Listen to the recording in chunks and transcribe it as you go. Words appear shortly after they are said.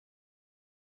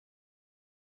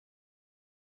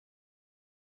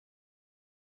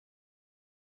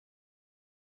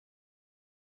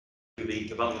The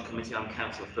Development Committee. I'm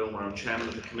Councillor Filmer, I'm Chairman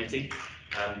of the committee.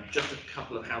 Just a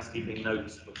couple of housekeeping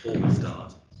notes before we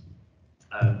start.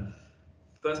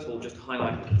 First of all, just to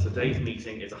highlight that today's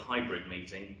meeting is a hybrid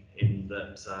meeting in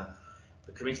that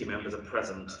the committee members are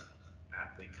present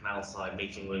at the Canal Side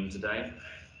meeting room today.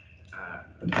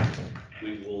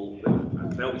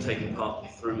 They'll be taking part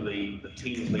through the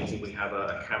Teams meeting. We have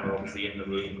a camera obviously in the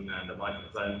room and a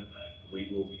microphone. We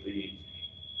will be,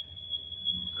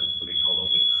 hopefully, hold on,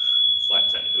 with a slight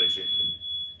technical issue.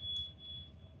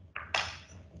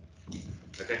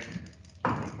 Okay.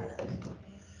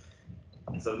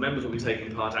 So the members will be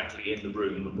taking part actually in the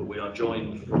room, but we are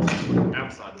joined from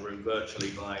outside the room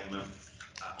virtually by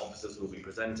officers who will be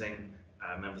presenting,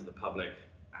 members of the public,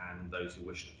 and those who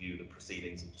wish to view the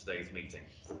proceedings of today's meeting.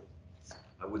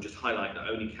 I would just highlight that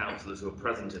only councillors who are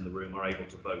present in the room are able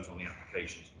to vote on the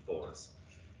applications before us.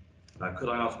 Could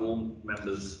I ask all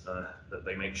members that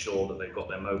they make sure that they've got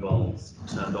their mobiles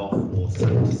turned off or set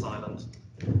to silent,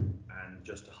 and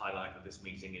just to highlight that this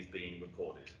meeting is being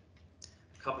recorded.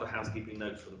 A couple of housekeeping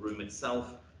notes for the room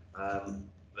itself.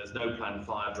 There's no planned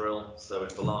fire drill, so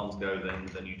if alarms go,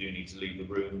 then you do need to leave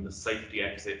the room. The safety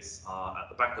exits are at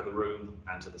the back of the room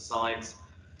and to the sides.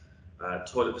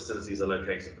 Toilet facilities are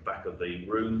located at the back of the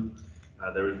room.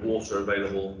 There is water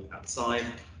available outside.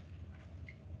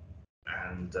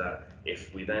 And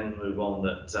if we then move on,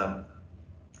 that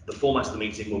the format of the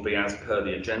meeting will be as per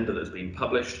the agenda that's been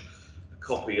published. A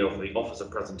copy of the officer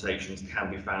presentations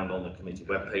can be found on the committee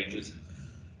web pages.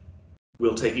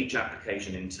 We'll take each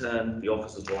application in turn. The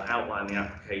officers will outline the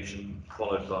application,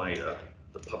 followed by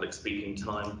the public speaking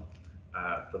time.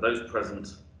 For those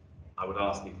present, I would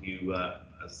ask if you, as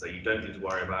I say, you don't need to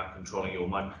worry about controlling your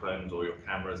microphones or your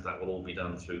cameras. That will all be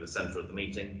done through the centre of the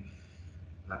meeting.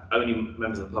 Only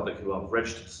members of the public who are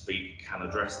registered to speak can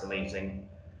address the meeting,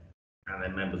 and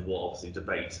then members will obviously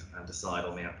debate and decide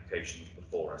on the applications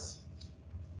before us.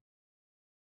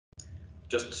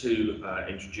 Just to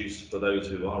introduce, for those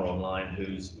who are online,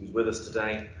 who's with us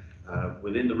today,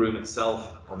 within the room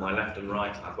itself, on my left and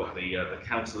right, I've got the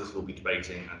councillors who will be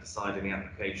debating and deciding the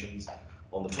applications.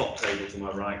 On the top table to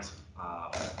my right,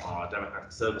 our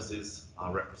Democratic Services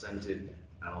are represented,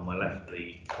 and on my left,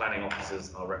 the planning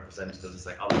officers are represented. As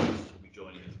I say, others will be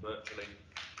joining us virtually.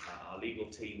 Our legal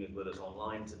team is with us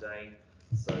online today,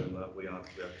 so we are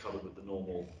covered with the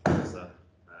normal officer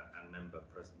and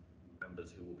members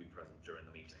who will be present during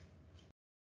the meeting.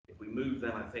 If we move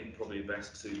then, I think probably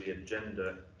best to the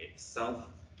agenda itself.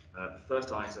 The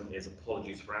first item is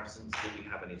apologies for absence. Do we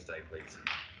have any today, please?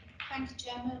 Thank you,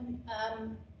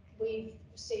 Chairman. We've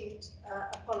received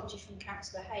apology from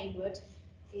Councillor Hayward.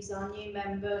 He's our new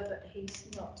member, but he's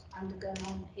not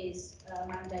undergone his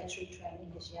mandatory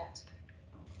training as yet.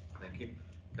 Thank you.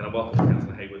 Can I welcome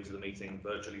Councillor Hayward to the meeting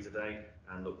virtually today,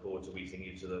 and look forward to meeting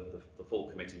you to the full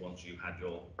committee once you've had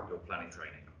your planning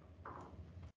training.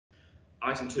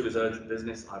 Item 2 is urgent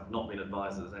business. I've not been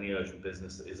advised that there's any urgent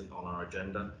business that isn't on our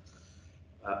agenda.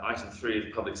 Item 3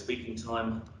 is public speaking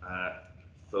time.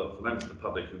 For members of the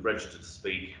public who registered to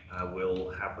speak,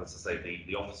 we'll have, as I say,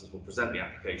 the officers will present the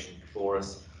application before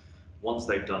us. Once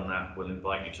they've done that, we'll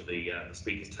invite you to the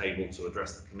speakers table to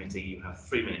address the committee. You have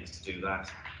 3 minutes to do that.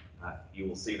 You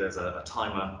will see there's a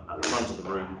timer at the front of the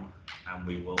room, and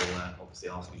we will obviously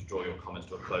ask you to draw your comments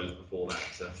to a close before that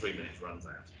 3 minutes runs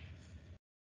out.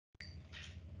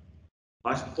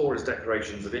 Item 4 is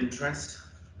declarations of interest.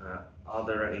 Are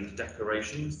there any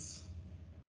declarations?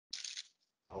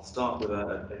 I'll start with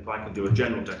if I can do a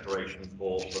general declaration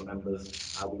for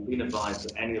members. We've been advised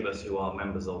that any of us who are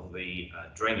members of the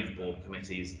Drainage Board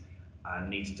committees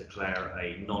need to declare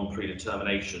a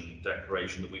non-predetermination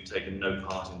declaration that we've taken no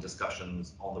part in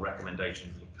discussions on the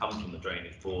recommendations that have come from the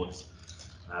Drainage Boards.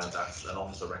 That's an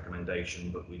officer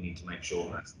recommendation, but we need to make sure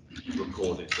that's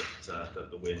recorded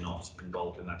that we're not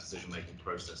involved in that decision-making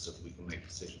process so that we can make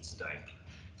decisions today.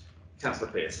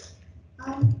 Councillor Pearce.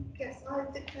 Yes, I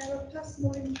declare a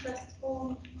personal interest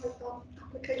on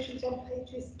applications on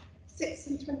pages 6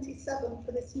 and 27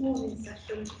 for this morning's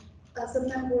session. As a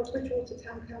member of Bridgewater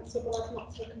Town Council, but I've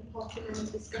not taken part in any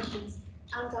discussions,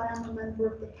 and I am a member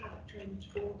of the Paddock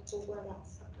Drainage Board for where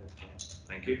that's appropriate.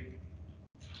 Thank you.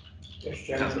 Yes,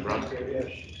 Chairman, yes,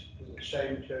 it's the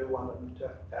same too, one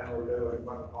at Emerald and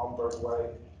one at Homburg Way.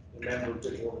 The member of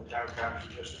Bridgewater Town Council,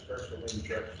 just a personal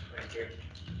interest. Thank you.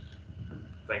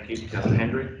 Thank you. Councillor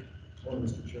Hendry. Well,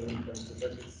 Mr. Chairman,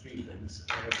 Councillor, I did 3 things.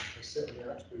 I sit on the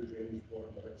Axbury Drainage Board,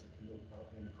 and I'd like to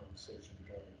conduct any conversation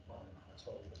regarding planning at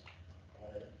all.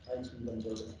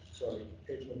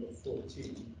 Page number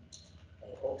 14,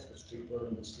 Oxford Street,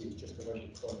 Birmingham Sea, is just around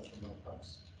the corner from my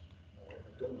house. I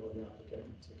don't know the applicant,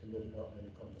 taking no part in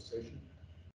any conversation.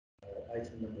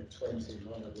 Item number 20,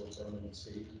 Honourable Birmingham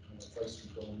C, and advice from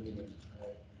Don Lehman,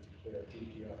 declare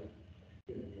DPI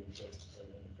in the interest in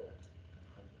the project.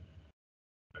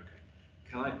 Okay.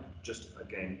 Can I just,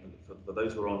 again, for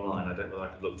those who are online, I don't know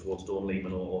if I could look towards Dawn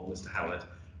Lehman or Mr. Howlett.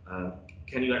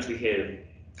 Can you actually hear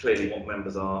clearly what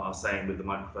members are saying with the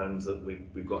microphones that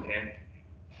we've got here?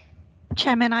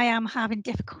 Chairman, I am having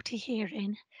difficulty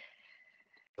hearing.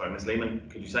 Sorry, Ms. Lehman,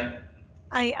 could you say?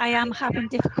 I am having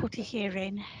difficulty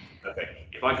hearing. Okay,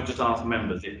 if I could just ask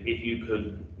members if you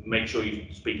could make sure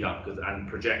you speak up and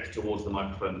project towards the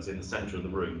microphone that's in the centre of the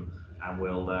room, and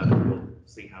we'll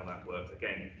see how that works.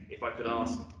 Again, if I could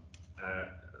ask,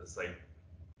 say,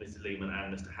 Mr. Lehman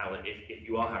and Mr. Howlett, if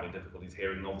you are having difficulties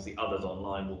hearing, obviously others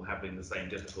online will have the same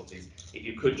difficulties. If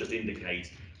you could just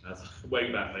indicate,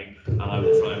 wave at me, and I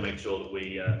will try and make sure that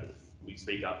we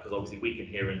speak up, because obviously we can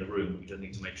hear in the room. We just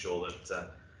need to make sure that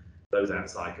those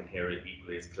outside can hear it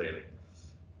equally as clearly.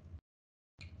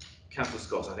 Councillor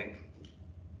Scott, I think.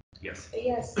 Yes.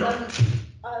 Yes, I'm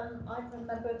a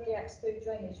member of the Expo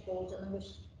Drainage Board, and I wish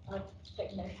I'd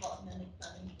taken no part in any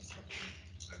planning discussions.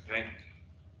 Okay.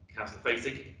 Councillor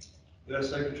Facey. Yes,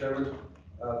 thank you, Chairman.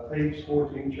 Page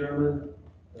 14, Chairman,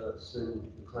 that's in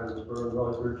the Clan of Burn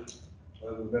Library.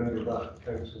 I'm a member of that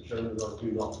council, Chairman. I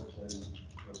do not attend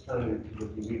planning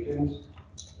committee meetings,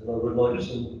 and I would like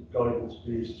some guidance,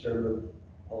 please, Chairman,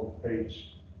 on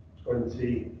page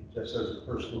 20, just as a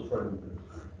personal friend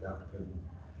of the applicant.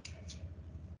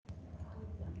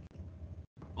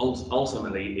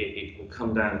 Ultimately, it will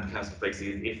come down to Councillor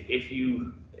Facey. If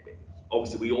you,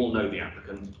 obviously, we all know the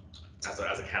applicant as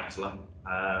a councillor.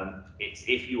 It's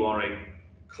if you are a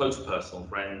close personal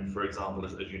friend, for example,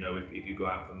 as you know, if you go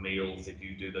out for meals, if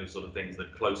you do those sort of things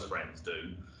that close friends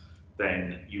do,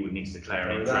 then you would need to declare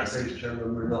an interest. In that case,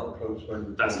 Chairman, we're not close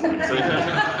friends. That's fine. So,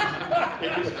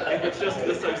 if it's just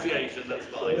an association, that's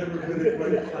fine.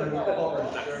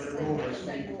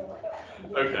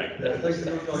 Okay. Yeah, thank you for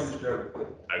your time, Chairman.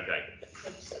 Okay.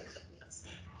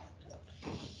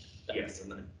 Yes,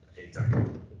 and then, exactly.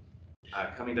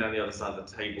 Coming down the other side of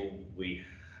the table, we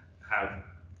have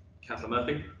Councillor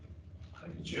Murphy.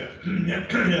 Thank you, Chair.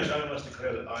 Yes, I must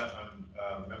declare that I am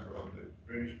a member of the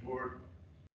Drainage Board,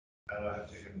 and I have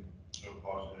taken no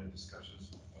part in any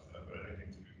discussions about anything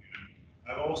to do with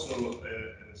it. I'm also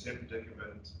in the same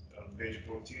predicament on page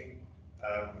 14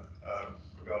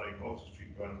 regarding Walter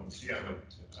Street, Burnham on Sea. I'm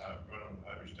at Burnham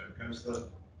Irish Town Councillor,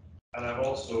 and I'm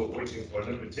also waiting for an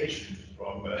invitation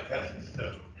from.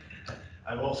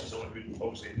 I'm also someone who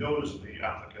obviously knows the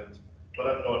applicant, but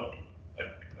I'm not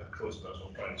a close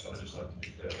personal friend, so I just like to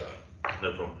declare that.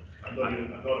 No problem. I'm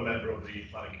not a member of the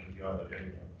planning committee either.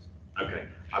 Anyway. Okay.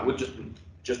 I would just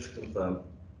to confirm,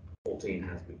 14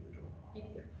 has been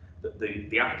withdrawn.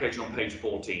 The application on page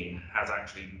 14 has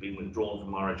actually been withdrawn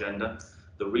from our agenda.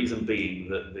 The reason being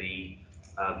that the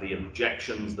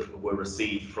objections that were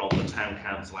received from the town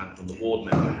council and from the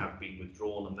ward member have been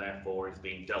withdrawn, and therefore is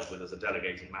being dealt with as a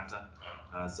delegated matter.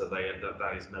 So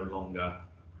that is no longer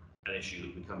an issue that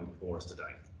will be coming before us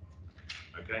today.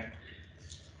 Okay.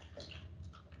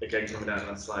 Again, coming down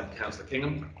that slide, Councillor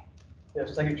Kingham.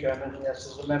 Yes, thank you, Chairman. Yes,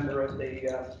 as a member of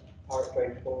the Park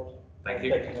Drainage Board, Thank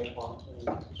you. taking no part in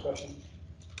the discussion.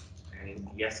 And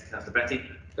yes, Councillor Betty.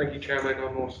 Thank you, Chairman.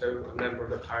 I'm also a member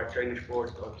of the Park Drainage Board,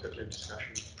 so I took no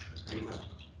discussion.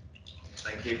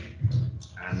 Thank you.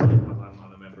 And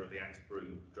I'm a member of the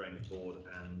Axbrew Drainage Board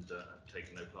and have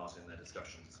taken no part in their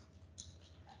discussions.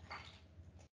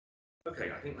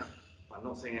 Okay, I think that I'm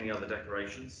not seeing any other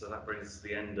decorations, so that brings us to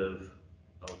the end of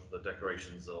the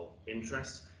declarations of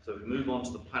interest. So if we move on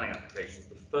to the planning applications,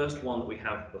 the first one that we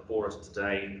have before us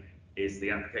today is the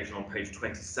application on page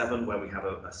 27, where we have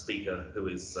a speaker who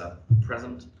is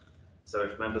present. So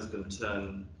if members can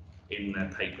turn in their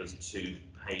papers to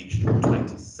page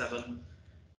 27,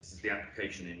 this is the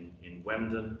application in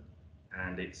Wemden,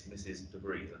 and it's Mrs. De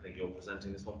Vries. I think you're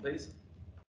presenting this one, please.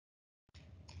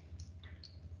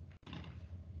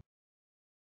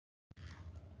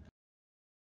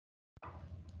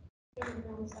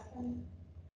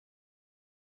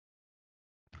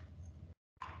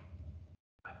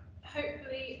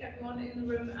 Hopefully everyone in the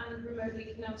room and remotely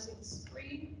can now see the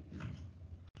screen.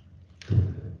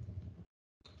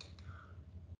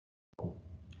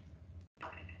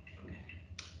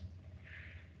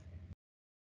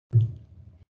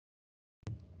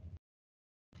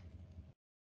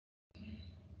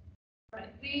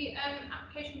 Right, the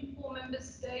application before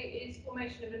members today is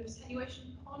formation of an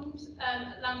attenuation pond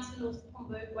at Lanston North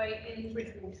Pombo Way in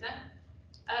Bridgewater.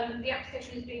 The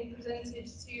application is being presented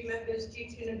to members due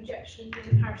to an objection from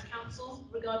the parish council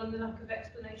regarding the lack of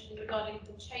explanation regarding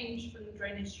the change from the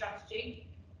drainage strategy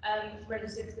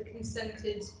relative to the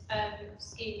consented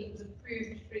scheme that was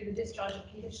approved through the discharge of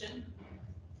condition.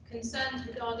 Concerns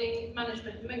regarding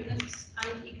management and maintenance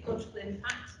and ecological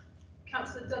impact.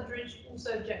 Councillor Dudridge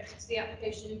also objected to the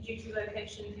application due to the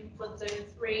location in flood zone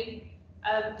 3.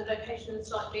 The location of the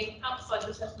site being outside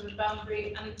the settlement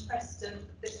boundary and the precedent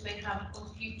that this may have on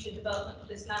future development of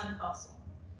this land parcel.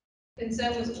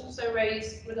 Concern was also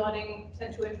raised regarding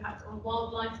potential impact on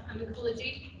wildlife and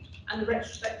ecology and the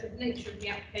retrospective nature of the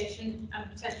application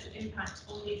and potential impact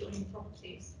on the adjoining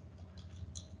properties.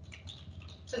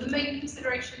 So the main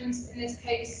considerations in this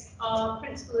case are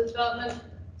principle of development,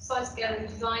 size, scale and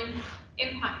design,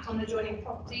 impact on adjoining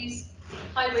properties,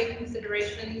 highway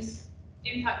considerations,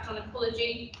 impact on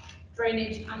ecology,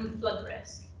 drainage and flood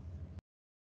risk.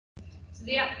 So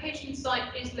the application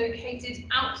site is located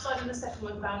outside of the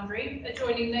settlement boundary,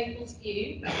 adjoining Naples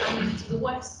View and to the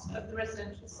west of the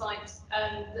residential site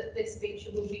that this feature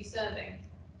will be serving.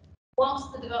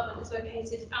 Whilst the development is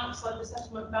located outside the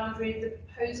settlement boundary, the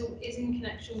proposal is in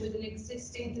connection with an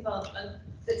existing development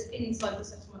that's inside the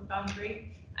settlement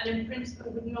boundary and in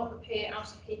principle would not appear out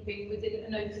of keeping within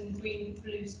an open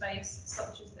green-blue space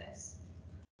such as this.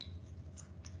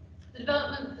 The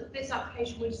development that this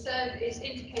application would serve is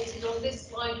indicated on this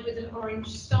slide with an orange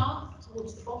star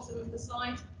towards the bottom of the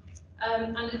slide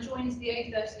and adjoins the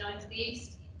A39 to the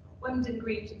east, Wemden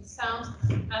Green to the south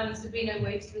and Sabino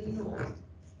Way to the north.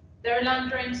 There are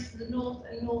land drains to the north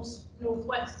and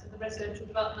northwest of the residential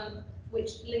development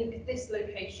which link this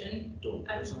location. Dawn,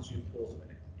 since you pause a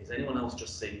minute, is anyone else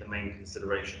just seeing the main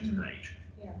considerations page?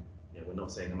 Yeah. Yeah, we're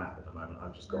not seeing the map at the moment.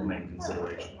 I've just got main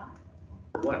consideration.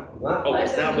 What? What? Oh,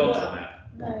 it's now gone to the map.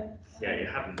 No. Yeah, it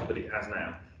hadn't, but it has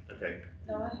now. Okay.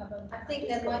 No, I haven't. I think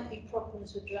there might be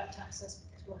problems with direct access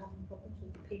because we're having problems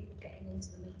with people getting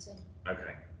into the meeting.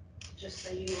 Okay. Just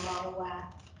so you are aware.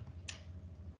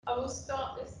 I will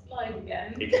start this slide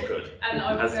again. If you could. And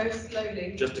I will go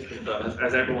slowly. Just to confirm,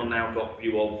 has everyone now got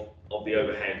view of the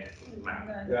overhead map?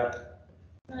 No. Yeah.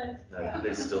 No. No,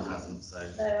 this still hasn't, so.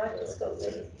 No, I just got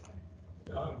this.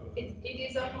 It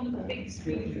is up on the big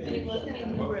screen for anyone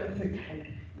in the room.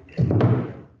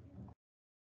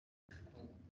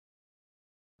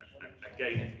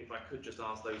 Again, if I could just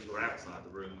ask those who are outside the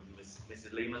room,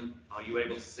 Mrs. Lehman, are you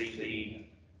able to see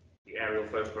the aerial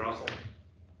photograph?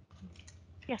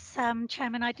 Yes,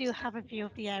 Chairman, I do have a view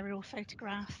of the aerial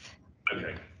photograph.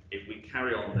 Okay, if we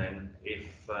carry on then, if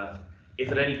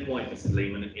at any point, Mrs.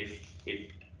 Lehman,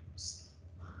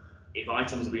 if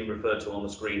items are being referred to on the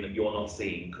screen that you're not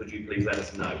seeing, could you please let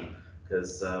us know?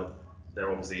 Because there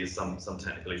obviously is some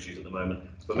technical issues at the moment.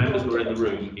 For members who are in the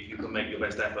room, if you can make your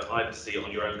best effort, either see it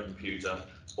on your own computer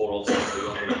or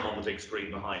alternatively on the big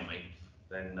screen behind me,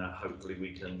 then hopefully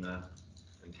we can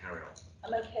carry on.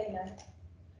 I'm okay now.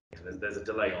 Yeah, there's a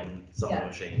delay on some of the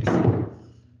machines.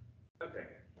 Okay.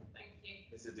 Thank you.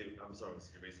 I'm sorry,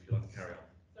 Mr. Rees, if you'd like to carry on.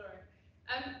 Sorry.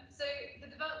 So the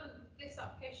development this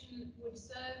application would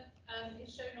serve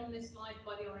is shown on this slide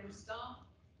by the orange star.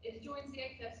 It adjoins the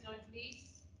A39 to the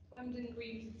east, Wemden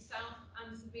Green to the south,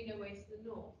 and Sabino Way to the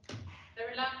north.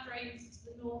 There are land drains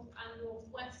to the north and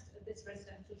northwest of this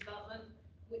residential development,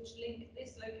 which link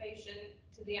this location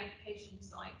to the application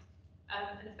site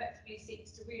and effectively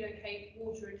seeks to relocate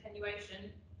water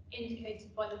attenuation,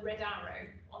 indicated by the red arrow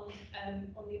on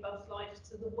the above slide,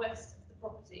 to the west of the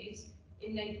properties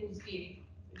in Naples View,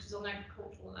 which is on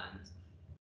agricultural land.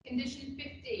 Condition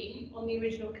 15 on the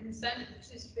original consent,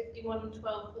 which is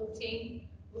 51/12/14,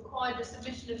 required the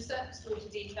submission of surface water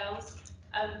details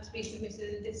to be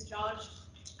submitted and discharged.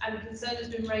 And concern has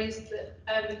been raised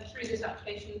that through this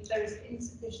application there is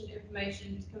insufficient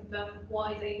information to confirm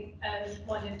why they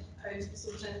proposed this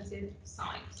alternative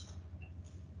site.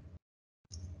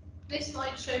 This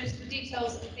slide shows the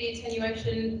details of the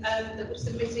attenuation that was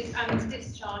submitted and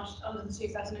discharged under the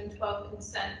 2012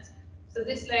 consent. So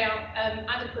this layout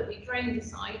adequately drained the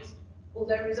site,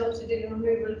 although it resulted in the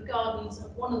removal of gardens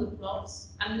of one of the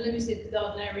plots and limited the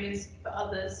garden areas for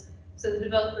others. So the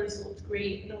developer has sought to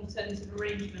agree an alternative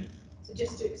arrangement. So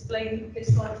just to explain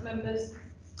this slide to members,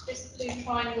 this blue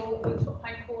triangle in the top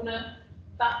hand corner,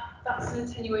 that's an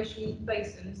attenuation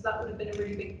basin, so that would have been a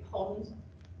really big pond.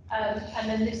 And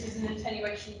then this is an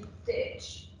attenuation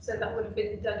ditch, so that would have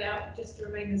been dug out just to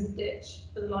remain as a ditch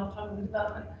for the lifetime of the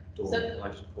development. Dawn, can I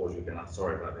just pause you again? I'm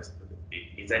sorry about this.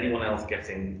 Is anyone else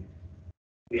getting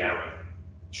the arrow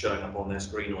showing up on their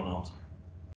screen or not?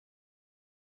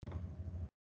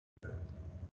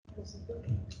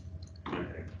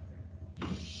 Okay.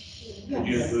 Could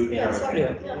you include the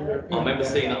arrow? Are members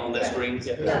seeing that on their screens?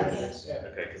 Yes.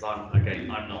 Okay, because I'm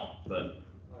not, but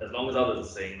as long as others are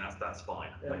seeing, that's fine.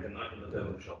 I can look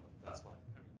over the shop, that's fine.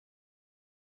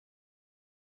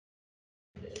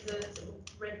 Is a sort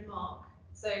of red mark.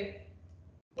 So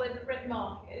where the red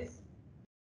mark is,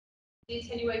 the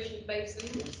attenuation basin,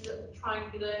 which is a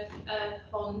triangular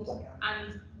pond,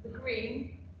 and the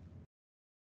green,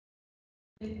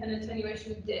 an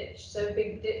attenuation ditch, so a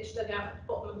big ditch dug out at the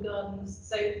bottom of gardens.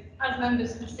 So as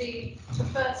members can see, the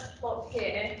first plot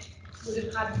here would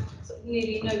have had sort of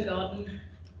nearly no garden.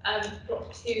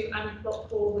 Plot 2 and plot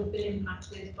 4 would have been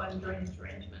impacted by the drainage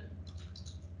arrangement.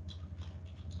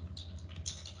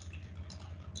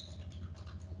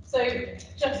 So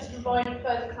just to provide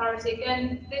further clarity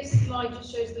again, this slide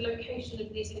just shows the location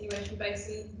of the attenuation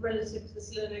basin relative to the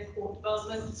Salerno Court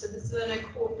development. So the Salerno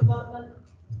Court development,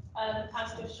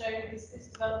 as just shown, is this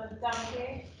development down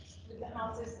here with the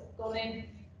houses that have gone in,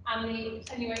 and the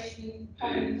attenuation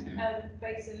pond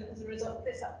basin as a result of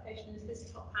this application is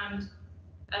this top hand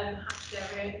hatched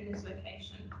area in this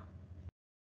location.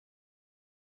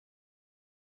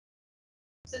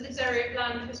 So this area of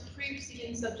land has previously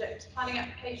been subject to planning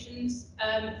applications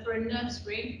for a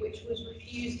nursery, which was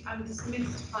refused and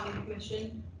dismissed to planning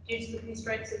permission due to the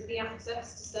constraints of the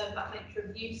access to serve that nature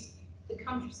of use, the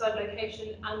countryside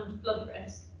location and flood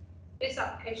risk. This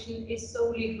application is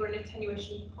solely for an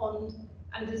attenuation pond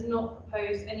and does not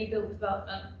propose any built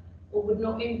development or would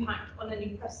not impact on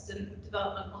any precedent of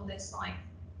development on this site.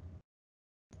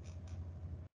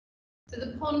 So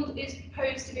the pond is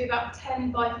proposed to be about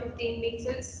 10 by 15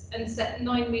 metres and set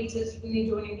 9 metres from the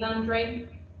adjoining land drain.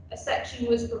 A section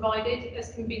was provided,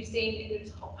 as can be seen in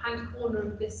the top hand corner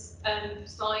of this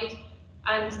slide,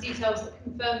 and details that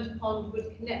confirmed the pond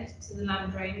would connect to the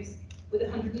land drains with a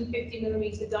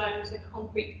 150mm diameter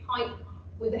concrete pipe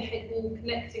with a head wall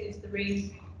connecting to the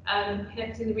reed,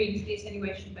 connecting the reed to the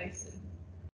attenuation basin.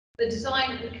 The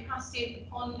design and capacity of the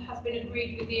pond has been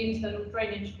agreed with the internal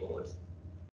drainage board.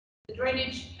 The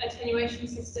drainage attenuation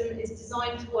system is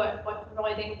designed to work by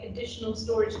providing additional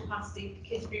storage capacity for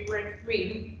Kidsbury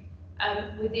Green,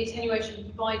 with the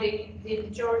attenuation providing the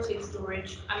majority of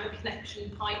storage and the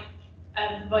connection pipe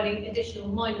providing additional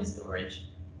minor storage.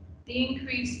 The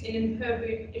increase in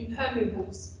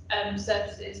impermeables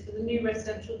surfaces for the new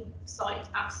residential site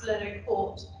at Salerno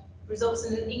Court results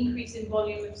in an increase in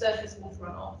volume of surface water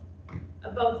runoff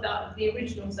above that of the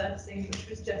original surfacing, which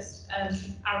was just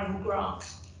arable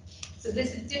grass. So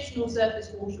this additional surface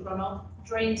water runoff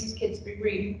drains to Kidsbury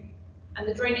Green, and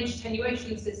the drainage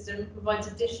attenuation system provides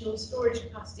additional storage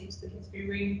capacity to the Kidsbury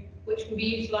Green, which can be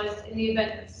utilised in the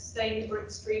event of sustained or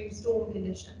extreme storm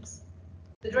conditions.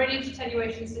 The drainage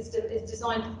attenuation system is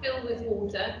designed to fill with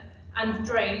water and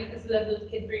drain as the level of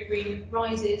Kidsbury Green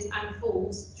rises and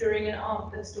falls during and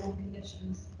after storm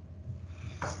conditions.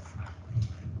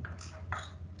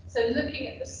 So looking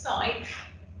at the site,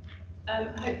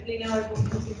 hopefully now everyone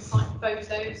can see the site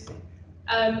photos.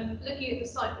 Looking at the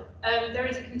site, there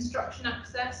is a construction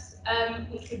access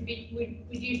which would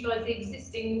utilise the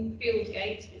existing field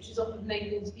gate, which is off of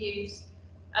Naples Views.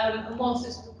 And whilst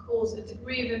this will cause a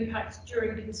degree of impact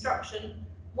during construction,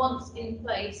 once in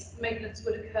place, maintenance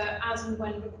would occur as and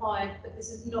when required, but this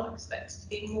is not expected to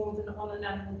be more than on an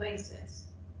annual basis.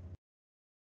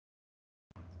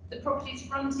 The properties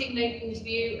fronting Naples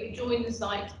View adjoin the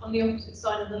site on the opposite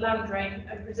side of the land drain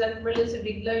and present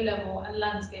relatively low level and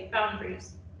landscape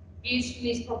boundaries. Views from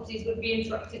these properties would be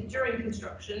interrupted during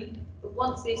construction, but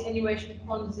once the attenuation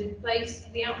pond is in place,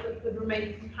 the outlook would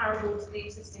remain comparable to the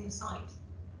existing site.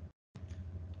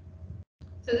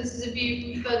 So this is a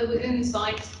view from further within the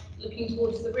site, looking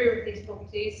towards the rear of these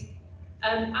properties.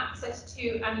 Access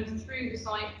to and through the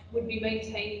site would be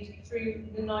maintained through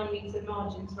the 9-metre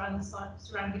margins around the site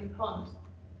surrounding the pond.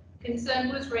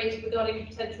 Concern was raised regarding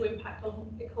potential impact on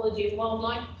ecology and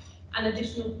wildlife, and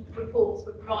additional reports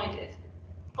were provided.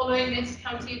 Following this,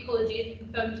 County Ecology had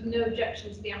confirmed no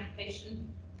objection to the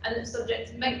application, and that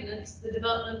subject to maintenance, the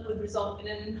development would result in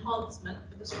an enhancement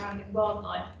for the surrounding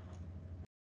wildlife.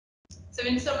 So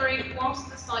in summary, whilst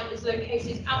the site is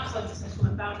located outside the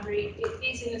settlement boundary, it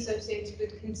is associated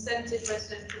with consented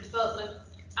residential development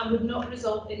and would not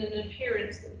result in an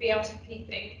appearance that would be out of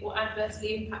keeping or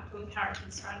adversely impact on the character of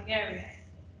the surrounding area.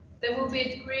 There will be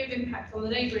a degree of impact on the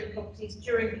neighbouring properties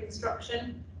during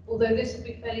construction, although this will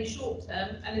be fairly short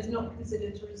term and is not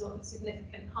considered to result in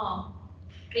significant harm.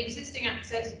 The existing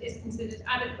access is considered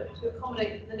adequate to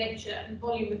accommodate the nature and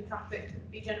volume of traffic that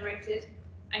would be generated,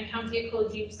 and County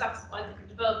Ecology was satisfied that the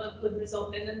development would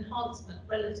result in enhancement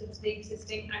relative to the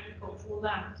existing agricultural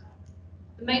land.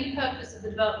 The main purpose of the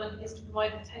development is to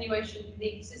provide attenuation for the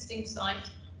existing site,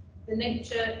 the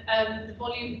nature, the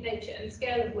volume, nature and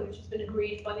scale of which has been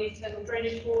agreed by the Internal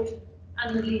Drainage Board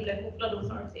and the Lead Local Flood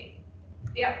Authority.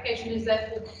 The application is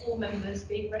therefore for 4 members,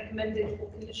 being recommended for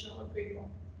conditional approval.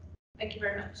 Thank you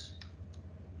very much.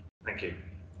 Thank you.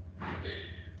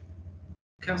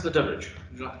 Councillor Duddridge,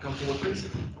 would you like to come forward, please?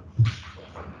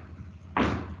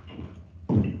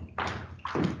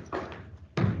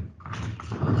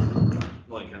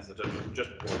 Morning, Councillor Duddridge. Just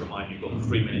to remind you, you've got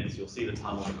 3 minutes. You'll see the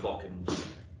time on the clock and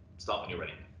start when you're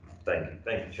ready. Thank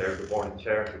you, Chair. Good morning,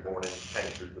 Chair. Good morning,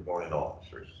 Councillors. Good morning,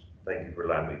 officers. Thank you for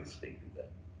allowing me to speak today.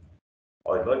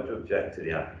 I'd like to object to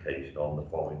the application on the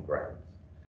following grounds.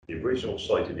 The original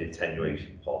site of the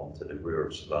attenuation pond to the rear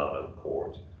of Solano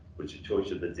Court was the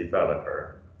choice of the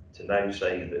developer. To now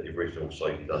say that the original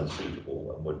site is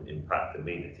unsuitable and would impact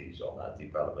amenities on that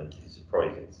development is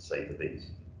surprising, to say the least.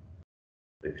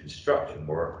 The construction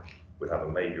work would have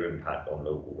a major impact on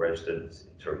local residents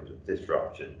in terms of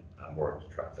disruption and work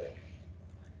traffic.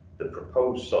 The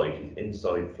proposed site is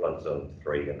inside flood zone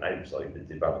 3 and outside the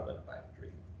development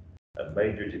boundary. A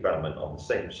major development on the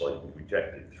same site was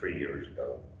rejected 3 years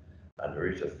ago, and there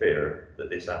is a fear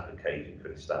that this application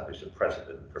could establish a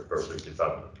precedent for further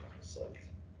development on the site.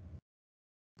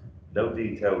 No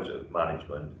details of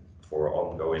management for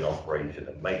ongoing operation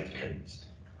and maintenance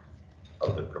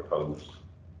of the proposed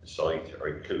site are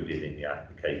included in the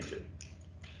application.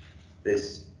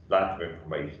 This lack of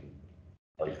information,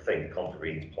 I think,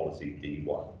 contravenes policy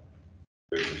D1.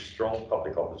 There is a strong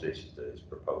public opposition to this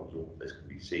proposal, as can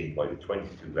be seen by the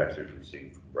 22 letters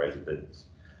received from residents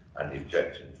and the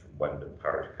objections from Wendham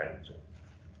Parish Council.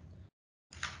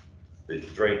 The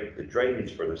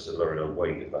drainage for the Salerno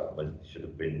Way development should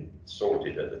have been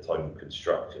sorted at the time of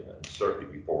construction and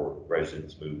certainly before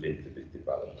residents moved into the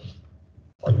development.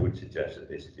 I would suggest that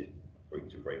this didn't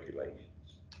breach of regulations.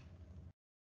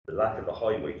 The lack of a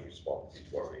highway response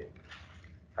is worrying.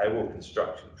 How will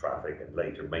construction traffic and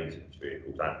later maintenance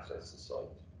vehicles access the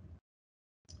site?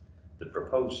 The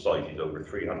proposed site is over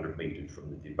 300 metres from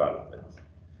the development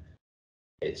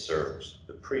it serves.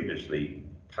 The previously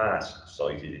past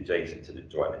site is adjacent to the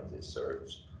dwellings it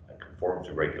serves and conforms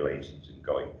to regulations and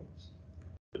guidance.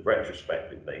 The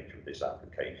retrospective nature of this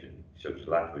application shows a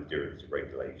lack of adherence to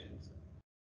regulations,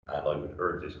 and I would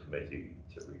urge this committee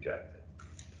to reject it.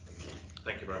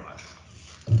 Thank you very much.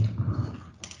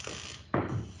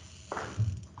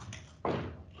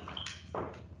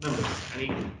 Members,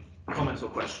 any comments or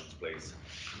questions, please?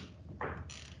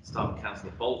 Start with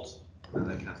Councillor Bolt and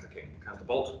then Councillor King. Councillor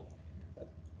Bolt.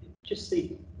 Just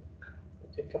a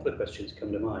couple of questions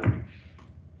come to mind.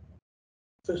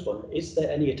 First one, is there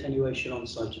any attenuation on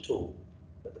site at all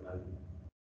at the moment?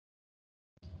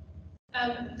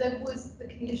 There was the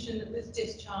condition that was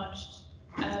discharged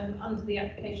under the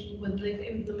application. Whether they've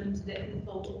implemented it in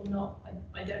full or not,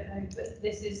 I don't know, but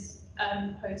this is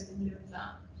posed in lieu of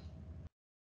that.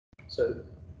 So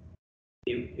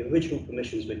the original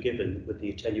permissions were given with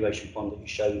the attenuation pond that you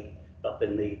showed up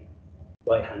in the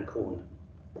right-hand corner.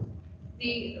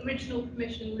 The original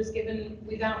permission was given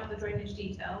without the drainage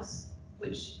details,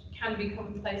 which can be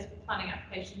commonplace for planning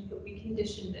applications, but we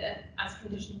conditioned it as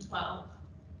condition 12.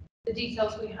 The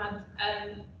details we had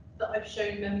that I've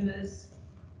shown members,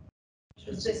 which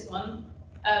was this one,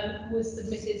 was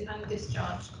submitted and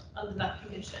discharged under that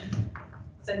condition.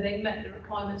 So they met the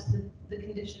requirements of the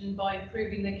condition by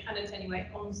proving they can attenuate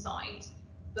on site,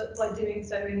 but by doing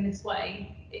so in this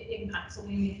way, it impacts on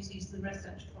the amenities of the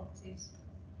residential properties.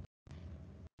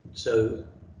 So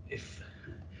if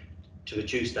to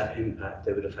reduce that impact,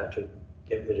 they would have had to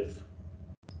get rid of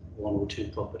 1 or 2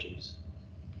 properties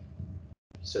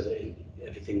so that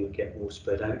everything would get more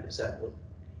spread out. Is that what?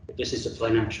 This is a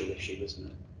financial issue, isn't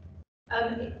it?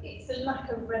 It's a lack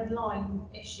of red line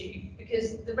issue,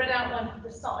 because the red outline for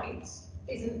the site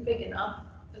isn't big enough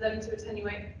for them to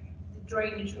attenuate the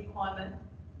drainage requirement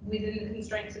within the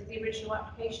constraints of the original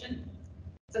application.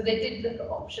 So they did look at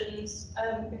options,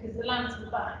 because the land to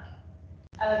the back,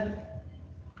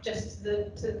 just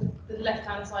to the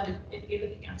left-hand side, if you're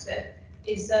looking at it,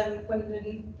 is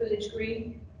Wembley Village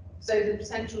Green. So the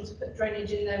potential to put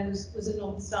drainage in there was a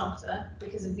non-starter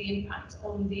because of the impact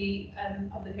on the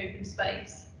public open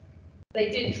space. They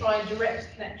did try a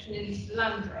direct connection into the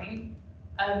land drain,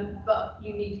 but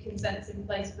you need consents in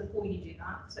place before you do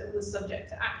that. So it was subject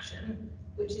to action,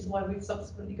 which is why we've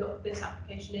subsequently got this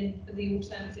application in for the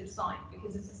alternative site,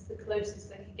 because this is the closest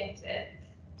they could get it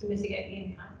to mitigate the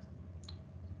impact.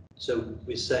 So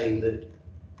we're saying that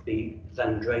the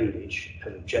land drainage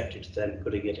have objected to them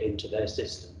putting it into their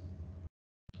system.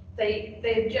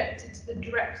 They objected to the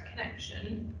direct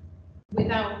connection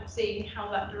without seeing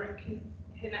how that direct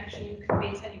connection could be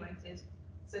attenuated.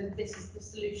 So this is the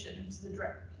solution to the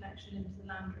direct connection into the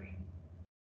land drain.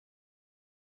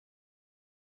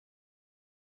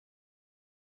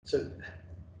 So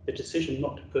the decision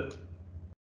not to put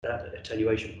that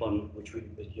attenuation pond, which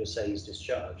you're saying is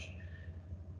discharged,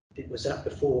 was that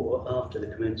before or after the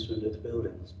commencement of the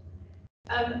buildings?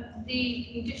 The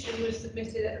condition was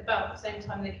submitted at about the same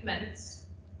time they commenced.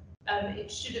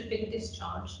 It should have been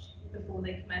discharged before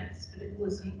they commenced, but it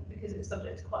wasn't because it was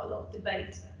subject to quite a lot of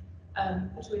debate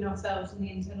between ourselves and the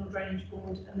Internal Drainage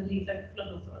Board and the Leeds Local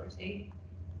Flood Authority.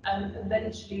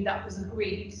 Eventually that was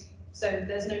agreed, so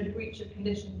there's no breach of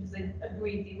condition because they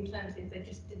agreed the alternative, they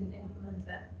just didn't implement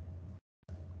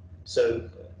it. So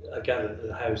I gather that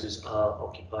the houses are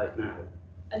occupied now.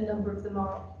 A number of them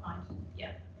are occupied,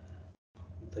 yeah.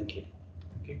 Thank you.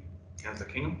 Thank you. Councillor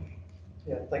Kingham.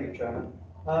 Yeah, thank you, Chairman.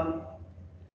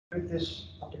 With this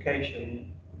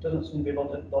application, there doesn't seem to be a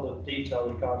lot of detail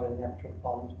regarding the actual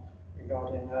pond,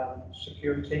 regarding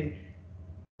security.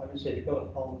 Obviously, you've got a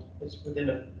pond, it's within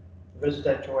a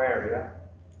residential area.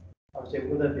 Obviously,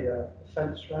 will there be a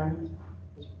fence around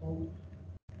this pond?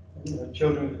 And, you know,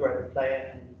 children can go out and play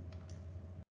it and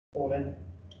all in.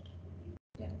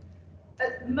 Yeah.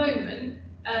 At the moment,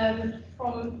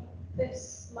 from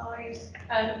this slide,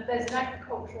 there's an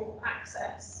agricultural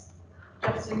access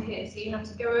just in here, so you have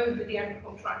to go over the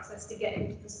agricultural access to get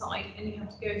into the site, and you have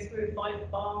to go through a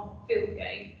 5-bar field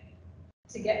gate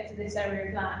to get to this area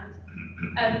of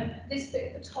land. This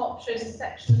bit at the top shows a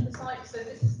section of the site, so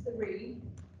this is the green,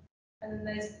 and then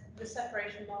there's the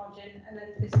separation margin, and then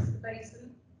this is the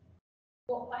basin.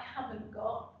 What I haven't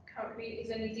got currently is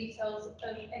any details of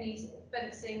any sort of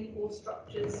fencing or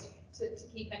structures to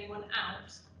keep anyone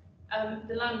out.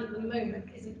 The land at the moment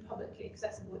isn't publicly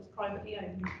accessible, it's privately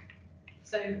owned.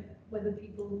 So whether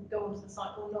people go onto the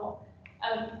site or not,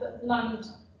 but land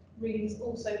readings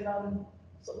also run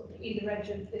sort of either edge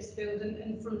of this field,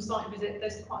 and from site visit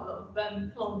there's quite a lot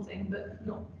of planting, but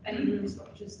not any real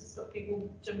structures to stop people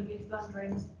jumping into land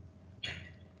drains.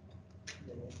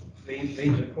 These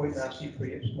are quite nasty for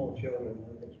your small children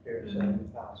who have experienced that in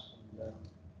the past. And,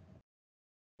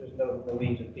 there's no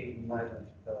means of keeping them out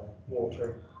of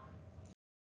water.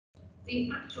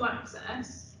 The actual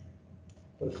access.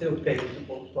 But the field gate isn't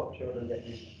what stop children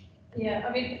getting. Yeah,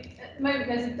 I mean, at the moment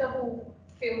there's a double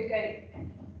field gate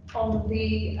on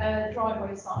the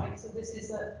driveway side. So this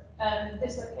is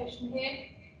this location here,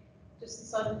 just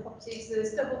inside the property. So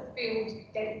there's a double field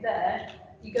gate there.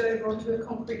 You go over onto a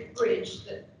concrete bridge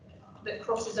that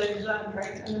crosses over the land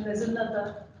drain, and then there's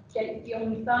another gate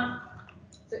beyond that.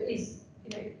 So it is,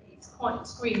 you know, it's quite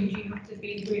screened. You have to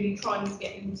be really trying to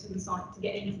get into the site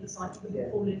to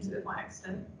fall into it by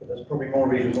accident. But there's probably more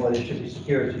reasons why there should be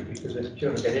security, because if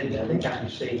children get in there, they can't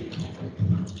be seen.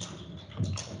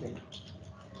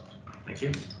 Thank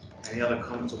you. Any other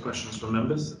comments or questions from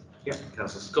members? Yeah,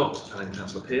 Councillor Scott and then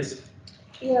Councillor Pearce.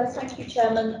 Yeah, thank you,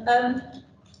 Chairman.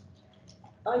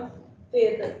 I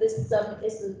fear that this is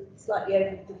a slightly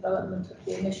overdevelopment of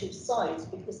the initial site,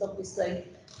 because obviously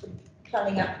the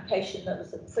planning application that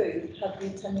was approved had the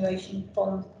attenuation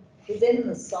pond within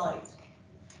the site.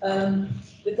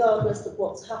 Regardless of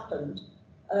what's happened,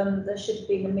 there should have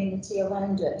been amenity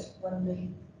around it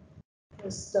when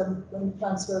the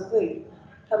plans were agreed.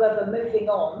 However, moving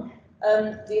on,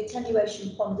 the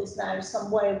attenuation pond is now some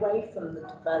way away from the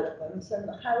development, and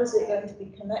how is it going to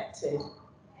be connected?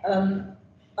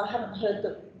 I haven't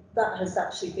heard that has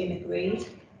actually been agreed,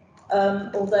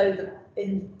 although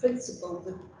in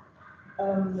principle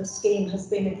the scheme has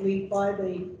been agreed by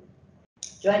the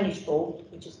Drainage Board,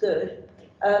 which is good.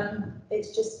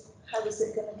 It's just, how is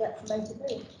it going to get from A to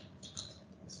B?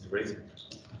 Mr. Reed.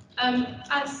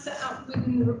 As set out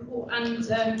within the report and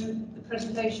the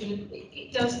presentation,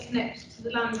 it does connect to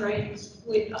the land drains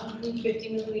with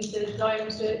 150mm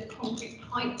diameter concrete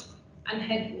pipe and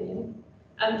head wall.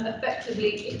 Effectively,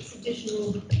 it's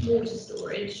additional water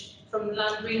storage from the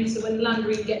land green. So when the land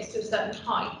green gets to a certain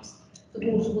height, the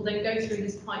water will then go through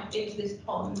this pipe into this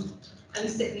pond and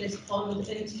sit in this pond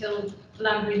until the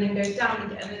land green then goes down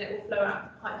again, and then it will flow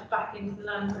out the pipe back into the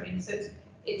land green. So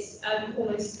it's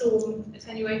almost storm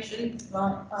attenuation.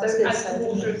 Right. So as the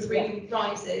water of the green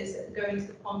rises, it will go into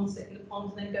the pond, sit in the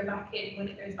pond, and then go back in when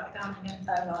it goes back down again.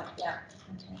 Oh, right, yeah.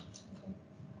 Okay.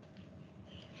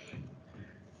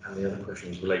 And the other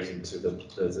question is relating to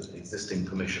there's an existing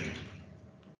permission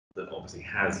that obviously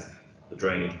has the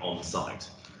drainage on site.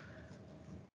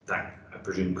 That, I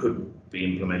presume, could be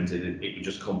implemented. It would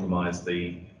just compromise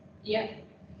the... Yeah.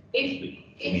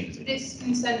 If this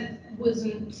consent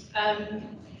wasn't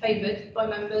favoured by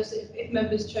members, if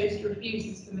members chose to refuse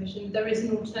this permission, there is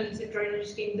an alternative drainage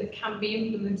scheme that can be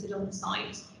implemented on the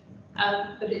site,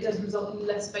 but it does result in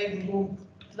less favourable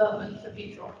development for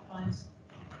future occupiers.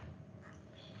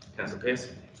 Councillor Pearce.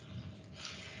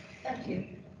 Thank you.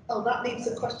 Oh, that leaves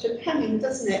a question hanging,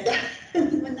 doesn't it?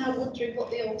 We're now wondering what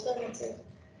the alternative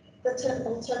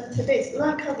is.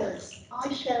 Like others,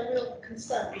 I share real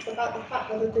concerns about the fact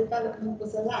that the development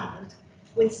was allowed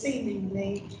with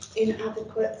seemingly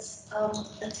inadequate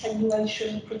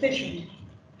attenuation provision.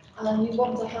 And you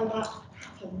wonder how that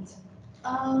happened.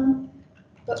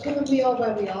 But given we are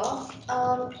where we are,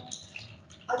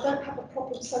 I don't have a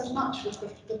problem so much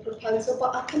with the proposal,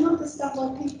 but I can understand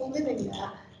why people living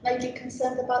there may be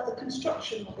concerned about the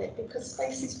construction of it, because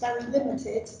space is very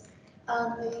limited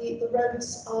and the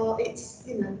roads are, it's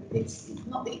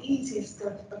not the easiest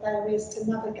of areas to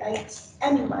navigate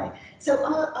anyway. So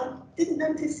I didn't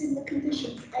notice in the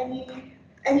conditions any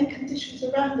conditions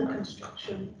around the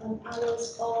construction and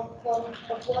hours of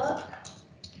work.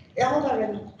 Are there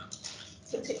any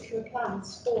particular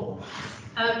plans for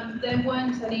that? There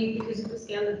weren't any because of the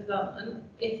scale of development.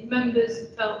 If members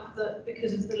felt that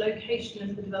because of the location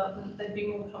of the development they'd be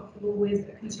more comfortable with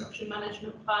a construction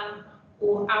management plan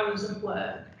or hours of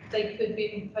work, they could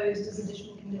be imposed as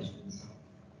additional conditions.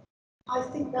 I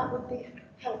think that would be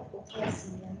helpful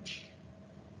personally.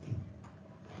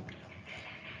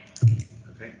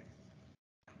 Okay.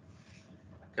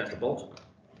 Councillor Bolt.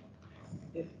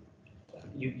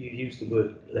 You used the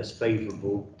word less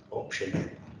favourable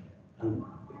option.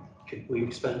 Could we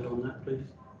expand on that, please?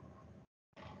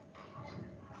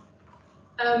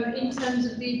 In terms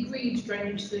of the agreed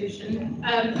drainage solution,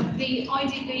 the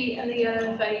IDB and the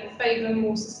LFA favour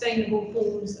more sustainable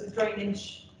forms of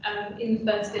drainage in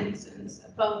the first instance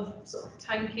above sort of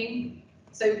tanking.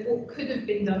 So what could have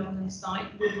been done on this site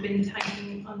would have been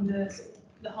tanking under sort of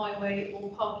the highway or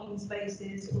parking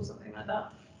spaces or something like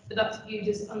that. But that's viewed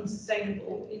as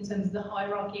unsustainable in terms of the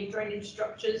hierarchy of drainage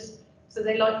structures. So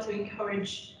they like to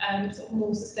encourage sort of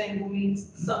more sustainable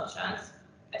means such as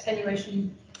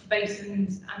attenuation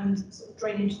basins and sort of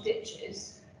drainage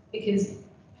ditches, because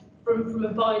from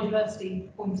a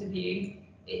biodiversity point of view,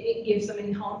 it gives some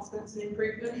enhancements and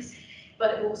improvements,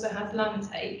 but it also has land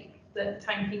take that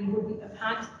tanking wouldn't have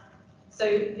had. So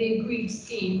the agreed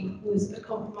scheme was a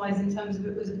compromise in terms of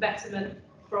it was a betterment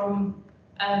from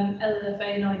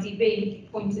LLFA and IDB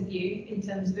point of view in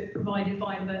terms of it provided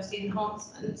biodiversity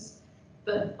enhancements,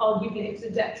 but arguably it was a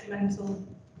detrimental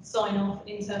sign-off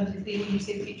in terms of the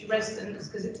immediacy of future residents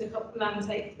because it took up land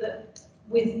take that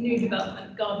with new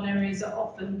development, garden areas are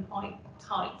often quite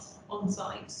tight on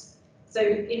sites. So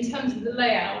in terms of the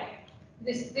layout,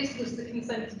 this was the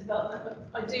consented development.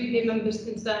 I do hear members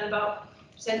concerned about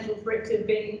potential for it to have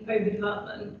been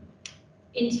overdevelopment.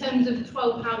 In terms of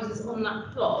 12 houses on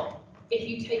that plot, if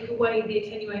you take away the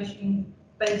attenuation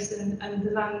basin and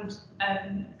the land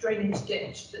drainage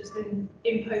ditch that's been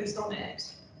imposed on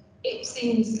it, it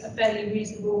seems a fairly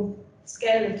reasonable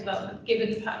scale of development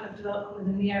given the pattern of development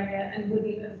within the area and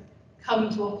wouldn't have come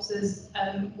to officers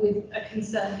with a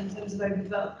concern in terms of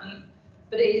overdevelopment.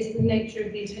 But it is the nature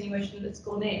of the attenuation that's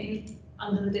gone in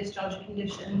under the discharge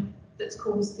condition that's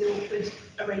caused the awkward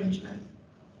arrangement.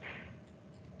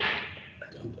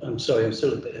 I'm sorry, I'm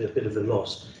still a bit of a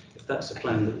loss. If that's a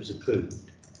plan that was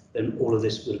approved, then all of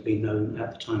this would have been known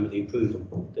at the time of the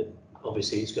approval, that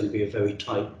obviously it's going to be a very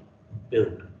tight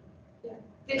build.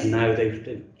 And now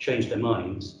they've changed their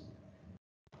minds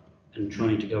and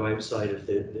trying to go outside of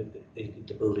the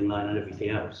building line and everything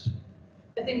else.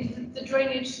 I think the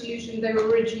drainage solution they were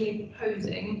originally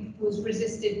proposing was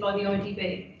resisted by the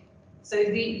IDB. So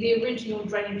the original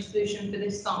drainage solution for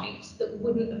this site that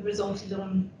wouldn't have resulted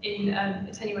in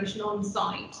attenuation on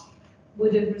site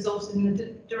would have resulted in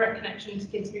a direct connection to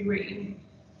Kidsby Green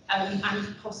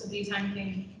and possibly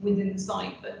tanking within the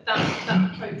site. But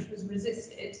that approach was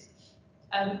resisted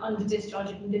under discharge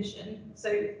condition.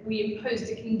 So we imposed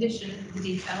a condition for the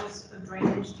details of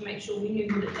drainage to make sure we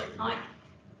knew what it looked like.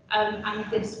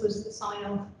 And this was the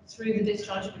sign-off through the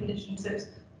discharge condition. So it's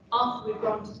after we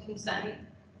granted consent,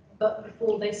 but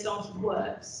before they started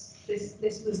works,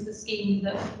 this was the scheme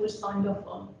that was signed off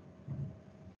on.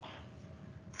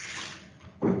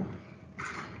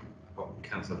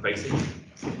 Councillor Basie.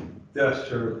 Yes,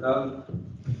 Chairman.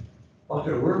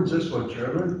 Okay, where's this one,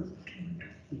 Chairman?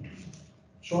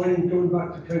 Going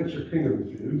back to Councillor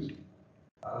Kingham's views,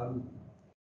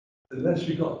 unless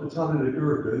you've got a battalion of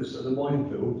Gurkhas and a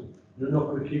minefield, you're not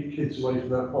going to keep kids away from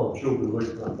that pond, children away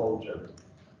from that pond, Chairman.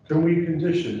 Can we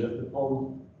condition that the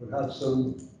pond would have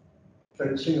some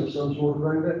fencing of some sort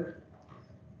around it?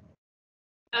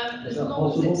 As Is that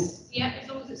long possible? as it's, yeah, as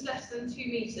long as it's less than 2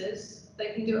 metres,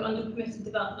 they can do it under permitted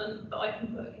development, but I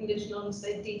can put a condition on,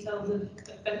 say, details of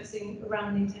fencing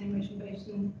around the attenuation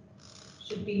basin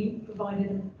should be provided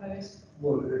and proposed.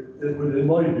 Well, it would, in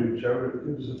my view, Chair, it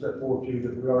gives us a bit more view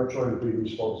that we are trying to be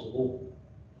responsible,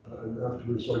 and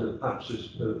afterwards some of the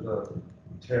patches of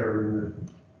tearing the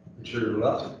material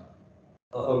up.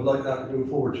 I would like that to go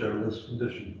forward, Chair, in this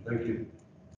condition. Thank you.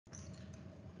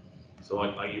 So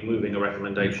are you moving a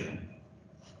recommendation?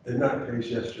 In that case,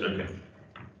 yes, Chair. Okay.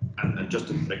 And just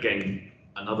again,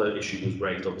 another issue was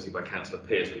raised obviously by Councillor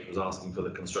Pearce, which was asking for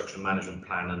the construction management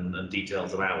plan and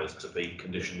details of hours to be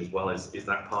conditioned as well. Is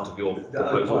that part of your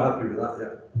proposal? I'm quite happy with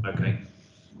that, yeah. Okay.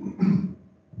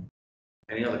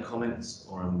 Any other comments,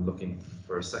 or I'm looking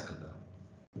for a second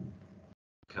now?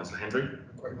 Councillor Hendry?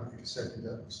 I'm quite happy to second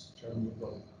that, Mr. Chairman.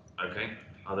 Okay.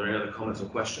 Are there any other comments or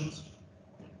questions?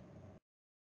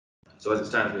 So as it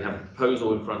stands, we have a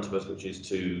proposal in front of us, which is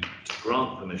to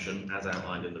grant permission, as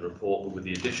outlined in the report, but with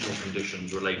the additional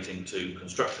conditions relating to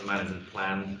construction management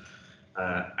plan,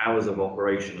 hours of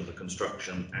operation of the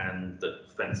construction, and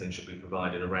that fencing should be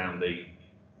provided around the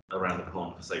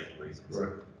pond for safety reasons.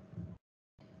 Right.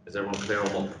 Is everyone clear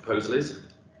on what the proposal is?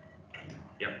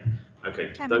 Yep.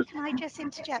 Okay. Chairman, can I just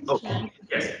interject, Oh, please?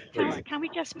 yes, please. Can we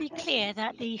just be clear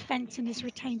that the fencing is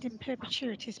retained in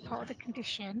perpetuity as part of the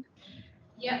condition?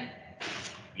 Yeah.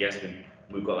 Yes,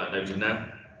 we've got that noted now.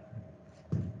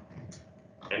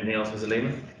 Anything else, Mr.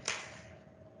 Lehman?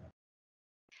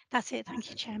 That's it. Thank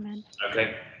you, Chairman.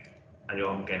 Okay. And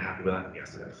you're again happy with that?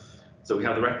 Yes. So we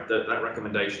have that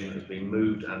recommendation has been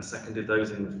moved and seconded.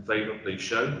 Those in favour, please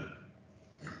show.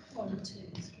 1, 2,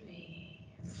 3,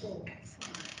 4,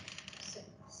 5,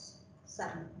 6,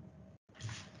 7.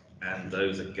 And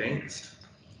those against?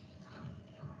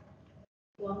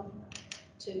 1,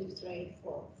 2, 3,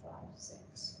 4, 5,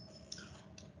 6.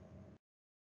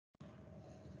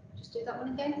 Just do that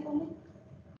one again for me.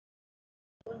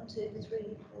 1, 2,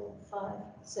 3, 4, 5,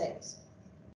 6.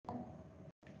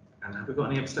 And have we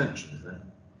got any abstentions then?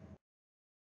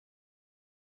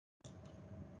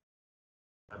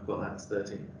 I've got that as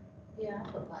 13. Yeah,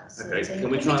 I've got that. Okay, can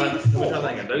we try that? Can we try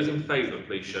that again? Those in favour,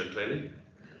 please show clearly.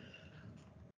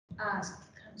 As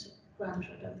Councillor Grant,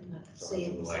 I don't think I can see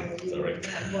it. Sorry.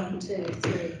 1, 2,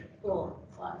 3, 4,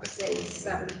 5, 6,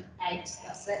 7, 8.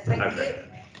 That's it. Thank you.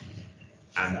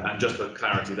 And just for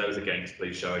clarity, those against,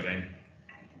 please show again.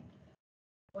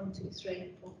 1, 2,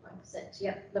 3, 4, 5, 6.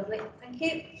 Yep, lovely. Thank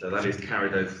you. So that is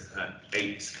carried as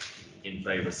 8 in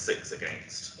favour, 6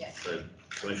 against. Yeah. So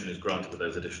permission is granted with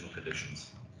those additional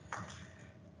conditions.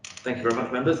 Thank you very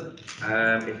much, members.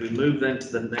 If we move then to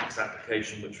the next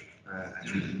application, which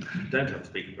actually we don't have a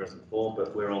speaker present for,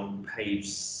 but we're on page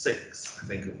 6, I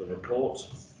think, of the report,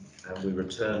 and we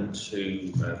return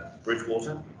to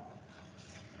Bridgewater,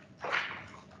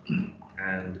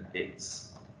 and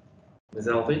it's Ms.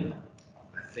 Alvey.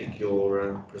 I think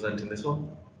you're presenting this one.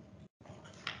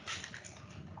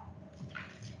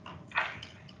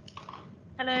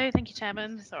 Hello, thank you,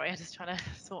 Chairman. Sorry, I'm just trying to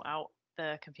sort out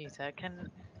the computer.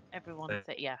 Can everyone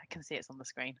see? Yeah, I can see it's on the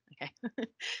screen. Okay.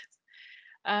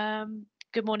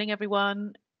 Good morning,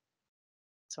 everyone.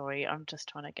 Sorry, I'm just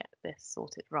trying to get this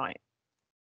sorted right.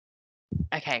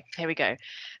 Okay, here we go.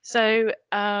 So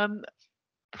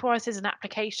before us is an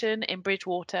application in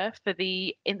Bridgewater for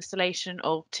the installation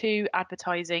of 2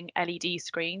 advertising LED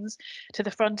screens to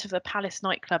the front of the Palace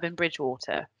nightclub in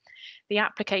Bridgewater. The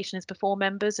application is before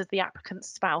members as the applicant's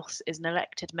spouse is an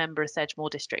elected member of Sedgemoor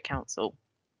District Council.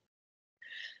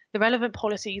 The relevant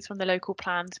policies from the local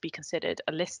plan to be considered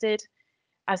are listed.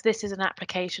 As this is an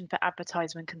application for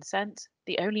advertisement consent,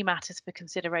 the only matters for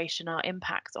consideration are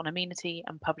impacts on amenity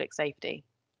and public safety.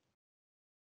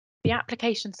 The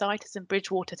application site is in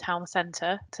Bridgewater Town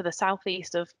Centre to the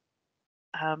southeast of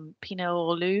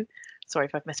Pinollu, sorry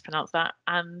if I've mispronounced that,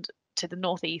 and to the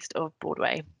northeast of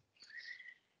Broadway.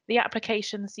 The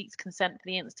application seeks consent for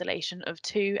the installation of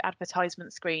 2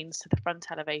 advertisement screens to the front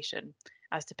elevation,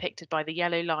 as depicted by the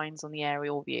yellow lines on the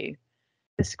aerial view.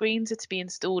 The screens are to be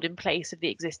installed in place of the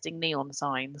existing neon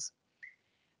signs.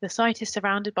 The site is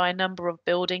surrounded by a number of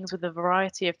buildings with a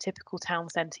variety of typical town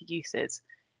centre uses.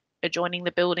 Adjoining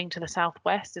the building to the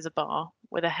southwest is a bar,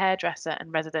 with a hairdresser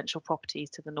and residential properties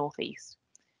to the northeast.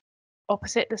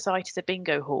 Opposite the site is a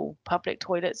bingo hall, public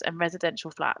toilets and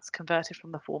residential flats converted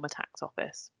from the former tax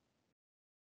office.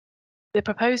 The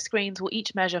proposed screens will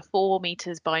each measure 4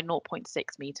 metres by 0.6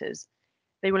 metres.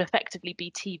 They will effectively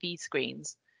be TV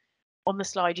screens. On the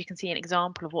slide you can see an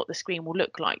example of what the screen will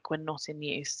look like when not in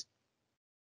use.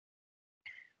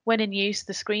 When in use,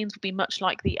 the screens will be much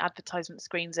like the advertisement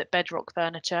screens at Bedrock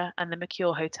Furniture and the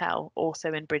Mercure Hotel,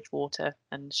 also in Bridgewater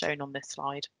and shown on this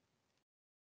slide.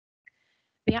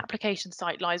 The application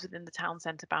site lies within the town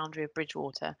centre boundary of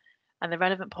Bridgewater, and the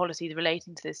relevant policies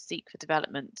relating to this seek for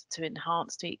development to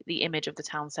enhance the image of the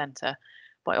town centre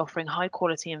by offering high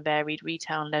quality and varied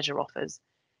retail and leisure offers.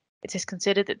 It is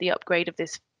considered that the upgrade of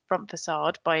this front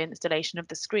facade by installation of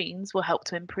the screens will help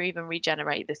to improve and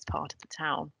regenerate this part of the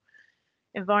town.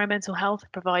 Environmental Health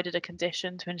provided a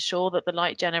condition to ensure that the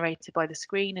light generated by the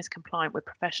screen is compliant with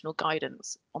professional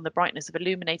guidance on the brightness of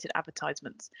illuminated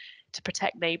advertisements to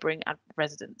protect neighbouring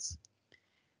residents.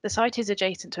 The site is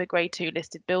adjacent to a Grade 2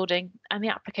 listed building, and the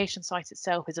application site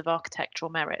itself is of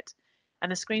architectural merit, and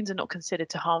the screens are not considered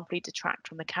to harmfully detract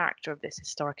from the character of this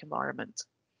historic environment.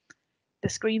 The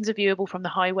screens are viewable from the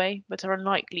highway, but are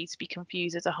unlikely to be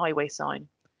confused as a highway sign.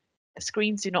 The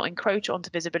screens do not encroach onto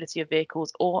visibility of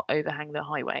vehicles or overhang the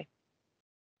highway.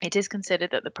 It is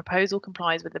considered that the proposal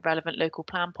complies with the relevant local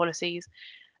plan policies,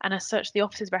 and as such, the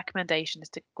office's recommendation is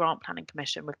to grant planning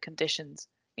permission with conditions,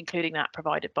 including that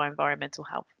provided by Environmental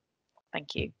Health.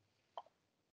 Thank you.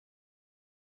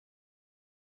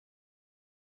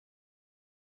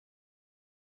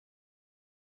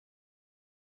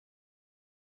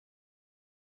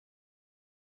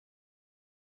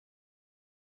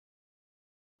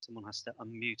 Someone has to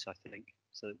unmute, I think,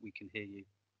 so that we can hear you.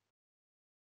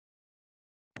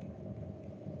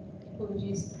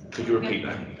 Apologies. Could you repeat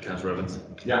that, Councillor Evans?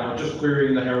 Yeah, I'm just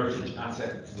querying the heritage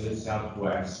asset to the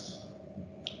southwest.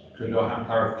 Could I have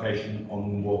clarification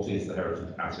on what is the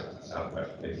heritage asset to the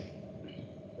southwest, please?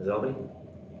 Ms. Albee?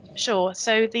 Sure.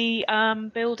 So the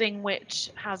building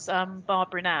which has Bar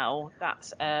Brunel,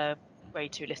 that's a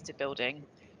Grade 2 listed building.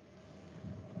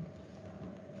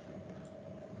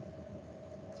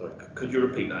 Sorry, could you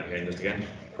repeat that again, just again?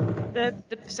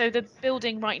 So the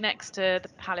building right next to the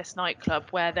Palace nightclub,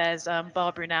 where there's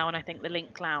Bar Brunel and I think the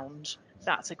Link Lounge,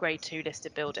 that's a Grade 2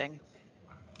 listed building.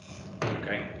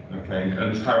 Okay. Okay,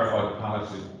 and to clarify, the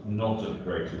Palace is not a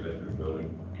Grade 2 listed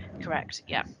building? Correct,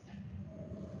 yeah.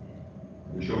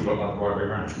 We sure we got that the right way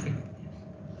around?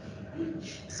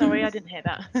 Sorry, I didn't hear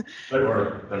that. Don't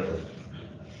worry, don't worry.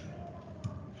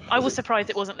 I was surprised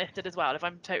it wasn't listed as well, if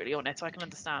I'm totally honest, so I can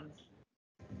understand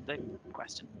the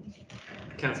question.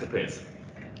 Councillor Pearce.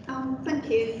 Thank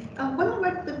you. When I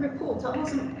read the report, I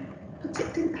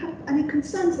didn't have any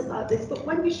concerns about this, but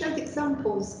when you showed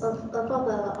examples of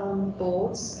other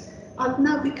boards, I've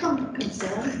now become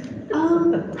concerned.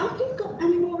 Have you got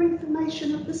any more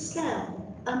information of the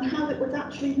scale and how it would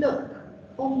actually look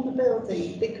on the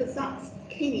building? Because that's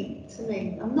key to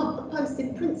me. I'm not opposed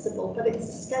in principle, but it's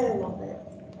the scale of it.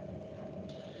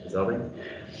 Ms. Albee?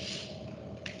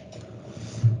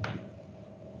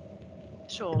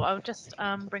 Sure, I'll just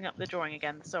bring up the drawing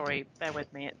again. Sorry, bear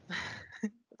with me.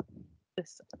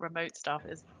 This remote stuff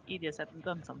is easier said than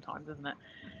done sometimes, isn't it?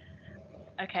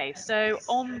 Okay, so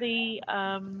on the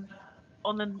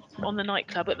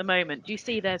nightclub at the moment, do you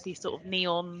see there's these sort of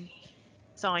neon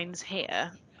signs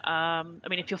here? I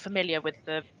mean, if you're familiar with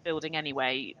the building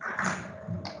anyway,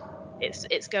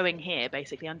 it's going here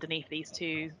basically underneath these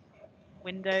two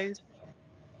windows.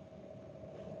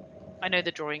 I know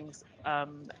the drawing's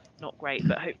not great,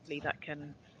 but hopefully that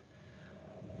can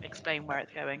explain where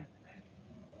it's going.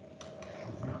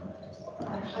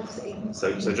 I see.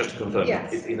 So just to confirm,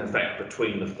 yes. It's in effect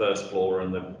between the first floor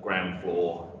and the ground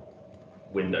floor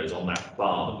windows on that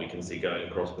bar that we can see going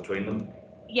across between them?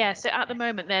 Yeah, so at the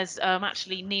moment there's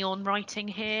actually neon writing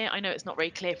here. I know it's not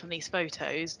very clear from these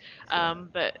photos,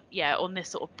 but yeah, on this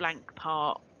sort of blank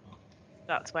part,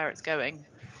 that's where it's going.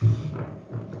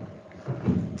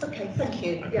 Okay, thank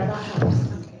you. Yeah, that helps.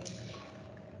 Thank you.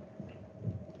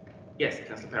 Yes,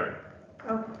 Councillor Perry.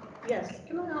 Yes,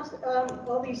 can I ask,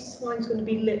 are these signs going to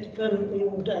be lit permanently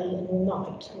all day and all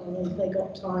night, or have they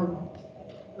got time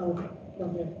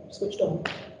when they're switched on?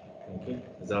 Thank you.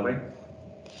 Ms. Albee?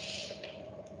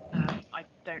 I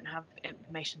don't have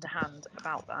information to hand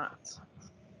about that.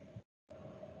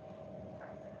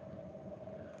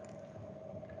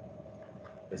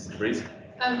 Mrs. Breeze?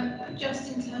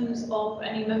 Just in terms of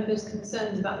any members'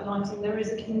 concerns about the lighting, there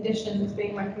is a condition that's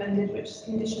being recommended, which is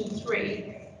condition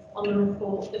 3 on the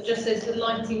report, that just says the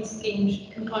lighting scheme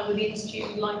should comply with the Institute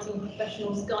of Lighting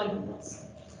Professionals guidance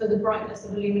for the brightness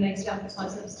of illuminated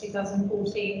advertisements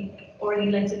 2014 or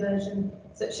any later version.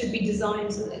 So it should be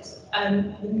designed so that it's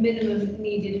the minimum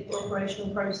needed for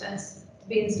operational process to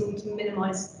be installed to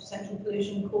minimise potential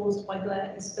pollution caused by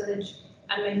glare and spillage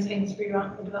and maintained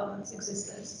throughout the development's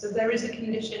existence. So there is a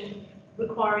condition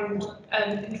requiring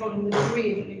controlling the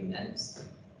degree of illuminance.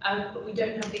 but we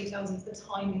don't have details of the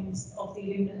timings of the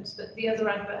illuminants. But the other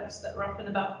adverts that are up and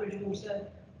about Bridgewater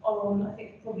are on, I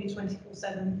think, probably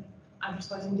 24/7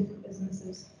 advertising different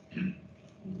businesses.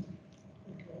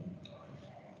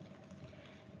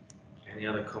 Any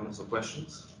other comments or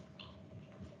questions?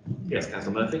 Yes,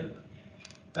 Councillor Murphy.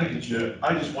 Thank you, Chair.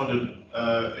 I just wondered,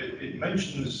 it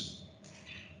mentions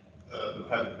the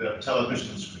fact that there are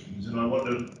television screens, and I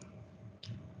wondered,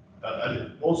 and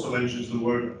it also mentions the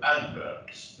word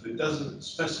adverts, but it doesn't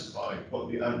specify what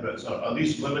the adverts are. Are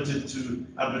these limited to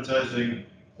advertising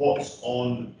what's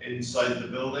on inside the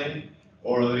building,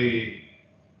 or are they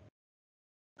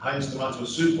Heinz tomato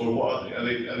soup, or what are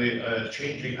they? Are they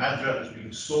changing advert that's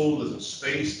being sold as a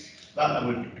space? That I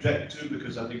would object to,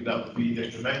 because I think that would be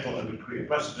detrimental and would create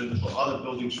precedent for other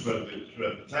buildings throughout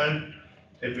the town.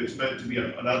 If it's meant to be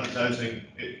an advertising,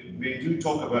 we do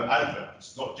talk about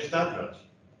adverts, not just adverts.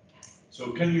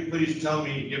 So can you please tell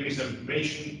me, give me some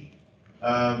information?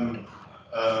 I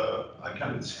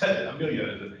can't say it,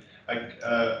 Amelia.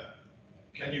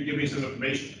 Can you give me some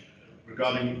information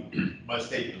regarding my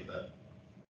statement there?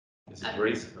 Mrs.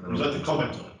 Rees. Was that the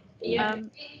comment on it? Yeah.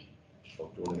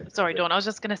 Sorry, Dawn. I was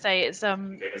just going to say it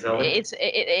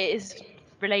is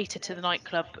related to the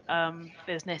nightclub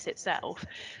business itself,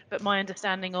 but my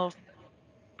understanding of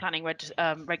planning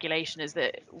regulation is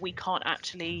that we can't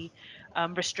actually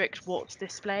restrict what's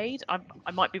displayed.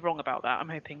 I might be wrong about that. I'm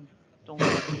hoping Dawn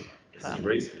can confirm.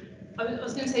 I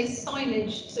was going to say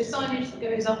signage. So signage that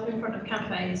goes up in front of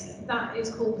cafes, that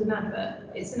is called an advert.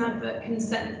 It's an advert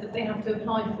consent that they have to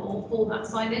apply for that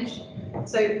signage.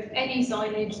 So any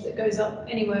signage that goes up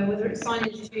anywhere, whether it's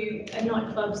signage to a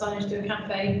nightclub, signage to a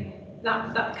cafe,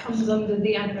 that comes under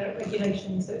the advert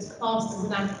regulation. So it's classed as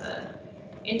an advert.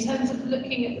 In terms of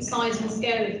looking at the size and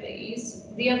scale of these,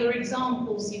 the other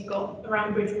examples you've got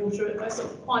around Bridgewater are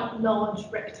sort of quite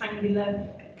large, rectangular,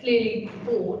 clearly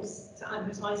boards to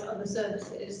advertise other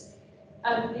services.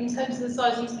 In terms of the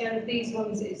size and scale of these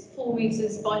ones, it's 4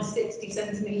 metres by 60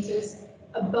 centimetres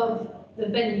above the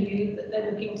venue that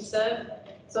they're looking to serve.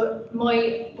 So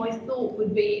my thought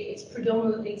would be it's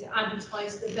predominantly to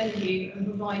advertise the venue and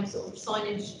provide sort of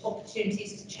signage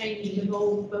opportunities to change and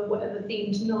evolve for whatever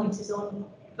themed night is on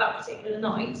that particular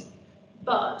night.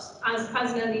 But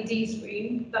as an LED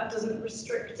screen, that doesn't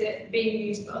restrict it being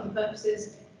used for other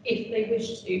purposes if they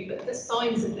wish to. But the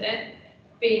size of it,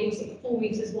 being sort of 4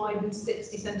 metres wide and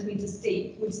 60 centimetres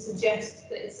deep, would suggest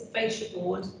that it's a fascia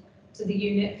board to the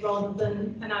unit rather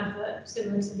than an advert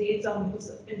similar to the examples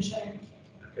that have been shown.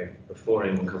 Okay, before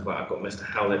anyone comes back, I've got Mr.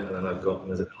 Howlett, and then I've got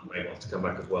Ms. May wants to come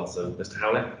back as well. So, Mr.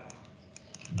 Howlett.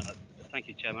 Thank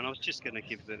you, Chairman. I was just going to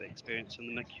give a bit of experience on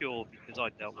the Mercure because I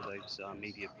dealt with those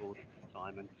media boards at the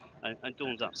time, and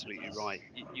Dawn's absolutely right.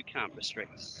 You can't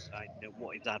restrict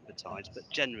what is advertised, but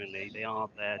generally they are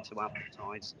there to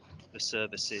advertise the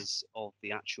services of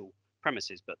the actual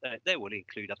premises, but they will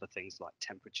include other things like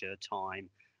temperature, time,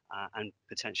 and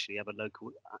potentially other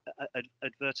local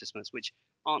advertisements, which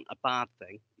aren't a bad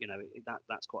thing. You know,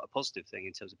 that's quite a positive thing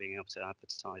in terms of being able to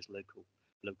advertise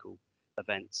local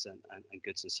events and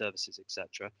goods and services,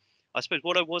 etc. I suppose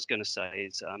what I was going to say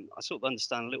is I sort of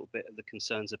understand a little bit of the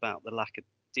concerns about the lack of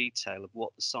detail of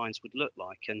what the signs would look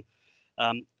like, and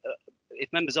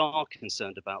if members are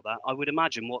concerned about that, I would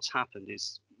imagine what's happened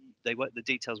is the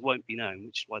details won't be known,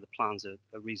 which is why the plans are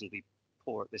reasonably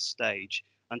poor at this stage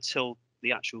until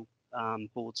the actual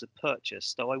boards are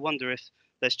purchased. So I wonder if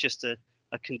there's just a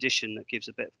condition that gives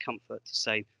a bit of comfort to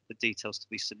say the details to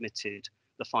be submitted,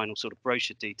 the final sort of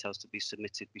brochure details to be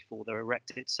submitted before they're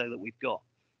erected, so that we've got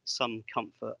some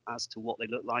comfort as to what they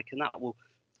look like, and that will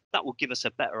give us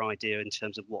a better idea in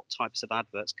terms of what types of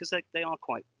adverts, because they are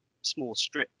quite small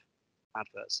strip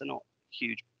adverts. They're not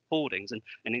huge hoardings, and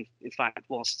in fact,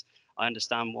 whilst I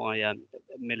understand why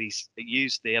Millie's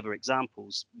used the other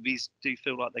examples, these do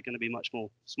feel like they're going to be much more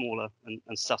smaller and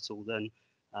subtle than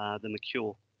the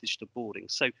Mercure digital boarding.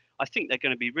 So I think they're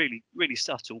going to be really, really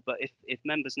subtle, but if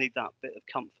members need that bit of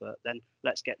comfort, then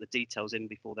let's get the details in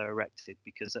before they're erected,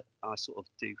 because I sort of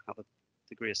do have a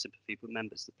degree of sympathy with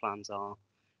members. The plans are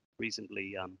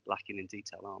reasonably lacking in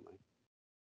detail, aren't they?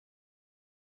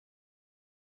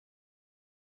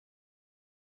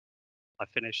 I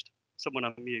finished. Someone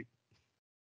unmute.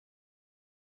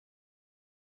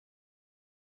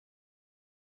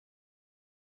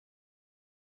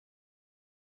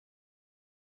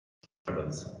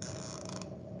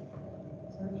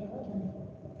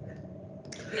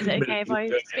 Is it okay if I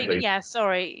speak? Yeah,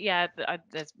 sorry. Yeah,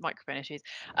 there's microphone issues.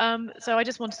 So I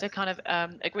just wanted to kind of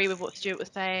agree with what Stuart was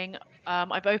saying.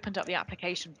 I've opened up the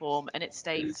application form and it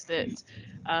states that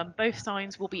both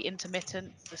signs will be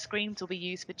intermittent. The screens will be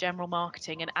used for general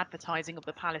marketing and advertising of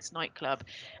the Palace nightclub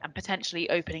and potentially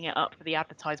opening it up for the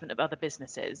advertisement of other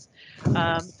businesses.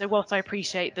 So whilst I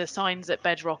appreciate the signs at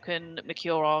Bedrock and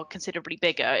Mercure are considerably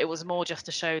bigger, it was more just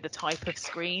to show the type of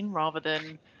screen rather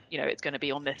than, you know, it's going to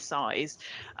be on this size.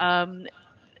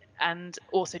 And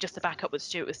also just to back up what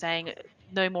Stuart was saying,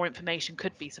 no more information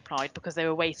could be supplied because they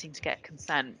were waiting to get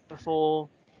consent before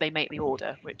they make the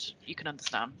order, which you can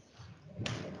understand.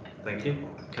 Thank you.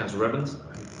 Councillor Evans.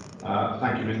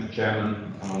 Thank you, Mr. Chairman.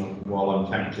 While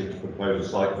I'm tempted to propose a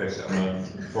site visit on a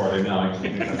Friday night, I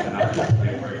think that's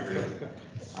absolutely appropriate.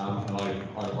 And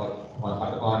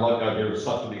I like the idea of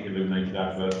subtly illuminated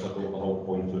adverts. I thought the whole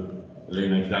point of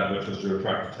illuminated adverts was to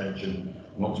attract attention,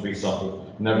 not to be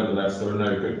subtle. Nevertheless, there are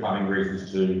no good planning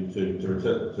reasons to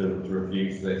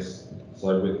refuse this.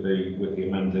 So with the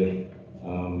amended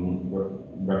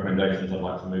recommendations, I'd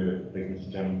like to move it, please,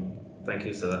 Mr. Chairman. Thank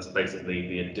you. So that's basically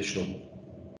the additional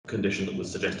condition that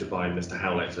was suggested by Mr.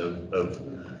 Howlett of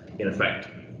in effect,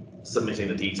 submitting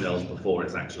the details before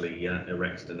it's actually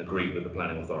erected and agreed with the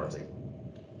planning authority.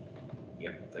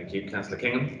 Yeah, thank you. Councillor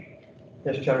Kingham.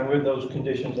 Yes, Chairman, with those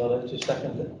conditions, I'd like to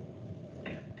second it.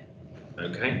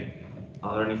 Okay.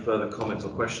 Are there any further comments or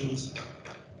questions?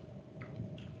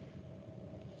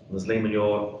 Ms. Lehman,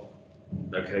 you're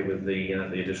okay with the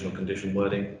additional condition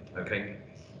wording? Okay.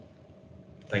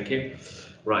 Thank you.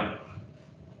 Right.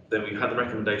 Then we've had the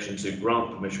recommendation to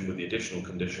grant permission with the additional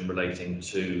condition relating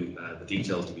to the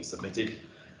details to be submitted.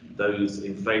 Those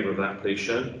in favour of that, please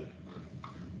show.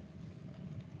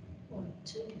 1,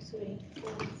 2, 3,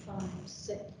 4, 5,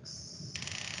 6,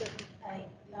 7, 8,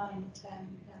 9, 10,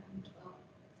 11,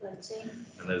 12, 13.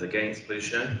 And those against, please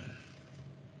show.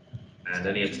 And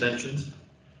any abstentions?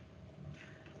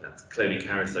 That's clearly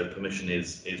carried, so permission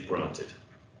is granted.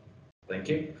 Thank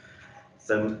you.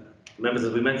 So, members,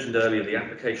 as we mentioned earlier, the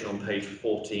application on page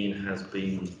 14 has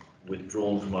been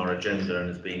withdrawn from our agenda and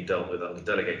is being dealt with under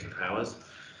delegated powers.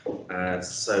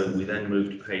 So we then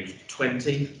move to page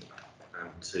 20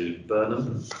 to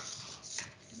Burnham.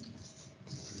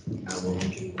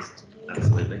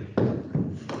 Absolutely.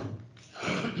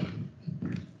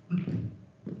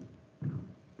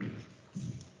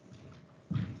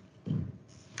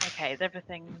 Okay, is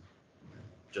everything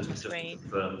just to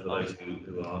confirm for those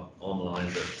who are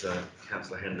online that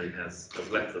Councillor Henry has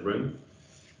left the room.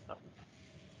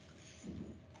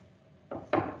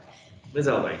 Ms.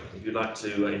 Elway, if you'd like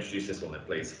to introduce this one then,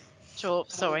 please. Sure,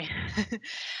 sorry.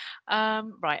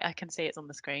 Right, I can see it's on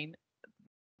the screen.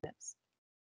 Yes.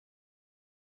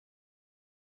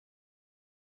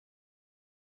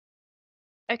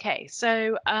 Okay,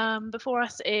 so before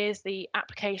us is the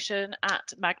application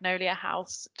at Magnolia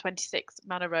House, 26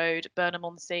 Manor Road,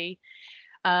 Burnham-on-Sea.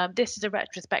 This is a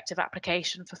retrospective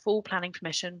application for full planning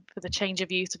permission for the change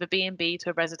of use of a B&B to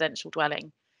a residential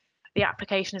dwelling. The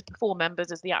application is before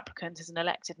members as the applicant is an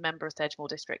elected member of Sedgemoor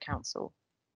District Council.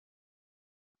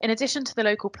 In addition to the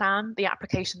local plan, the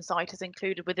application site is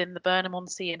included within the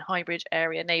Burnham-on-Sea and Highbridge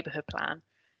Area Neighbourhood Plan.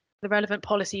 The relevant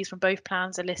policies from both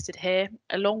plans are listed here,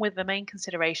 along with the main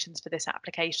considerations for this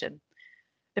application: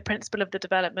 the principle of the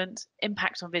development,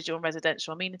 impact on visual and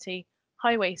residential amenity,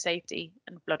 highway safety,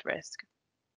 and flood risk.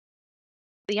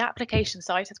 The application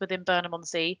site is within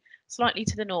Burnham-on-Sea, slightly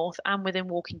to the north and within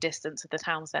walking distance of the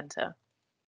town centre.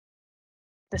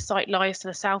 The site lies to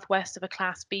the southwest of a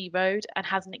Class B road and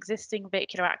has an existing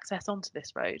vehicular access onto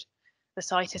this road. The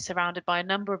site is surrounded by a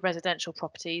number of residential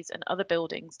properties and other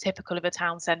buildings typical of a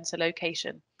town centre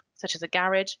location, such as a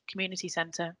garage, community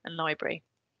centre, and library.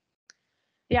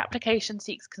 The application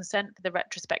seeks consent for the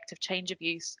retrospective change of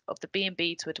use of the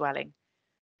B&B to a dwelling.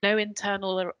 No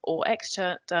internal or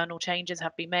external changes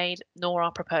have been made, nor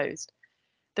are proposed.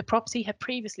 The property had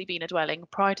previously been a dwelling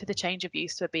prior to the change of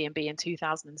use to a B&B in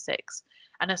 2006,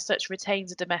 and as such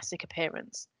retains a domestic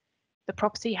appearance. The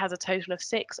property has a total of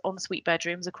 6 ensuite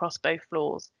bedrooms across both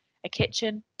floors, a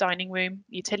kitchen, dining room,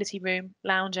 utility room,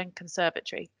 lounge and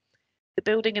conservatory. The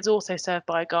building is also served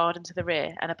by a garden to the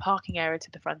rear and a parking area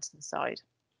to the front and side.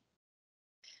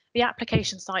 The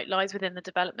application site lies within the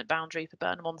development boundary for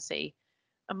Burnham-on-Sea,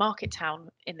 a market town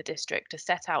in the district as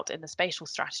set out in the spatial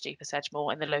strategy for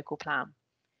Sedgemoor in the local plan.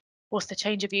 Whilst the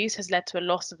change of use has led to a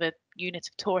loss of a unit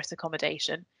of tourist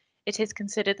accommodation, it is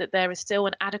considered that there is still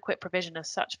an adequate provision of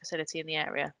such facility in the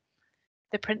area.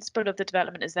 The principle of the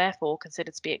development is therefore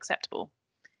considered to be acceptable.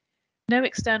 No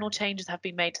external changes have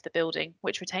been made to the building,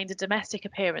 which retains a domestic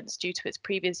appearance due to its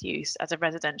previous use as a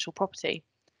residential property.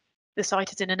 The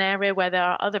site is in an area where there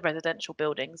are other residential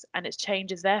buildings, and its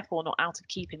change is therefore not out of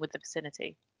keeping with the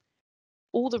vicinity.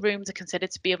 All the rooms are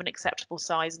considered to be of an acceptable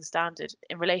size and standard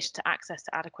in relation to access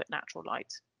to adequate natural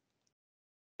light.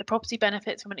 The property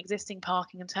benefits from an existing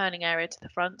parking and turning area to the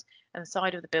front and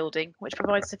side of the building, which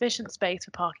provides sufficient space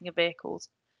for parking of vehicles.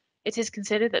 It is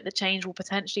considered that the change will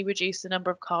potentially reduce the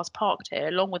number of cars parked here,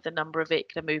 along with the number of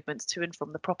vehicular movements to and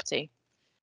from the property.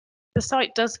 The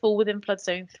site does fall within flood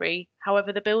zone 3,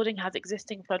 however the building has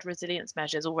existing flood resilience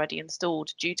measures already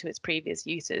installed due to its previous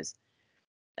uses.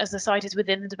 As the site is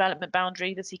within the development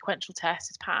boundary, the sequential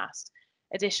test is passed.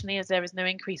 Additionally, as there is no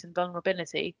increase in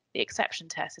vulnerability, the exception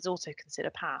test is also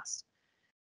considered passed.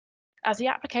 As the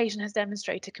application has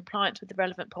demonstrated compliance with the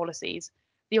relevant policies,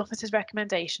 the officer's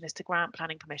recommendation is to grant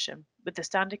planning permission, with the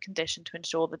standard condition to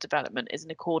ensure the development is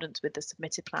in accordance with the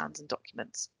submitted plans and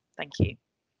documents. Thank you.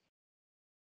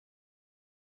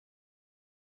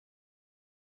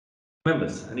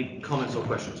 Members, any comments or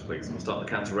questions, please? We'll start with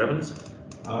Councillor Evans.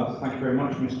 Thank you very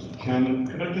much, Mr. Chairman.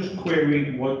 Could I just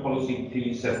query why policy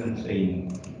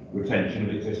P17, retention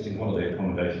of existing holiday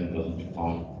accommodation, doesn't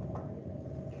apply?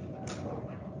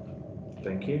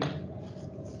 Thank you.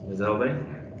 Ms.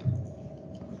 Elvey?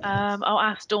 I'll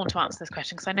ask Dawn to answer this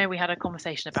question because I know we had a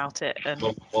conversation about it.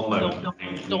 One moment.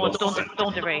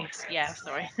 Dawn de Vries. Yeah,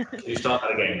 sorry. Can you start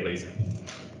that again, please?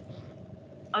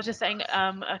 I was just saying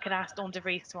I could ask Dawn de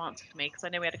Vries to answer for me because I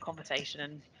know we had a conversation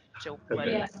and she'll word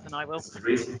it better than I will.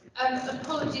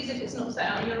 Apologies if it's not set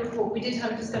out in the report. We did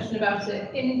have a discussion about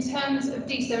it. In terms of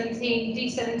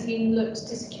D17 looked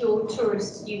to secure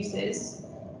tourist uses.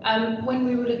 When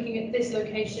we were looking at this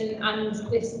location and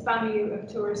this value of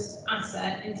tourist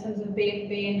asset in terms of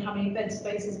B&B and how many bed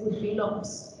spaces would be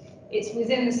lost, it's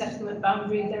within the settlement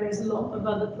boundary. There is a lot of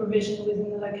other provision within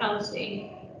the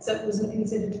locality, so it wasn't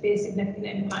considered to be a significant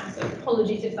impact. So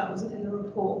apologies if that wasn't in the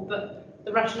report, but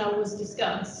the rationale was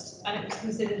discussed and it was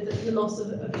considered that the loss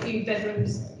of a few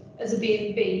bedrooms as a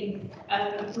B&B,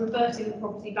 reverting the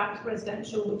property back to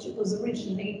residential, which it was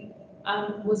originally,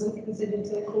 wasn't considered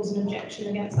to cause an objection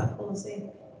against that policy.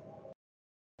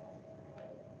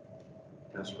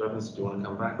 Councillor Evans, do you want to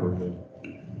come back or good?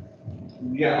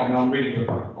 Yeah, I mean, I'm reading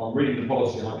the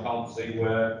policy and I can't see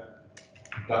where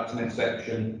that's an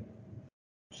exception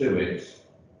to it.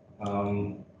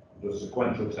 The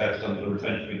sequential test under the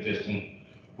retention of existing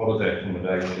holiday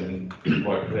accommodation is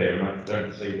quite clear, and I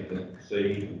don't see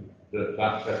that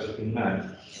that test has been met.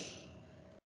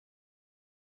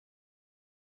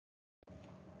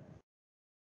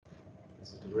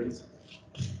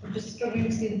 I'm just struggling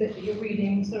to see the bit that you're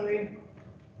reading, sorry.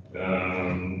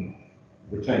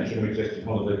 Retention of existing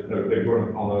holiday, no, they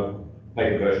run on a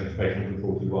paper version of page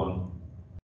 141.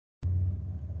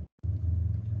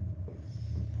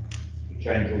 The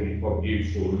change of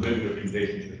use or removal of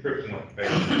conditions restricting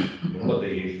occupation of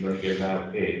holiday use when it goes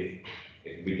out if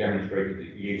it can be demonstrated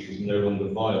that the use is no longer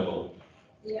viable.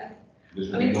 Yeah. This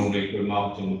would be normally for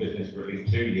marketing the business for at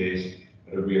least 2 years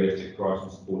at a realistic price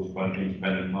and supported by an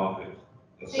independent market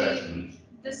assessment.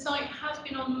 The site has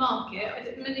been on the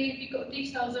market. Millie, have you got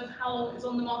details of how long it was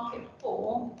on the market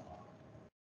for?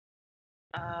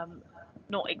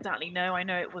 Not exactly, no. I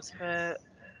know it was for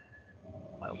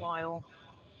quite a while.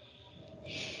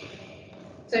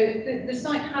 So the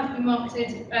site has been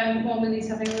marketed, while Millie's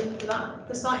having a look for that,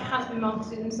 the site has been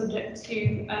marketed and subject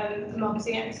to a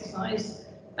marketing exercise.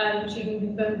 She can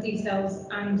confirm details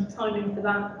and timing for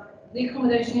that. The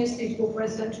accommodation is suitable for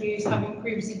residential use, having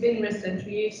previously been residential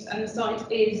use, and the site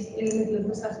is in the middle of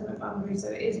the settlement boundary, so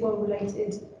it is well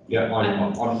related. Yeah,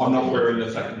 I'm not querying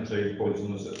the second 2 points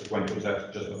on the sequential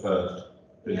test, just the first.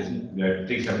 Because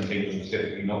D17 was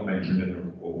specifically not mentioned in the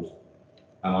report,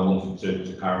 and I wanted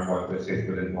to clarify if this is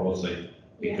within policy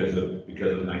because of the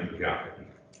nature of the applicant.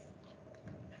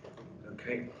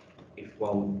 Okay, if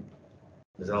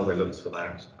Ms. Alvey looks for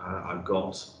that, I've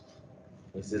got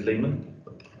Mrs. Lehman.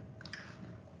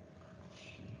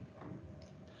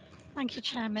 Thank you,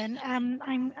 Chairman.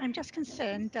 I'm just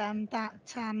concerned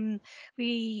that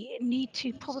we need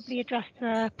to probably address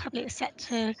the public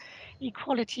sector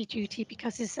equality duty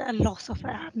because there's a loss of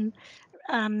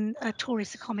a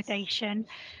tourist accommodation.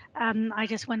 I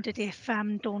just wondered if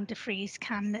Dawn de Vries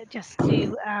can just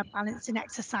do a balancing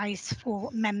exercise for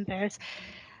members.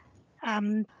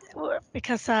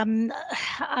 Because I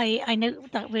know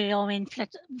that we are in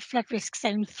flood risk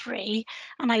zone 3,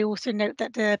 and I also note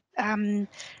that the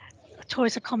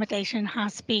tourist accommodation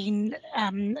has been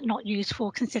not used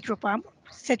for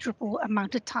considerable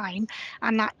amount of time,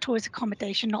 and that tourist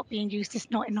accommodation not being used is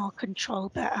not in our control,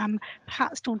 but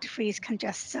perhaps Dawn de Vries can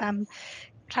just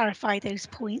clarify those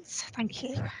points. Thank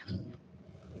you.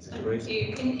 Thank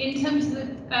you. In terms of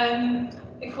the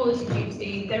equality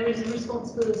duty, there is a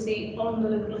responsibility on the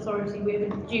local authority. We have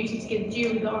a duty to give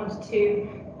due regard to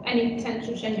any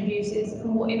potential change of uses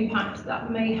and what impact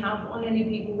that may have on any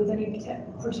people with any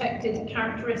protected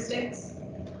characteristics.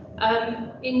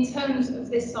 In terms of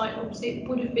this site, obviously it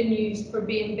would have been used for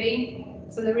B&B,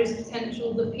 so there is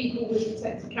potential that people with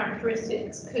protected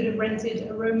characteristics could have rented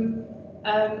a room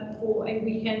for a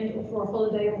weekend or for a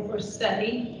holiday or for a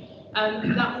stay.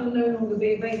 That will no longer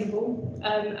be available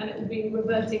and it will be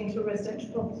reverting to a residential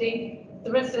property.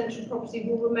 The residential property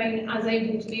will remain as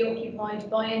able to be occupied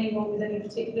by anyone with any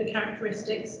particular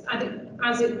characteristics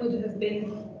as it would have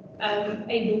been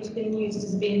able to be used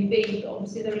as a B&B, but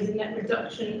obviously there is a net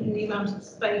reduction in the amount of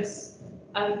space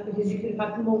because you could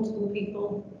have had multiple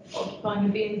people occupying a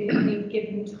B&B at any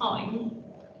given time.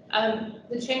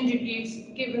 The change of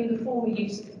use, given the former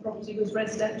use of the property was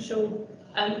residential,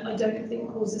 I don't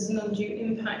think causes an undue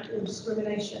impact or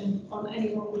discrimination on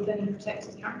anyone with any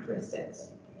protected characteristics.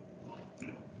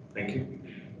 Thank you.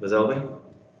 Ms. Elving?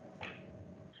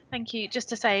 Thank you. Just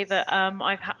to say that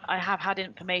I have had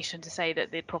information to say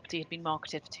that the property had been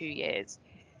marketed for 2 years.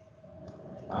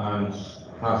 And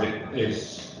as it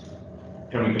is,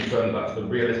 can we confirm that's the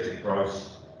realistic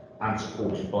price and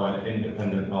supported by an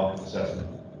independent market assessment?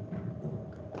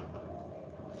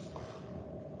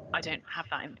 I don't have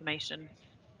that information.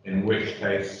 In which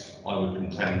case, I would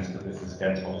contend that this is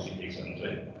against policy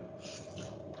P17.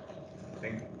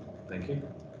 Thank you.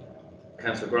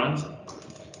 Councillor Grimes?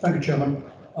 Thank you, Chairman.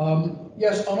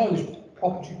 Yes, I know this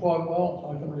property quite well.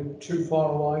 I don't live too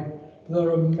far away.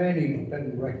 There are many bed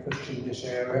and breakfasts in this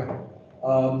area.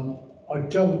 I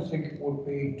don't think it would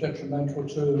be detrimental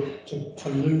to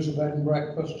lose a bed and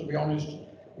breakfast, to be honest,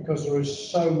 because there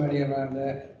is so many around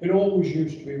there. It always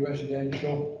used to be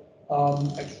residential.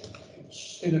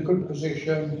 It's in a good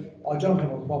position. I don't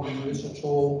have a problem with this at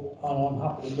all, and I'm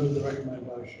happy to move the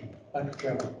recommendation. Thank you,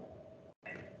 Chairman.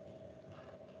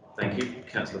 Thank you.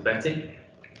 Councillor Betty?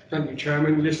 Thank you,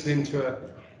 Chairman. Listening to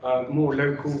a more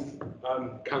local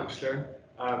councillor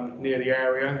near the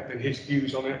area and his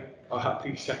views on it, I'll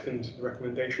happily second the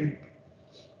recommendation.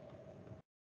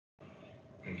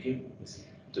 Thank you. Ms.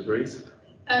 De Vries?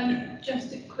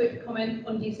 Just a quick comment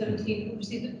on D17.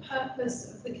 Obviously, the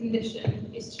purpose of the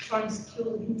condition is to try and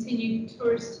secure the continued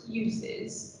tourist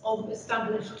uses of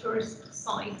established tourist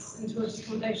sites and tourist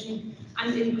accommodation,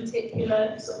 and in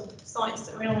particular, sort of sites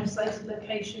that are in isolated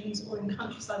locations or in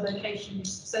countryside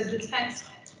locations. So the test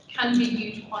can be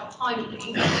viewed quite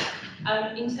highly.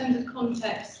 In terms of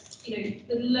context,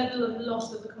 the level of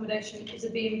loss of accommodation is a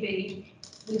B&B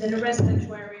within a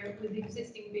residential area with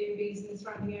existing B&Bs in the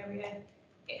surrounding area.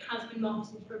 It has been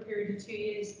marketed for a period of 2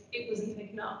 years. It wasn't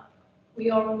taken up.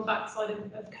 We are on the backside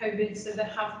of COVID, so there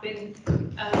have been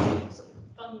sort of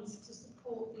funds to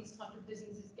support these type of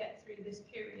businesses get through this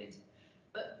period.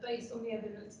 But based on the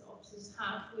evidence that officers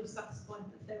have, we're satisfied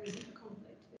that there isn't a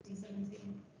conflict with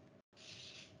D17.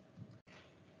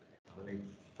 Any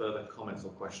further comments or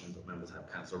questions that members have?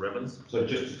 Councillor Evans? So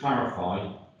just to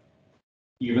clarify,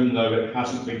 even though it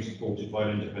hasn't been supported by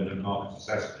an independent market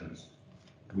assessment,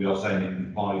 we are saying it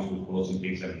complies with policy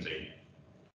P17.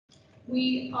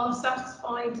 We are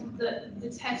satisfied that the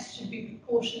test should be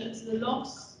proportionate to the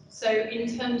loss. So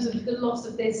in terms of the loss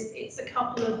of this, it's a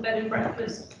couple of bed and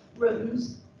breakfast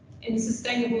rooms in a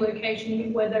sustainable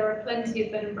location where there are plenty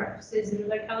of bed and breakfasts in the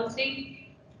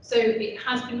locality. So it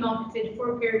has been marketed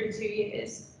for a period of 2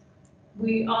 years.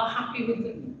 We are happy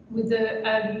with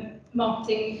the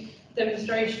marketing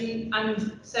demonstration,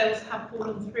 and sales have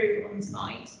fallen through on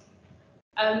site.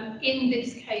 In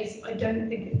this case, I don't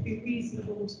think it would be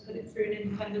reasonable to put it through an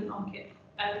independent market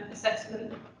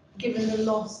assessment, given the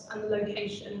loss and the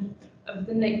location of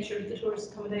the nature of the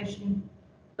tourist accommodation.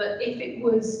 But if it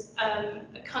was a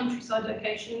countryside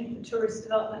location for tourist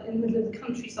development in the middle of the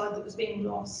countryside that was being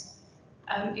lost,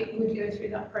 it would go through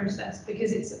that process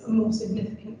because it's a more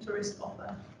significant tourist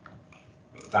offer.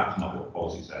 But that's not what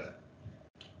policy says.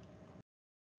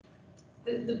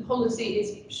 The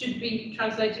policy should be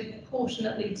translated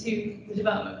proportionately to the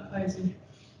development proposal.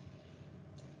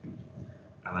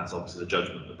 And that's obviously the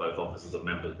judgment that both officers and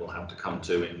members will have to come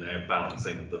to in their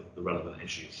balancing the relevant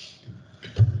issues.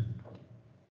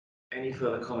 Any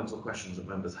further comments or questions that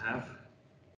members have?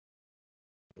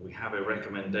 We have a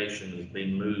recommendation that has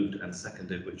been moved and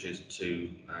seconded, which is to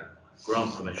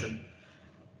grant permission.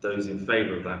 Those in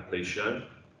favour of that, please show.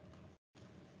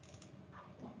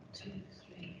 1, 2,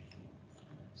 3,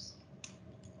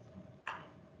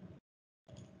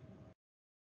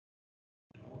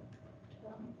 4, 5.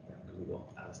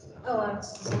 Oh,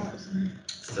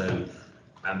 So,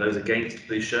 and those against,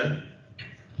 please show.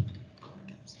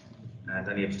 And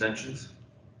any abstentions?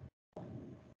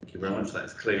 Thank you very much. That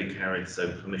is clearly carried, so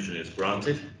permission is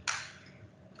granted.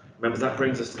 Members, that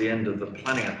brings us to the end of the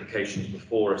planning applications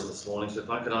before us this morning. So if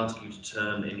I could ask you to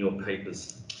turn in your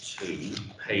papers to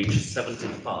page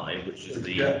 75, which is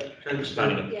the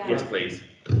planning. Yeah. Yes, please.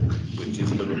 Which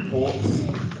is the reports.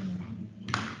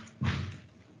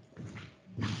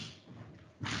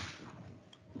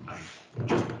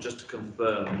 Just to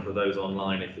confirm for those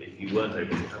online, if you weren't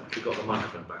able to, have you got the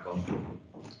microphone back on?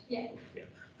 Yeah. Yeah.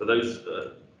 For those,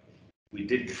 we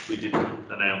did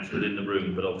announce within the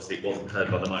room, but obviously it wasn't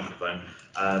heard by the microphone.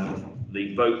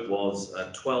 The vote was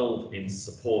 12 in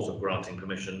support of granting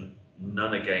permission,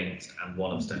 none against, and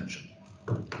 1 abstention.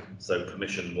 So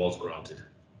permission was granted.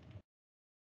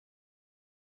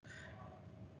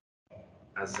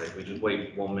 As I say, we just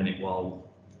wait 1 minute while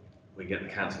we get the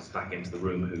councillors back into the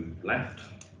room who left.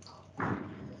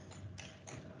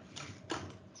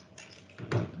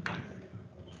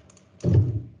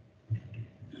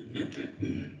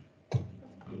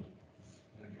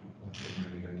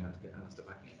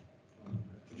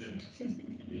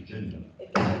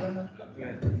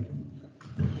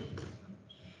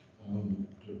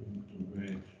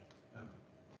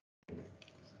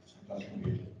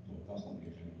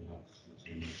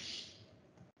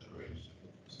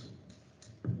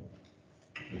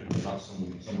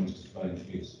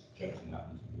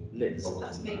 Liz,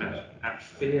 at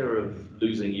fear of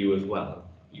losing you as well,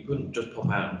 you couldn't just pop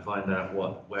out and find out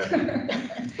where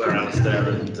Alistair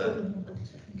and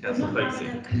Councillor Facey.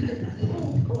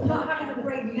 We're not having a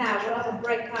break now, we'll have a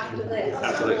break after this.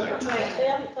 Absolutely. They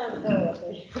haven't found her, have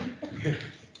they?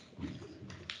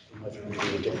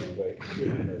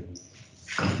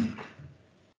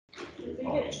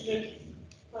 Literally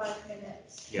 5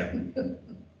 minutes. Yeah.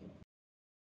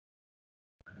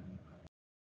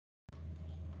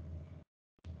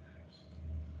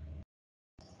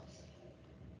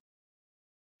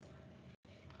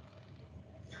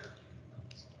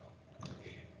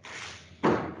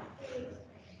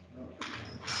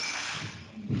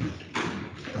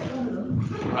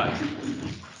 Right.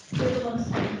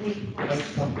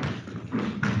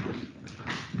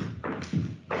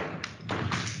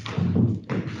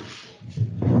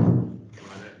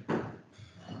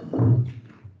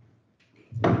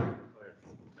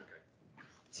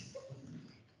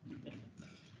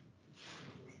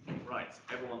 Right,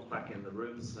 everyone's back in the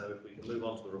room, so if we can move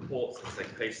on to the reports, let's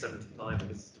take page 75.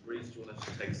 Mrs. DeVries, do you want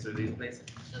to take us through these, please?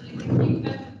 Thank you.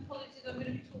 Apologies, I'm going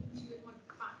to be talking to you with my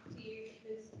back to you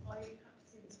because I have to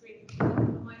see the screen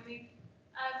behind me.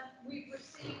 We've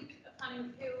received a planning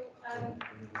appeal.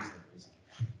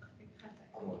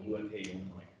 You won't hear you on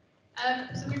mic.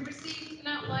 So we've received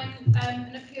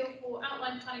an appeal for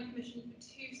outline planning permission for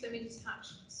 2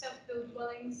 semi-detached self-built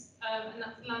dwellings, and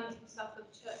that's land to the south of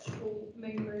Church Hall,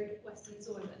 Main Road, Western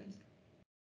Zoyland.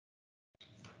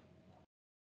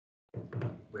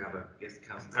 We have a yes,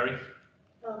 Councillor Perry.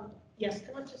 Yes,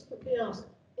 can I just quickly ask,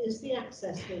 is the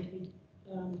access going to be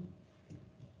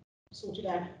sorted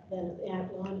out then at the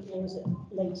outline, or is it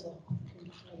later?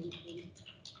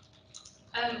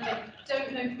 I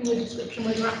don't know from the description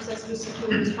whether access was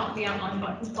secured as part of the outline, but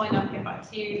I can find out and get back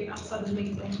to you outside of the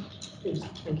meeting. Please,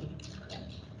 thank you.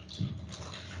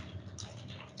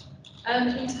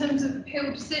 In terms of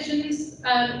appeal decisions,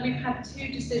 we've had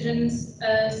 2 decisions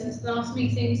since the last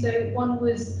meeting. So one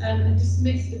was a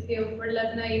dismissed appeal for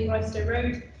 11A Ricester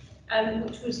Road,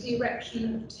 which was the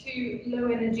erection of 2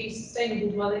 low-energy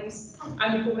sustainable dwellings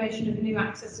and the formation of new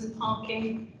access and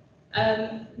parking.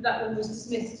 That one was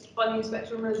dismissed by the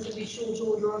inspector in relatively short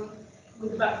order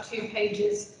with about 2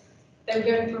 pages. They were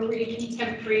going for a really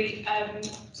contemporary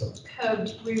sort of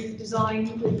curved roof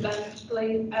design with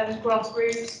grass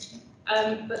roofs,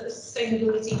 but the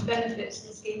sustainability benefits of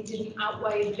the scheme didn't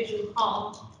outweigh the visual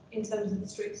harm in terms of the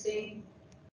street scene.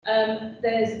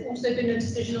 There's also been a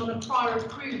decision on a prior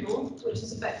approval, which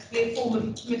is effectively a form of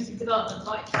permissive development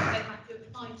rights that they have to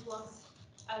apply to us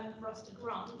for us to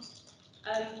grant.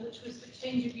 Which was the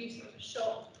change of use of a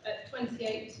shop at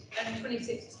 26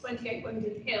 to 28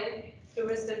 Wendell Hill to a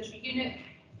residential unit.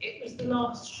 It was the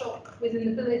last shop within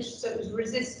the village, so it was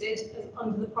resisted as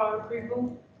under the prior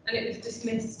approval, and it was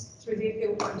dismissed through the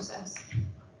appeal process.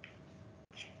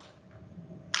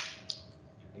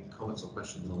 Any comments or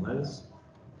questions on those?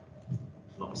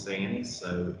 Not seeing any,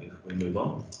 so if we move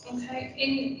on.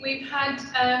 Okay, we've had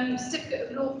certificate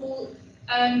of lawful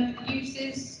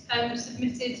uses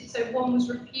submitted. So one was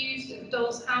refused at the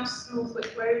Doll's House,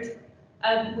 Northwick Road,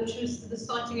 which was the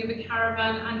siting of a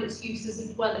caravan and its use as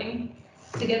a dwelling,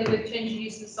 together with change of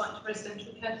use of the site to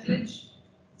residential curtilage.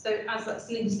 So as that's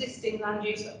an existing land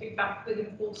use, that'll be back with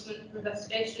enforcement and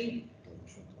investigation.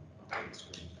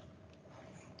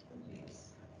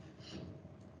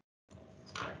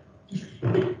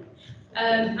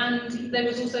 And there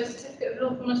was also a certificate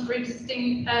of lawfulness for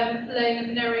existing laying of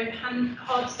an area of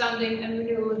hard standing and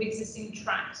renewal of existing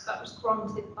tracks. That was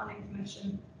granted planning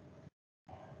permission.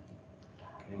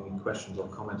 Any questions or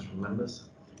comments from members?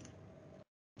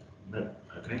 No.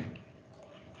 Okay.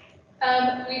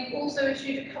 We've also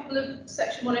issued a couple of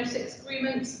Section 106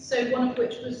 agreements, so one of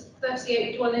which was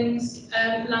 38 dwellings,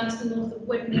 land to the north of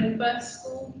Wedmore First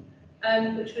School,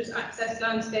 which was access,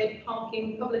 landscape,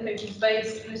 parking, public open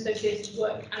space, and associated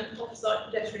work and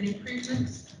off-site pedestrian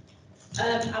improvements.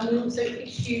 And we also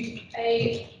issued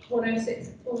a 106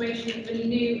 formation of a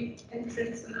new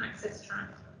entrance and access track.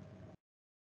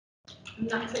 And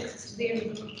that takes us to the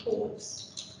end of the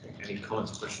reports. Any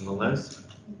comments or questions on those?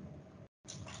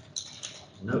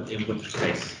 No, in which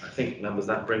case, I think, members,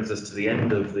 that brings us to the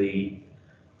end of the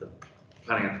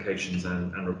planning applications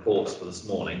and reports for this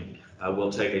morning.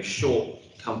 We'll take a short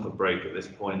comfort break at this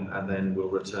point, and then we'll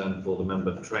return for the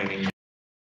member training.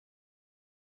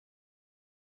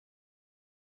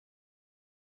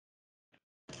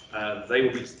 They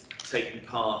will be taking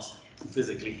part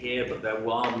physically here, but there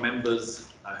are members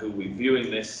who will be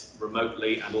viewing this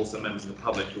remotely, and also members of the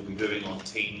public who will be viewing on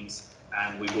Teams.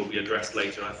 And we will be addressed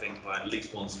later, I think, by at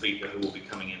least one speaker who will be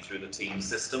coming in through the Teams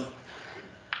system.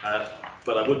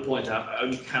 But I would point out that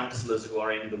only councillors who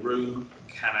are in the room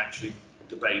can actually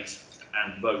debate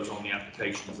and vote on the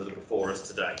applications that are before us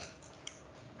today.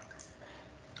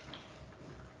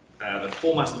 The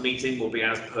format of the meeting will be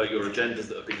as per your agendas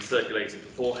that have been circulated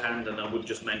beforehand, and I would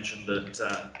just mention that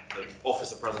the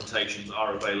officer presentations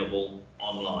are available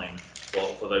online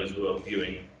for those who are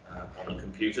viewing on the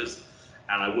computers.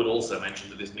 And I would also mention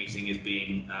that this meeting is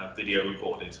being video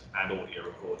recorded and audio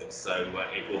recorded, so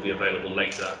it will be available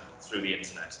later through the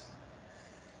internet.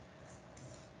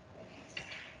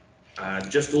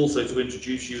 Just also to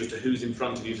introduce you as to who's in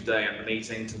front of you today at the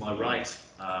meeting. To my right,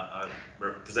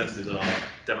 representatives of our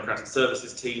Democratic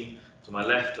Services team. To my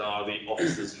left are the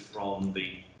officers from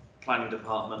the Planning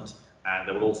Department, and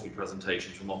there will also be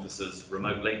presentations from officers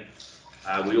remotely.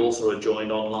 We also are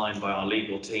joined online by our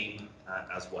legal team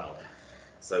as well.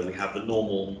 So we have the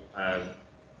normal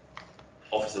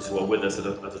officers who are with us at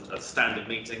a standard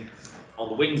meeting. On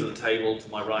the wings of the table, to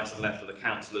my right and left, are the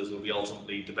councillors who will be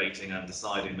ultimately debating and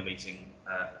deciding the meeting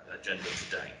agenda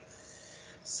today.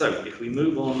 So if we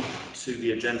move on to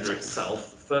the agenda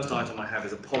itself, the first item I have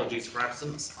is apologies for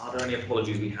absence. Are there any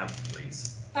apologies we have,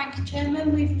 please? Thank you,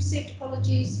 Chairman. We've received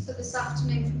apologies for this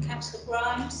afternoon from Councillor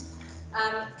Grimes.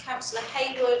 Councillor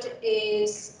Hayward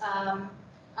is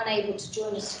unable to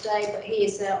join us today, but he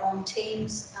is there on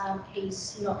Teams.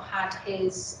 He's not had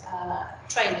his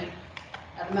training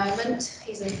at the moment.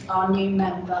 He's our new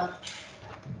member,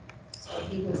 so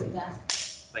he will be there.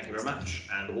 Thank you very much,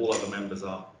 and all other members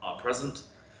are present.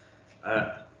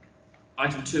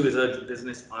 Item 2 is urgent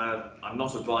business. I'm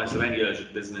not advised of any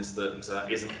urgent business that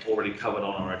isn't already covered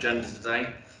on our agenda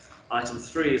today. Item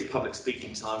 3 is public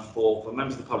speaking time for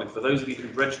members of the public. For those of you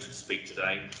who've registered to speak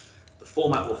today, the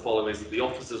format will follow is that the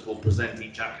officers will present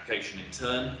each application in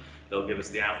turn. They'll give us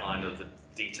the outline of the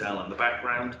detail and the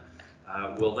background.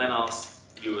 We'll then ask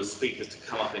you as speakers to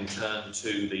come up in turn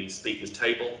to the speakers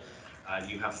table.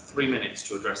 You have 3 minutes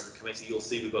to address the committee. You'll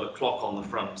see we've got a clock on the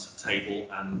front table,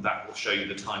 and that will show you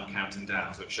the time counting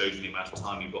down, so it shows you the amount of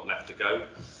time you've got left to go.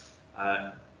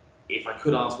 If I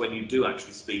could ask when you do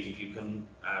actually speak, if you can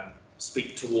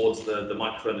speak towards the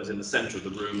microphone that's in the centre of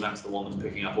the room. That's the one that's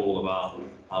picking up all of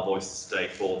our voices today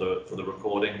for the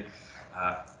recording.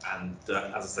 As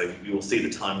I say, you will see the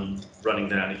time running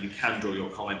down. If you can draw your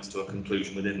comments to a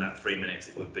conclusion within that 3 minutes,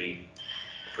 it would be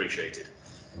appreciated.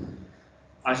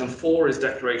 Item 4 is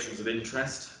declarations of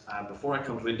interest. Before I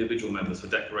come to individual members for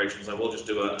declarations, I will just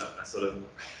do a sort of...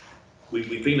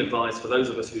 We've been advised, for those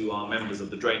of us who are members of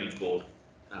the Drainage Board,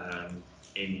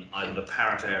 in either the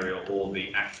Parrot area or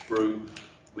the Act Brew,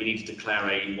 we need to declare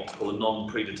what's called a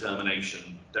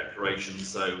non-predetermination declaration.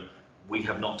 So we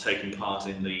have not taken part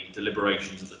in the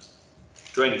deliberations that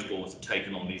drainage boards have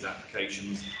taken on these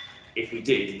applications. If we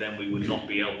did, then we would not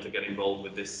be able to get involved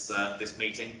with this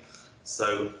meeting.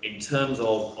 So in terms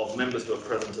of members who are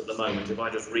present at the moment, if I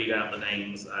just read out the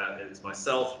names, it's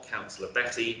myself, Councillor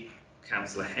Betty,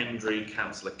 Councillor Hendry,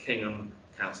 Councillor Kingham,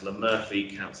 Councillor Murphy,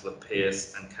 Councillor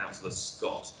Pearce and Councillor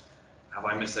Scott. Have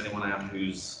I missed anyone out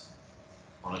who's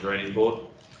on a drainage board?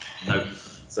 No.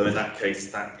 So in that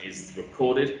case, that is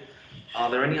recorded. Are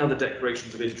there any other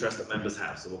declarations of interest that members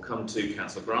have? So we'll come to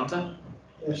Councillor Granter.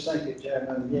 Yes, thank you,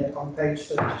 Chairman. Yeah, on page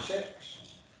 36,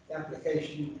 the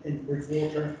application in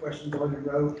Bridgewater, Western Boiling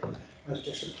Road, as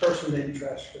just a personal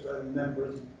interest, because I'm a member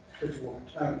of the Bridgewater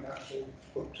Town Council,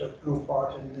 but took no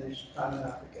part in this planning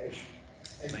application.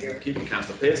 Thank you.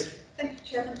 Councillor Pearce. Thank you,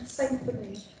 Chairman. Same for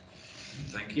me.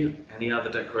 Thank you. Any other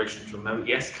declarations from members?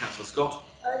 Yes, Councillor Scott.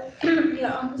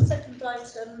 Yeah, on the second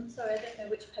item, sorry, I don't know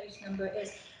which page number it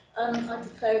is. I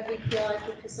declare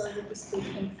DPI because I will be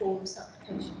speaking for this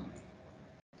application.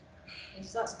 Okay,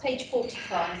 so that's page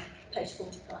 45. Page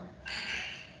 45.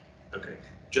 Okay.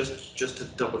 Just to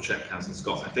double check, Councillor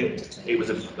Scott, I think it was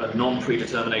a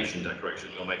non-predetermination declaration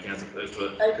you're making as opposed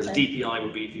to because a DPI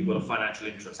would be if you've got a financial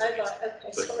interest. Oh, right,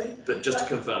 okay, sorry. But just to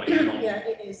confirm, it's not. Yeah,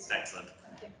 it is. Excellent.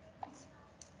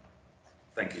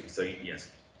 Thank you. So yes,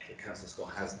 Councillor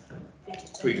Scott has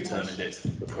predetermined it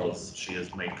because she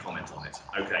has made comment on it.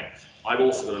 Okay. I've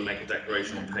also got to make a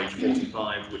declaration on page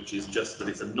 45, which is just that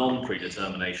it's a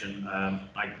non-predetermination.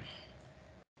 I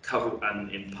cover,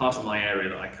 and in part of my area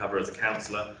that I cover as a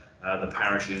councillor, the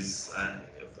parishes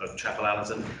of Chapel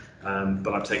Allerton,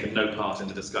 but I've taken no part in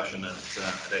the discussion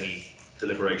at any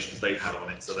deliberations they've had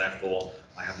on it, so therefore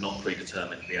I have not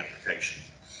predetermined the application.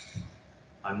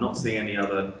 I'm not seeing any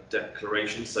other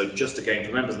declarations, so just again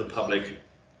for members of the public,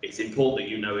 it's important that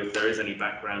you know if there is any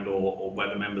background or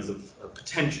whether members have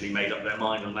potentially made up their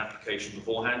mind on an application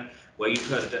beforehand. Where you've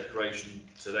heard a declaration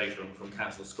today from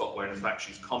Councillor Scott, where in fact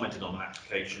she's commented on an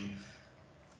application,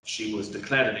 she was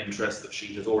declared an interest that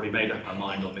she has already made up her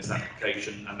mind on this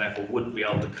application and therefore wouldn't be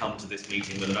able to come to this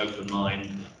meeting with an open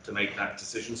mind to make that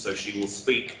decision. So she will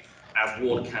speak as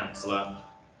ward councillor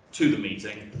to the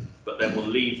meeting, but then will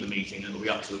leave the meeting and it will be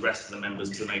up to the rest of the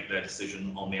members to make their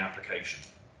decision on the application.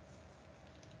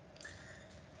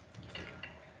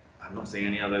 I'm not seeing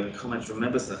any other comments from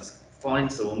members, that's fine.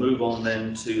 So we'll move on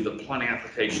then to the planning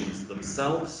applications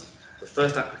themselves. The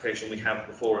first application we have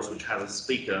before us, which has a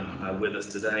speaker with us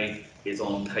today, is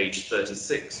on page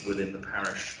 36 within the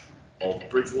parish of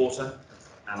Bridgewater.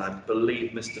 And I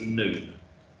believe Mr. Noon,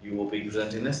 you will be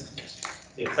presenting this.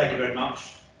 Yeah, thank you very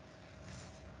much.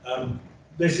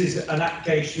 This is an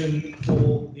application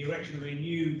for the erection of a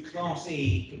new Class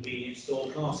E convenience store.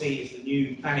 Class E is the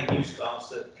new planning use class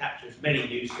that captures many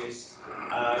uses,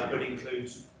 but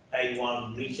includes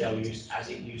A1 retail use as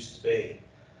it used to be.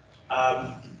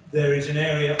 There is an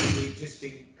area of the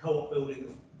existing co-op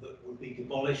building that would be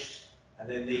demolished, and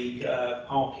then the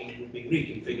parking would be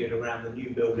reconfigured around the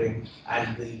new building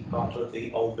and the part of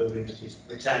the old building that is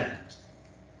retained.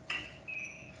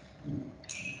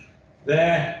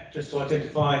 There, just to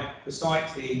identify the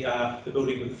site, the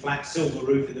building with a flat silver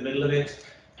roof in the middle of it,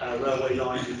 railway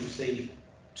lines you can see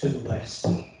to the west.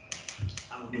 And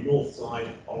on the north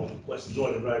side of Western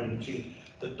Droylland Road, you can see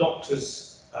the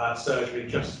doctor's surgery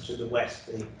just to the west,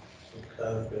 the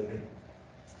curved building.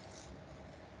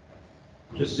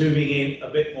 Just zooming in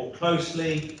a bit more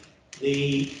closely,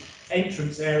 the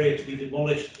entrance area to be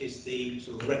demolished is the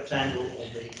sort of rectangle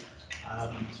on the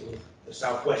sort of the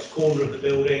southwest corner of the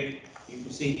building. You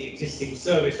can see the existing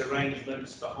service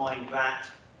arrangements behind that,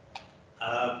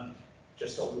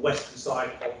 just on the western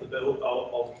side of the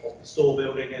of the store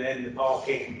building, and then the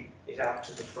parking is out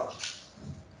to the front.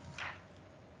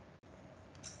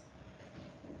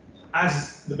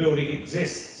 As the building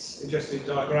exists, just in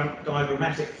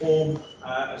diagrammatic form,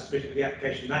 as a bit of the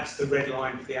application, that's the red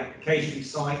line for the application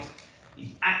site. The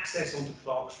access onto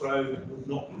Clark's Road would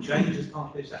not be changed as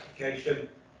part of this application,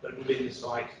 but within the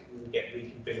site we will get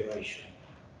reconfiguration.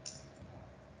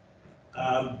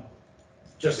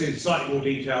 Just in slightly more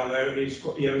detail, there is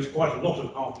quite a lot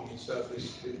of parking to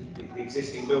surface the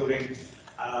existing building,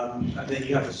 and then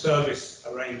you have the service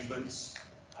arrangements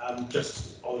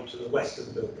just on to the west of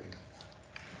the building.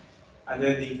 And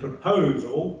then the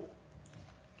proposal,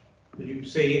 as you can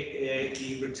see,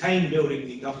 the retained building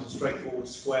becomes a straightforward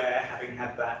square, having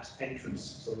had that entrance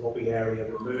sort of lobby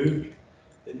area removed.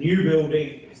 The new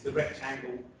building is the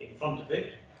rectangle in front of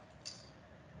it,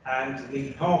 and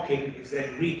the parking is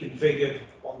then reconfigured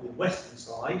on the western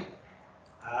side,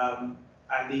 and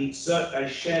a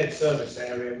shared service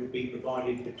area would be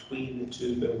provided between the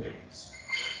two buildings.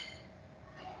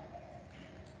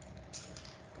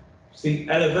 The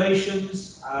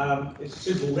elevations, it's a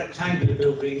simple rectangular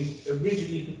building,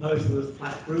 originally proposed with a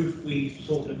flat roof. We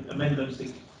sought amendments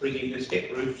to bring in this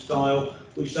hip roof style,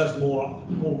 which does more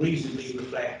reasonably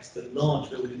reflect the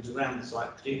large buildings around the site,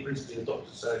 principally the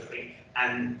doctor's surgery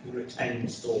and the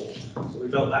retained store. So we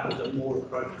felt that was a more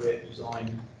appropriate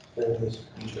design for this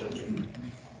building.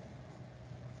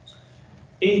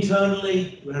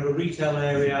 Internally, we have a retail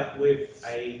area with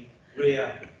a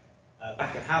rear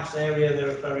back of house area, they're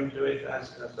referring to it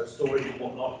as for storage and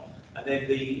whatnot. And then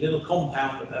the little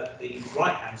compound at the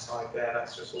right hand side there,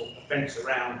 that's just sort of a fence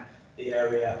around the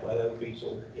area where there will be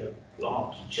sort of,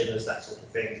 plant, chillers, that sort of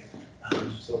thing,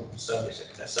 sort of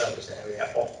service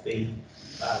area off the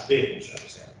vehicle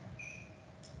service area.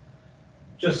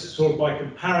 Just sort of by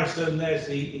comparison, there's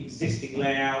the existing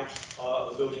layout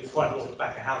of the building. Quite a lot of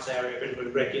back of house area, a bit of a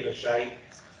regular shape,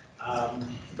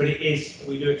 but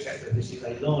we do accept that this is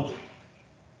a larger.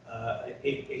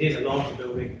 It is a larger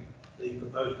building. The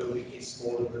proposed building is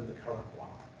smaller than the current one.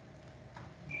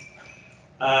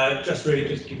 Just to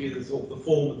give you the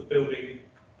form of the building.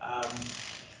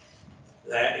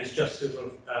 There is just sort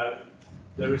of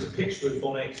there is a pitched roof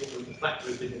on it, sort of the flat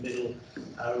roof in the middle,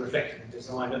 reflecting the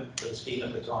design of the scheme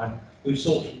at the time. We've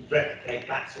sought to replicate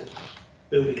that sort of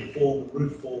building form,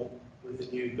 roof form, with the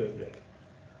new building.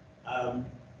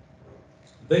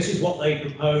 This is what they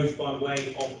proposed by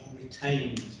way of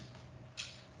retained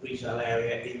retail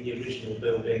area in the original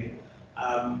building.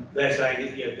 They're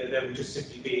saying that there will just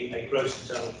simply be a gross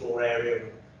internal floor area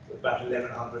of about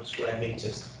 1,100 square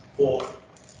metres for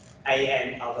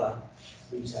other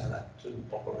retailer to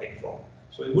operate from.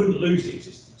 So we wouldn't lose the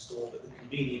existing store, but the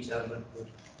convenience element would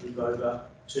move over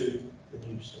to the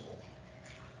new store.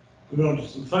 Moving on to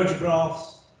some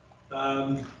photographs.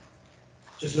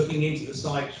 Just looking into the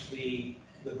site, the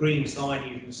green sign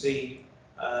you can see,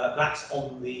 that's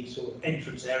on the sort of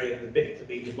entrance area of the bit to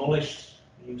be demolished.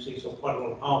 You can see sort of quite a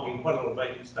lot of parking, quite a lot of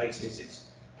vacant spaces.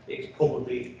 It's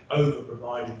probably over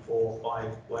provided for by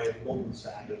way of modern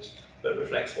standards, but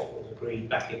reflects what was agreed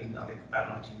back in, I think,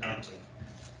 about 1990.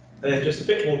 There's just a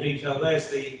bit more detail. There's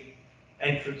the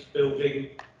entrance building.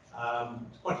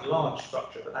 It's quite a large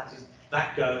structure, but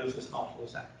that goes as part of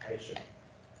this application.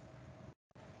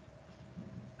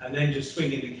 And then just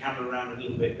swinging the camera around a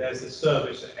little bit, there's the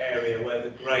service area where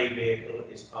the grey vehicle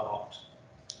is parked.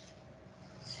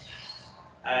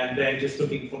 And then just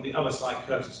looking from the other side,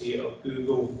 courtesy of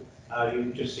Google, you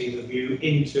can just see the view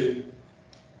into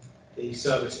the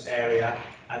service area,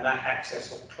 and that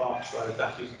access of Clark's Road,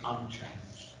 that is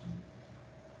unchanged.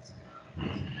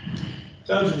 In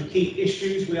terms of the key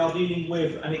issues, we are dealing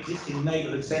with an existing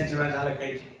neighbourhood centre as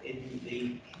allocated in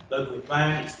the local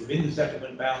plan. It's within the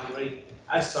settlement boundary.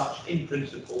 As such, in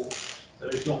principle, there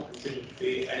is not considered to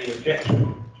be any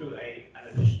objection to an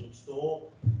additional store.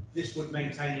 This would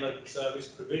maintain local service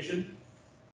provision.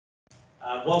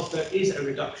 Whilst there is a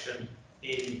reduction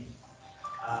in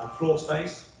floor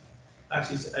space, that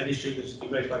is an issue that's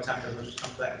been raised by Tampa, and I'll just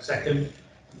come to that in a second.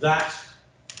 That,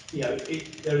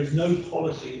 there is no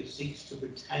policy that seeks to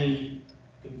retain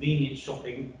convenience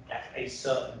shopping at a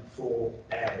certain floor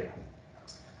area.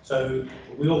 So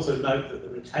we also note that the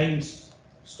retained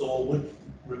store would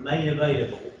remain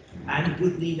available and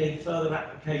would need a further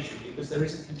application because there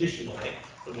is a condition on it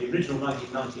from the original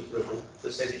 1990 approval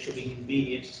that says it should be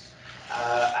convenience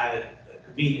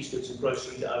goods and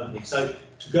groceries only. So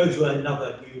to go to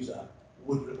another user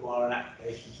would require an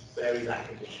application to vary that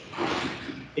condition.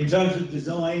 In terms of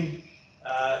design,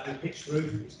 the pitched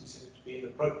roof is considered to be an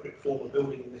appropriate form of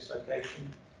building in this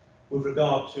location. With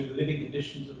regard to the living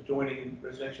conditions of adjoining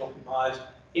residential occupiers,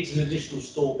 it's an additional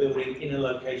store building in a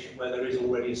location where there is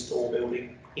already a store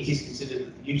building. It is considered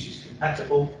that the use is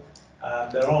compatible.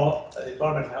 The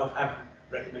Environmental Health have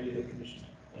recommended a condition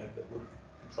that would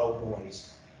control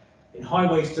noise. In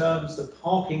highways terms, the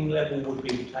parking level would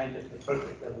be retained at an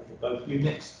appropriate level for both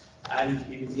units, and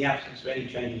in the absence of any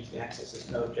changes to the access, there's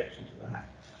no objection to that.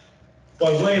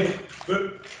 By way of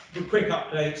quick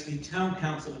updates, the Town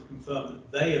Council have confirmed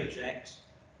that they object.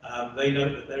 They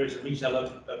note that there is a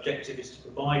retail objective is to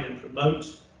provide and promote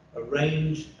a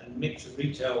range and mix of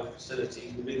retail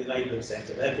facilities within the neighbourhood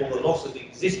centre. Therefore, the loss of the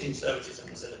existing services and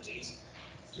facilities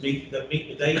to meet the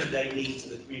day-to-day needs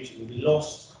of the community will be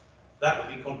lost. That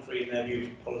would be contrary in their view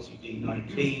to policy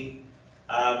D19,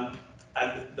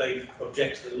 and they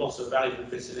object to the loss of valuable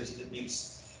facility that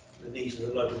meets the needs of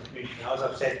the local community. Now, as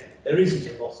I've said, there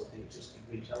isn't a loss of the existing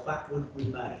retail, that would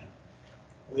remain.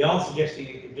 We are suggesting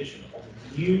a condition on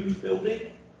the new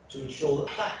building to ensure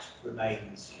that that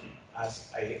remains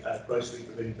as a grocery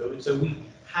provision building. So we would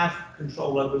have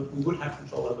control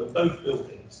over both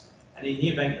buildings, and in the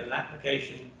event that an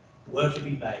application were to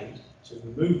be made to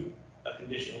remove a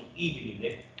condition on either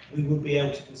unit, we would be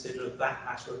able to consider that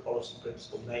matter of policy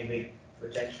principle, namely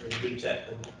retention of retail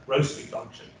and grocery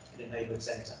function in a neighbourhood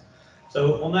centre.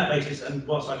 So on that basis, and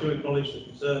whilst I do acknowledge the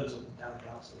concerns of the Town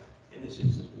Council, in this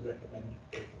instance we recommend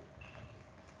approval.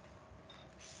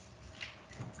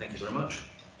 Thank you very much.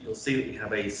 You'll see that we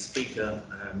have a speaker,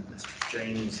 Mr.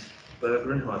 James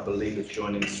Bergeron, who I believe is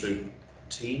joining us through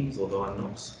Teams, although I'm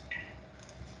not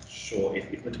sure. If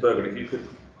Mr. Bergeron, if you could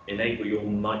enable your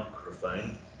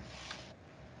microphone.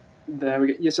 There we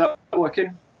go. Yes, that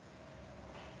working?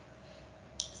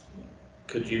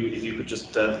 Could you, if you could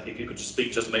just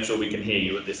speak, just to make sure we can hear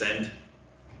you at this end.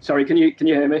 Sorry, can you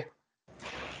hear me?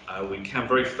 We can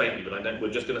very faintly, but I don't.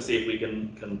 We're just going to see if we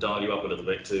can dial you up a little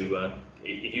bit to.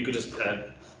 If you could just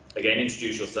again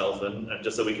introduce yourself and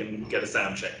just so we can get a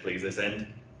sound check, please. This end.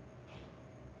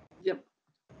 Yep.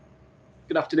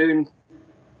 Good afternoon.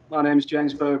 My name is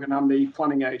James Berger and I'm the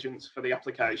planning agent for the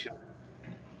application.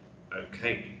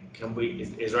 Okay. Can we?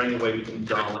 Is there any way we can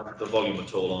dial up the volume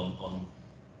at all on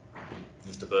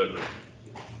Mr. Berger?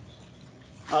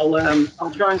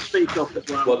 I'll try and speak up as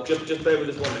well. Well, just bear with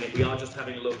us 1 minute. We are just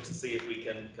having a look to see if we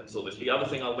can sort this. The other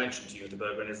thing I'll mention to you, Mr.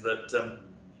 Bergman, is that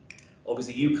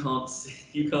obviously you can't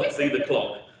see the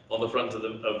clock on the front of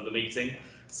the meeting,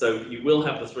 so you will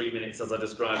have the 3 minutes as I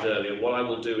described earlier. What I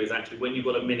will do is actually, when you've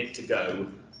got a minute to go,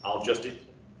 I'll just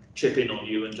chip in on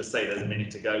you and just say there's a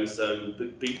minute to go. So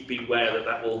beware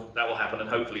that will happen, and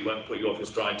hopefully won't put you off your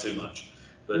stride too much.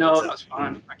 But, no, that's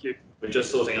fine. Thank you. We're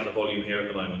just sorting out the volume here at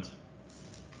the moment.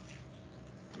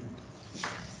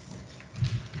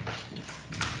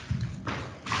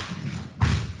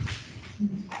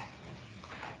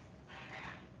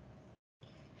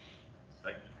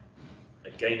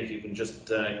 Again, if you can just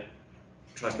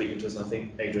try speaking to us. I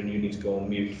think, Adrian, you need to go on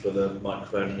mute for the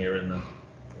microphone here in the...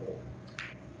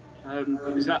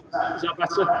 Is that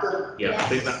better? Yeah, I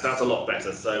think that's a lot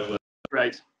better. So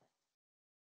great.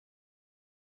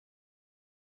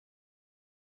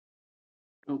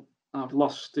 Oh, I've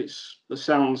lost the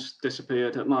sound's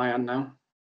disappeared at my end now.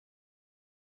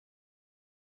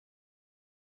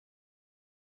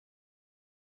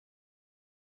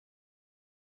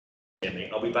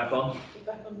 I'll be back on. Be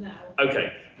back on now.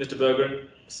 Okay, Mr. Berger,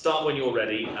 start when you're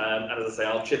ready, and as I say,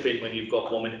 I'll chip in when you've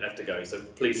got 1 minute left to go. So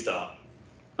please start.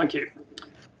 Thank you.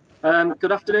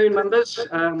 Good afternoon, members.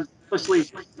 Firstly,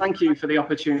 thank you for the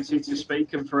opportunity to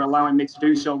speak and for allowing me to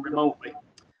do so remotely.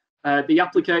 The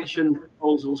application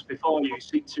proposals before you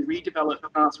seek to redevelop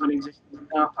part of an existing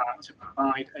car park to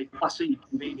provide a Class E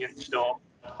convenience store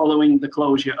following the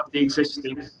closure of the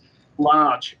existing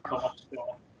large co-op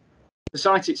store. The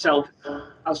site itself,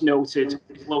 as noted,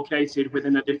 is located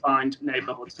within a defined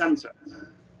neighbourhood centre.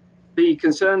 The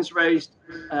concerns raised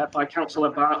by Councillor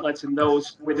Bartlett and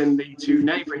those within the two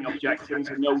neighbouring objections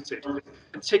are noted,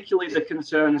 particularly the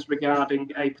concerns regarding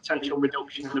a potential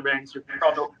reduction in the range of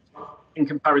product in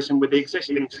comparison with the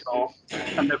existing store,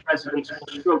 and that residents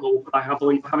will struggle by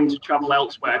having to travel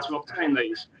elsewhere to obtain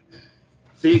these.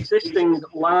 The existing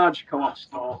large co-op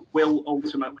store will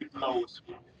ultimately close,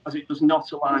 as it does not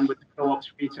align with the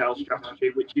co-op's retail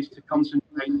strategy, which is to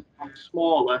concentrate on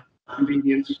smaller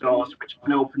convenience stores which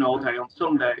can open all day on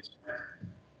Sundays.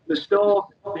 The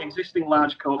existing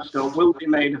large co-op store will be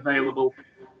made available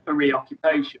for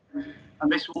reoccupation,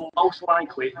 and this will most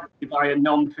likely be by a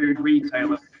non-food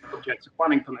retailer subject to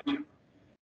planning permission.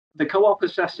 The co-op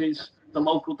assesses the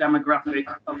local demographic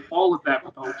of all of their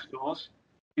proposed stores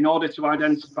in order to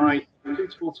identify a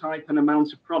suitable type and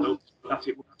amount of product that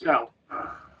it will sell.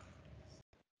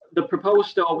 The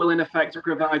proposed store will in effect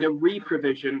provide a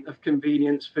re-provision of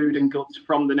convenience food and goods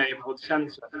from the neighbourhood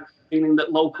centre, meaning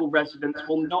that local residents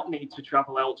will not need to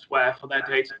travel elsewhere for their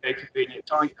day-to-day convenience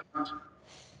items.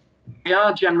 We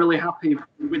are generally happy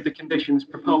with the conditions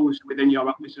proposed within your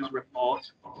officer's report.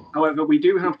 However, we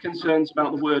do have concerns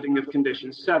about the wording of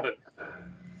condition 7.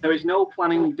 There is no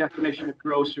planning definition of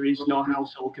groceries nor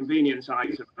household convenience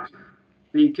items.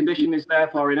 The condition is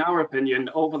therefore, in our opinion,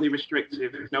 overly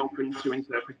restrictive and open to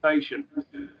interpretation.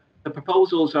 The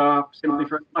proposals are simply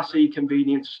for a Class E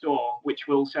convenience store, which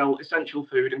will sell essential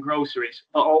food and groceries,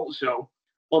 but also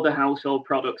other household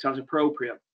products as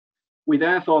appropriate. We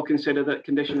therefore consider that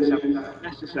condition 7 is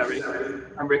necessary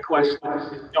and request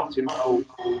that it is not imposed.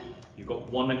 You've got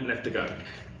 1 minute left to go.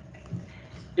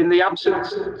 In the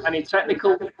absence of any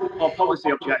technical or policy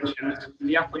objections,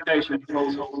 the application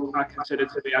proposals are considered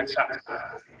to be acceptable.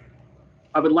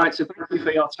 I would like to thank you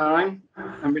for your time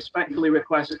and respectfully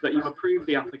request that you approve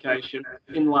the application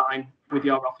in line with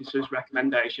your officer's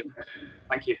recommendation.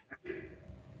 Thank you.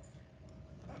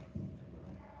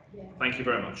 Thank you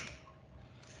very much.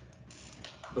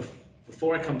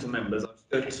 Before I come to members, I'll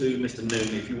go to Mr.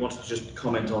 Noon if you wanted to just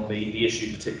comment on the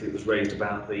issue particularly that was raised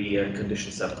about the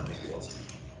condition 7, I think it was.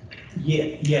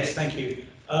 Yes, thank you.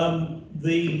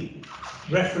 The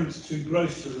reference to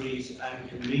groceries and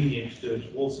convenience goods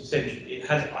was essentially,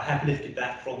 I have lifted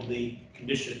that from the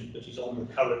condition that is on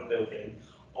the current building.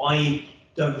 I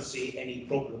don't see any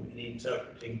problem in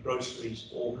interpreting groceries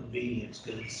or convenience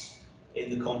goods in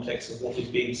the context of what is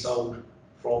being sold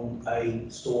from a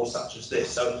store such as this.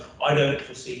 So I don't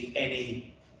foresee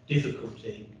any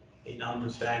difficulty in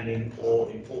understanding or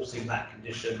enforcing that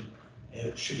condition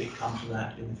should it come to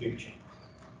that in the future.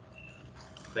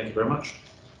 Thank you very much.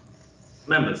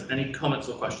 Members, any comments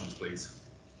or questions, please?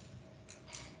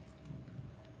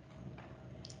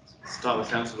 Start with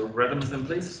Councillor Redham, then,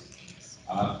 please.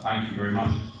 Thank you very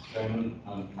much, Chairman,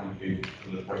 and thank you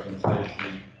for the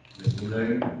presentation this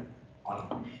afternoon.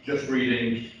 I'm just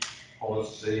reading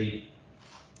policy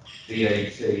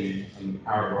DAT and the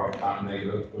paragraph about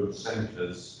neighbourhood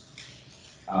centres,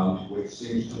 which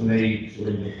seems to me to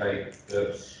indicate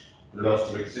that the loss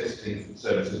of existing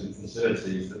services and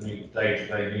facilities that meet the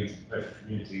day-to-day needs of local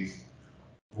communities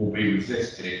will be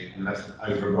resisted unless an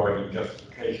overriding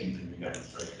justification can be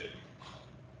demonstrated.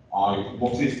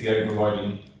 What is the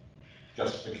overriding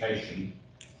justification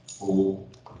for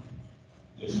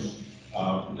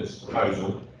this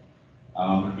proposal?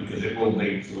 Because it will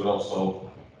lead to a loss of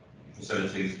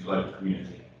facilities to the local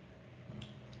community.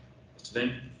 Mr.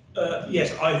 Dean?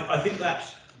 Yes, I think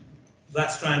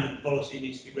that strand of policy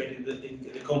needs to be read in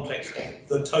the context of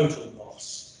the total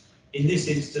loss. In this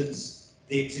instance,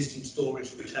 the existing store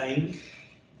is retained.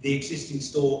 The existing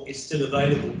store is still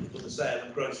available for the sale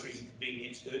of groceries and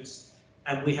convenience goods,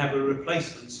 and we have a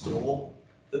replacement store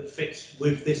that fits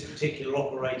with this particular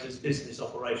operator's business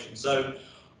operation. So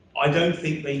I don't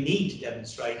think they need to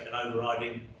demonstrate an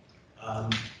overriding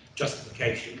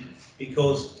justification,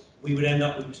 because we would end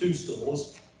up with two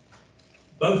stores,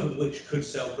 both of which could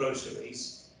sell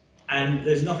groceries, and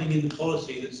there's nothing in the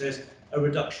policy that says a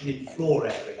reduction in floor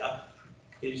area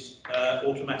is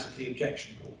automatically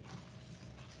objectionable.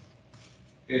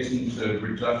 Isn't a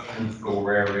reduction in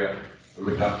floor area a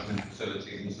reduction in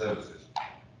facilities and services?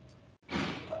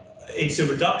 It's a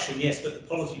reduction, yes, but the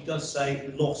policy does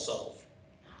say loss of.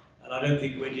 And I don't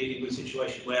think we're dealing with a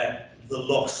situation where the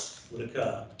loss would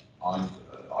occur. I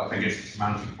think it's a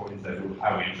semantic point there,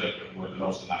 how we interpret the word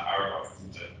loss in that paragraph,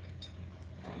 isn't it?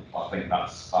 I think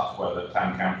that's where the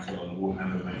town council and the ward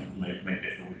member may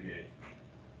differ with you.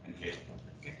 Thank you.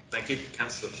 Okay, thank you.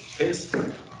 Councillor Pearce?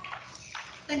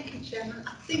 Thank you, Chairman.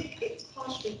 I think it's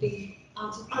partially been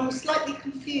answered. I was slightly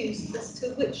confused as to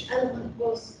which element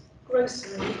was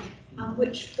grocery and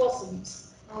which wasn't.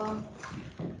 So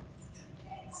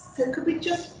could we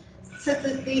just, so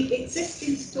that the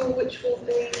existing store which will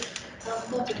be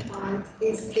modified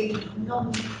is the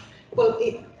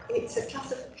it's a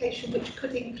classification which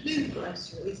could include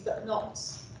groceries but not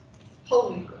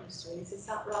wholly groceries, is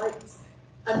that right?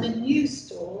 And the new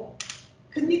store,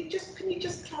 can you just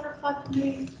clarify for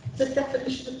me the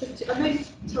definition of the two? I know you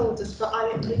told us, but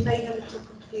I remain a little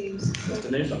confused.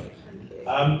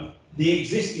 The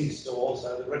existing store,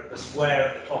 so the square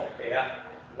at the top here,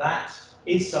 that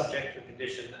is subject to a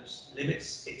condition that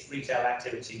limits its retail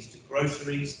activities to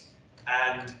groceries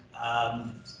and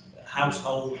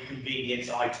household convenience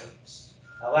items.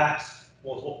 Now that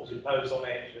was what was imposed on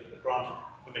it with the grant of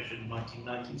permission in the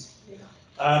 1990s.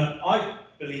 I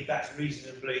believe that's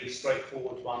reasonably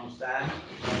straightforward to understand,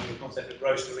 the concept of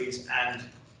groceries and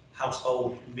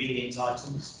household convenience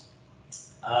items.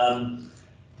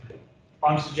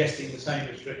 I'm suggesting the same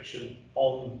restriction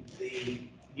on the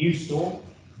new store,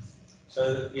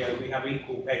 so that we have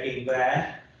equal pegging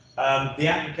there. The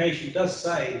application does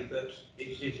say that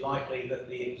it is likely that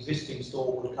the existing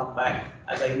store will come back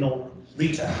as a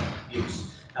non-retail use.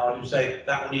 Now I would say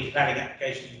that will need a planning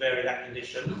application to vary that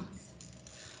condition.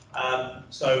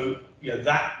 So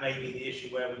that may be the issue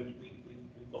where we've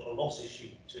got a loss issue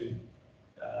to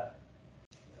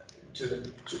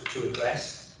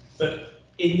address. But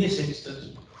in this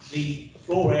instance, the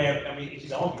floor area, I mean, it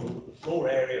is arguable that the floor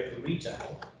area for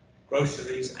retail,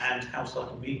 groceries and household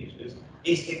convenience goods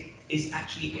is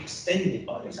actually extended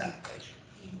by this application.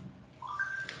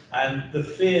 And the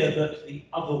fear that the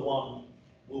other one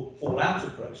will fall out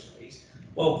of groceries,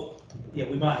 well, we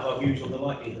might have our views on the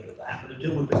likelihood of that, but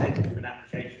until we're presented with an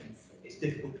application, it's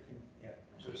difficult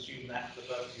to assume that for the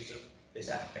purposes of this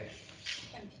application.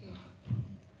 Thank you.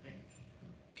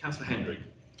 Councillor Hendry.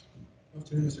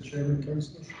 Afternoon, Mr. Chairman,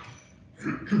 councillors.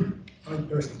 I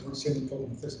personally don't see any problem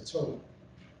with this at all.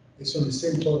 It's on the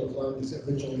same plot of land as it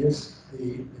originally is.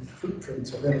 The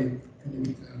footprint of any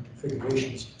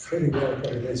configuration is pretty well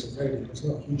where it is already. There's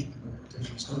not a huge amount of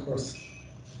potential. It's not worth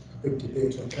a big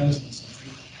debate or council or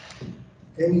something.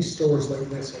 Any stores like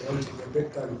this are likely to be a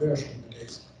bit diverse from the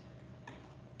days.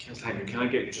 Councillor Hendry, can I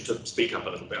get you to speak up a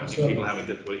little bit? I think people are having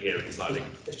difficulty hearing slightly.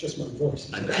 It's just my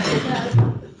voice. Okay.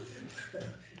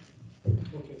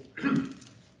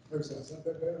 How's that? Is that a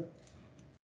bit better?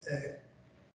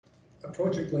 A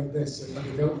project like this and a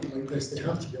development like this, they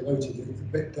have to be allowed to be a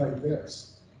bit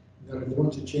diverse. And if they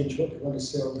want to change what they want to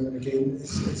sell now and again,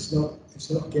 it's not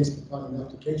against the planning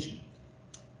application.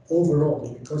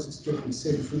 overall, because it's given the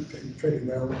same footprint pretty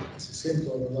well, it's the same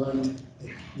plot of land,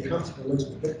 you have to be a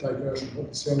little bit diverse and put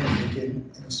the cell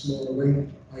in a smaller way.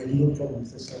 I have no problem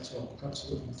with this, that's all,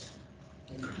 absolutely.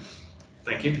 Thank you.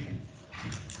 Thank you.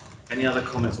 Any other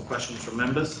comments or questions from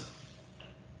members?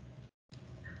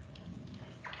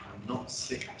 I'm not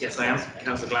sick. Yes, I am.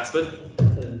 Councillor Glassford.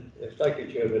 Yes, thank you,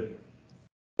 Chairman.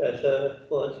 Yes,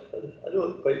 well, I know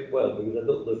it quite well because I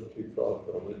don't live too far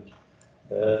from it.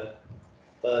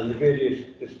 And the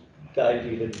various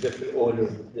guises and different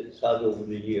owners that it's had over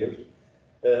the years.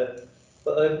 But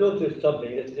I've noticed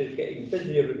something that is getting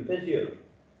busier and busier.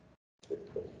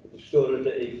 The stores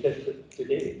that exist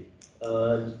today.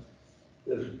 And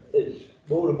it's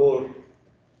more and more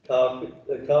car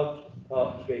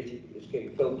park spaces is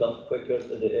getting filled up quicker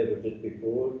than it ever did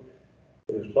before.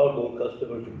 There's far more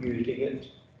customers using it.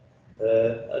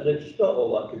 And it's not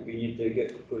all that convenient to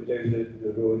go down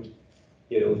the road,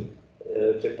 you know,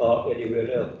 to park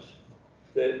anywhere else.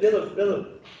 The other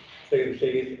thing I'm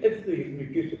saying is if they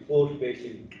reduce the floor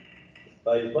spacing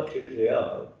by as much as they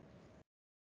are,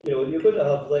 you know, you're going to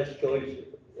have less choice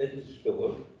in the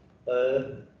store.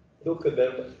 No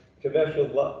commercial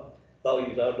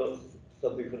values are not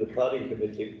something for the planning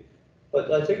committee,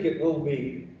 but I think it will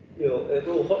be, you know, it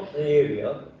will hurt the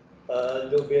area,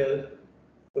 and there'll be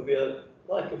a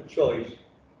lack of choice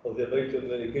of the amount of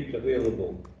goods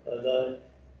available.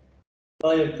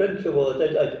 And in principle,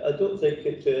 I don't think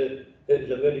it's a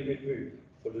very good move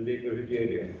for the neighbourhood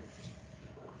area.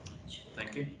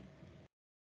 Thank you.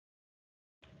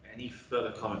 Any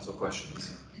further comments or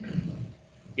questions?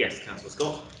 Yes, Councillor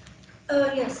Scott.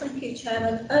 Yes, thank you,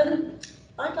 Chairman.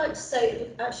 I'd like to say,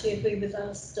 actually agree with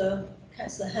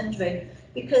Councillor Hendry,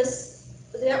 because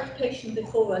the application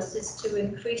before us is to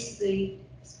increase the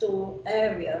store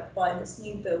area by this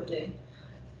new building.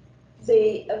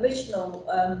 The original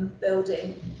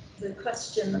building, the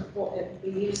question of what it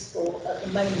would be used for at the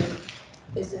moment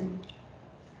is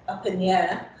up in the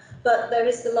air, but there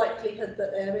is the likelihood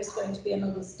that there is going to be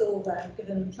another store there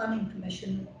given the planning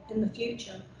permission in the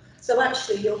future. So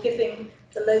actually you're giving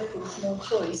the locals more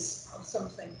choice of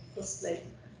something, possibly.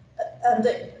 And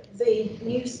the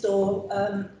new store,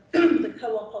 the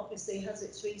co-op obviously has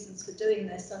its reasons for doing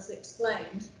this, as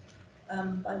explained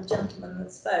by the gentleman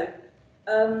that spoke.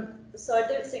 So I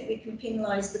don't think we can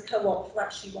penalise the co-op for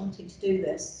actually wanting to do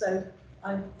this. So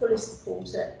I fully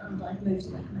support it and I move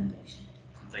the recommendation.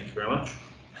 Thank you very much.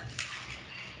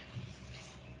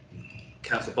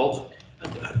 Councillor Bolt.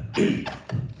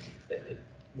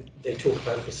 They talk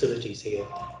about facilities here.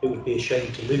 It would be a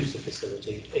shame to lose the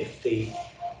facility if the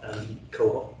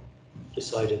co-op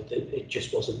decided that it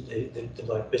just wasn't the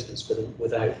right business for them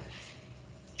without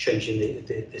changing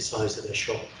the size of their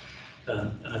shop.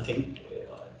 And I think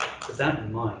with that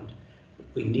in mind,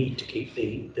 we need to keep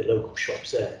the local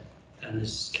shops there. And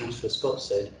as Councillor Scott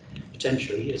said,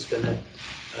 potentially it's going to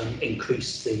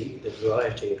increase the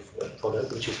variety of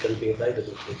product which is going to be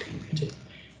available to the community.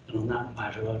 And on that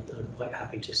matter, I'm quite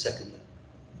happy to second that.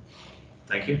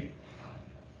 Thank you.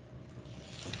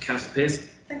 Councillor Pearce.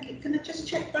 Thank you. Can I just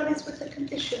check that is with the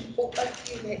condition for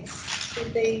both units to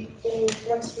be for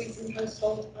groceries and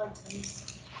household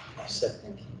items? So,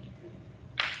 thank you.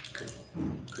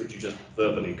 Could you just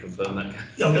verbally confirm that?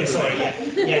 Oh, yeah, sorry.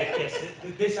 Yes.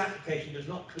 This application does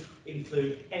not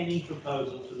include any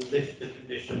proposal to lift the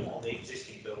condition on the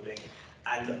existing building,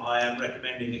 and I am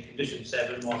recommending that condition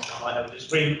 7, whilst I have a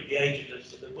disagreement with the agent as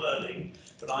to the wording,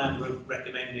 but I am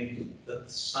recommending that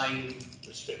the same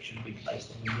restriction be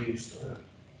placed on the new store.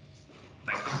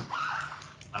 Thank you.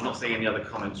 I'm not seeing any other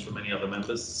comments from any other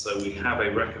members, so we have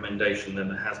a recommendation then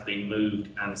that has been moved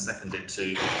and seconded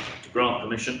to grant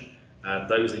permission.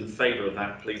 Those in favour of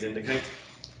that, please indicate.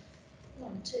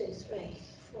 1, 2, 3,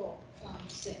 4, 5,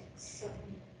 6, 7,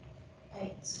 8,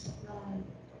 9,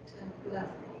 10, 11.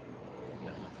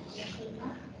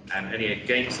 And any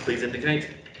against, please indicate.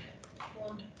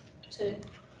 1, 2.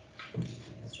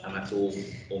 And that's all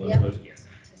those Yep. voted yes.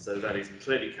 So that is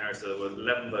clearly carried. So there were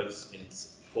 11 votes in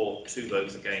support, 2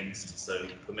 votes against, so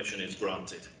permission is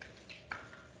granted.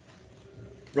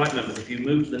 Right, members, if you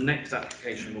move to the next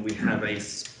application, we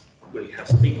have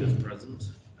speakers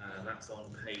present. That's on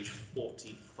page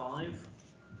 45.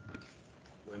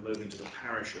 We're moving to the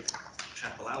parish of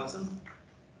Chapel Allerton.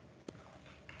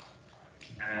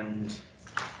 And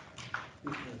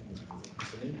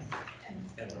okay,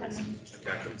 I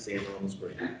couldn't see her on the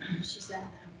screen. She's there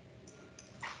now.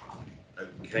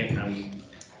 Okay,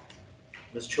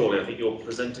 Ms. Chorley, I think you're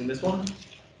presenting this one.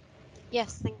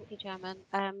 Yes, thank you, Chairman.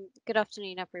 Good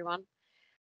afternoon, everyone.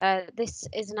 This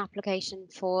is an application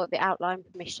for the outline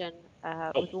permission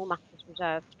with all matters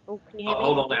reserved. Oh, can you hear me?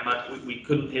 Hold on, Emma. We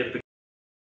couldn't hear the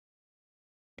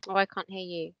Oh, I can't hear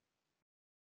you.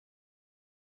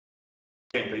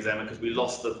 beginning, please, Emma, because we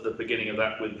lost the beginning of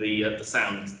that with the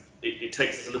sound. It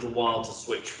takes us a little while to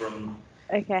switch from.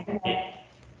 Okay.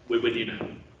 We're with you now.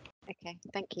 Okay,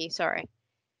 thank you. Sorry.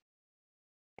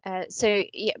 So,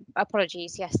 yeah,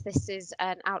 apologies. Yes, this is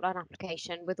an outline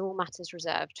application with all matters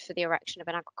reserved for the erection of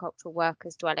an agricultural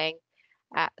workers' dwelling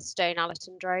at Stone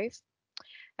Allerton Drove.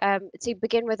 To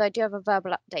begin with, I do have a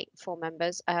verbal update for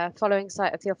members. Following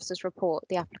sight of the officer's report,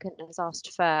 the applicant has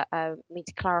asked for me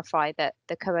to clarify that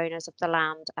the co-owners of the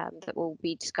land that will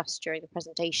be discussed during the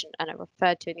presentation and are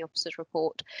referred to in the officer's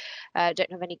report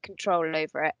don't have any control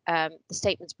over it. The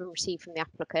statement's been received from the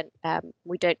applicant.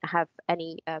 We don't have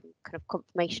any kind of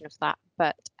confirmation of that,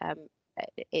 but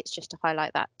it's just to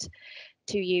highlight that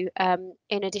to you.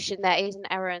 In addition, there is an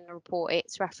error in the report.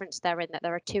 It's referenced therein that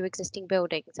there are 2 existing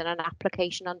buildings and an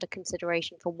application under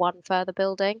consideration for 1 further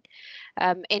building.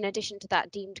 In addition to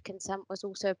that, deemed consent was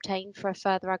also obtained for a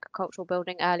further agricultural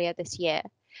building earlier this year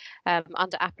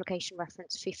under application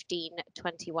reference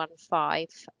 15215.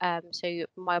 So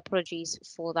my apologies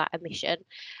for that omission.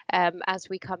 As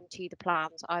we come to the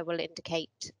plans, I will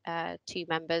indicate to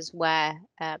members where,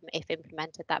 if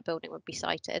implemented, that building would be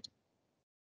sited.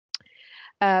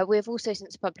 We have also,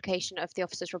 since the publication of the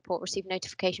officer's report, received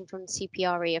notification from the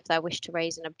CPRE of their wish to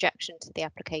raise an objection to the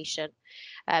application.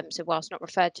 So whilst not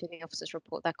referred to in the officer's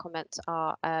report, their comments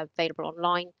are available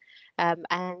online,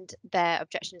 and their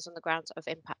objection is on the grounds of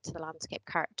impact to the landscape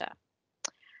character.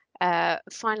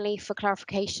 Finally, for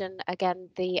clarification, again,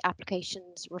 the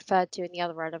applications referred to in the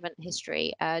other relevant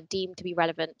history deemed to be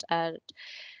relevant,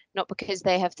 not because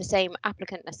they have the same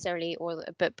applicant necessarily,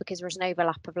 but because there is an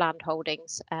overlap of land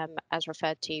holdings as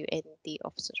referred to in the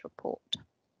officer's report.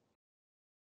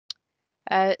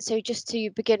 So just to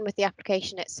begin with the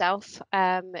application itself,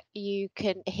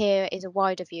 here is a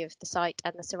wider view of the site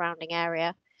and the surrounding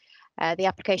area. The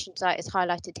application site is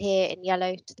highlighted here in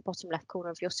yellow to the bottom left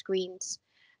corner of your screens.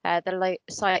 The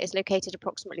site is located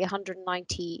approximately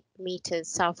 190 metres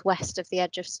southwest of the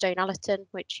edge of Stone Allerton,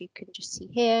 which you can just see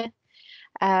here.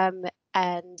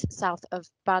 And south of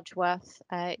Badgeworth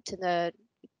to the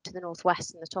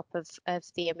northwest and the top of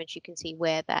the image, you can see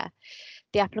we're there.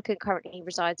 The applicant currently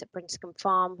resides at Brinscombe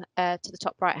Farm to the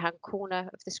top right hand corner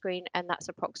of the screen, and that's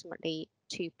approximately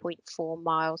 2.4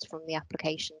 miles from the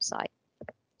application site.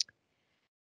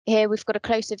 Here we've got a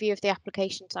closer view of the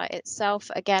application site itself,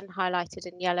 again highlighted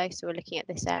in yellow, so we're looking at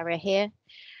this area here.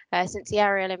 Since the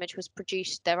aerial image was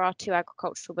produced, there are 2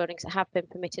 agricultural buildings that have been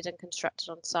permitted and constructed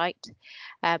on site.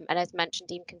 And as mentioned,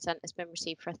 deemed consent has been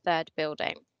received for a 3rd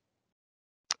building.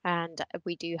 And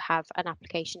we do have an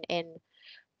application in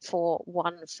for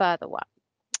 1 further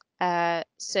one.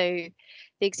 So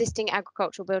the existing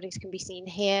agricultural buildings can be seen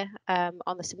here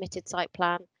on the submitted site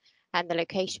plan and the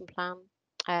location plan.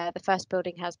 The first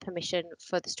building has permission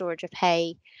for the storage of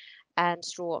hay and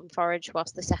straw and forage,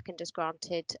 whilst the second is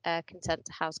granted consent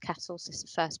to house cattle. So this is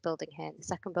the first building here and the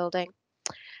second building.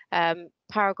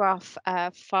 Paragraph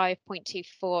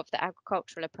 5.24 of the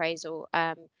agricultural appraisal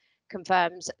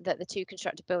confirms that the 2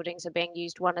 constructed buildings are being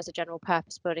used, one as a general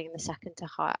purpose building and the second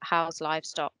to house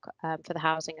livestock for the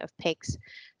housing of pigs,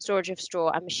 storage of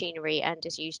straw and machinery, and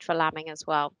is used for lambing as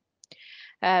well.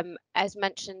 As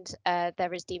mentioned,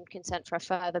 there is deemed consent for a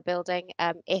further building.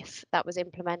 If that was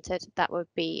implemented, that would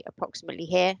be approximately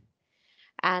here.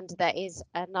 And there is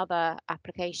another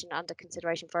application under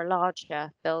consideration for a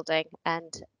larger building,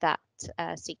 and that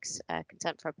seeks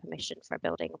consent for a permission for a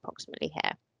building approximately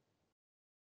here.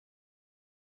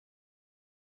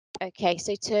 Okay,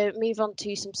 so to move on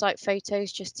to some site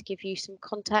photos, just to give you some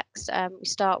context, we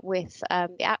start with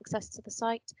the access to the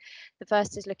site. The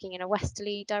first is looking in a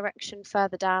westerly direction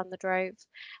further down the Drove,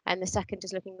 and the second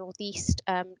is looking northeast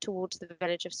towards the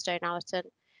village of Stone Allerton.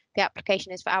 The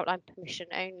application is for outline permission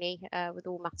only, with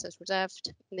all matters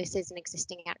reserved. And this is an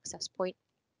existing access point.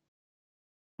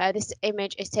 This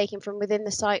image is taken from within the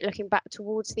site, looking back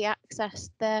towards the access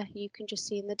there. You can just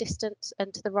see in the distance,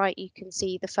 and to the right you can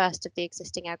see the first of the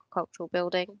existing agricultural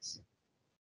buildings.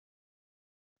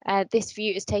 This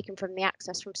view is taken from the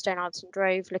access from Stone Allerton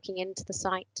Drove, looking into the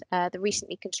site. The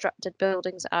recently constructed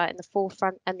buildings are in the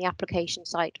forefront, and the application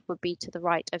site would be to the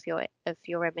right of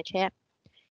your image here.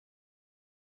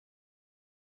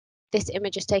 This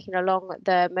image is taken along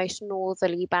the most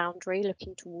northerly boundary,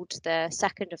 looking towards the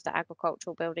second of the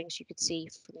agricultural buildings you could see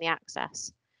from the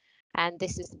access. And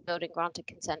this is the building granted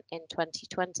consent in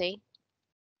 2020.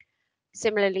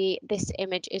 Similarly, this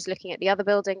image is looking at the other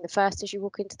building, the first as you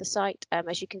walk into the site.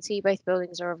 As you can see, both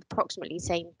buildings are of approximately the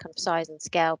same kind of size and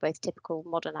scale, both typical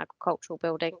modern agricultural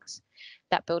buildings.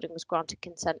 That building was granted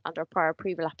consent under a prior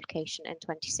approval application in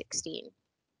 2016.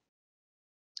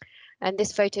 And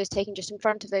this photo is taken just in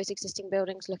front of those existing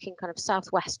buildings, looking kind of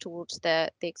southwest towards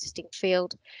the existing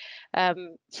field.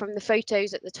 From the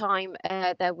photos at the time,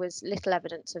 there was little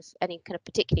evidence of any kind of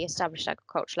particularly established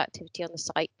agricultural activity on the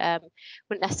site.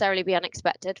 Wouldn't necessarily be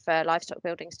unexpected for livestock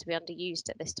buildings to be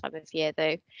underused at this time of year,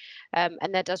 though.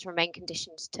 And there does remain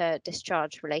conditions to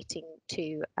discharge relating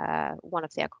to one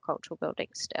of the agricultural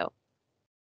buildings still.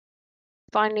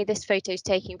 Finally, this photo is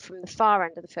taken from the far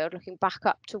end of the field, looking back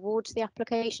up towards the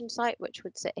application site, which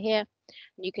would sit here.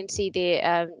 And you can see the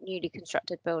newly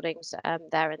constructed buildings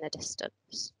there in the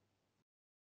distance.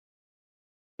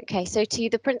 Okay, so to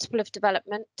the principle of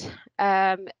development,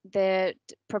 the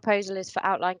proposal is for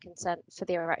outline consent for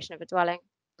the erection of a dwelling.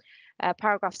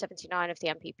 Paragraph 79 of the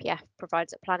NPPF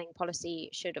provides that planning policy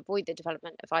should avoid the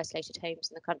development of isolated homes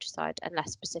in the countryside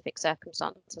unless specific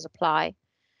circumstances apply.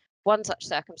 One such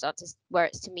circumstance is where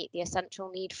it's to meet the essential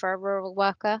need for a rural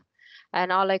worker,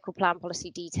 and our local plan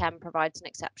policy D10 provides an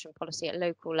exception policy at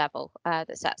local level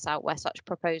that sets out where such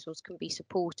proposals can be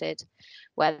supported,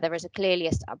 where there is a clearly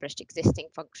established existing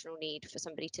functional need for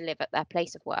somebody to live at their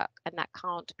place of work, and that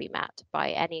can't be met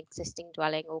by any existing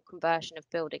dwelling or conversion of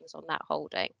buildings on that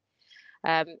holding.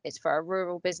 It's for a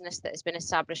rural business that has been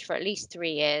established for at least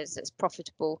 3 years, that's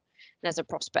profitable and has a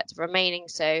prospect of remaining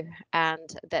so, and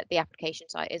that the application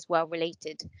site is well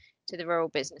related to the rural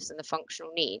business and the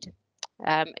functional need.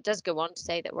 It does go on to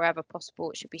say that wherever possible,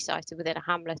 it should be sited within a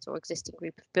hamlet or existing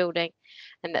group of building,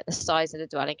 and that the size of the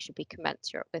dwelling should be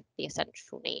commensurate with the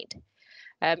essential need.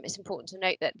 It's important to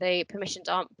note that the permissions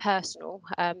aren't personal,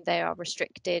 they are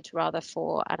restricted rather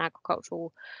for an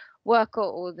agricultural worker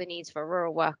or the needs for a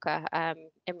rural worker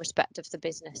in respect of the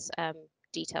business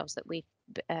details that we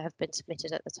have been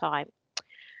submitted at the time.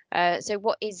 So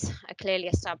what is a clearly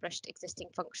established existing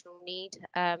functional need?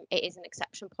 It is an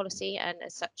exception policy, and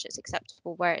as such it's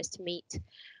acceptable where it is to meet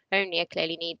only a clear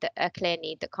need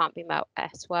that can't be met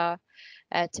elsewhere.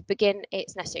 To begin,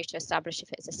 it's necessary to establish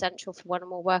if it's essential for one or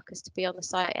more workers to be on the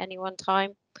site at any one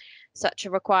time. Such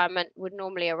a requirement would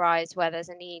normally arise where there's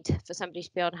a need for somebody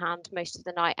to be on hand most of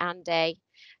the night and day,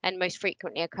 and most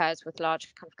frequently occurs with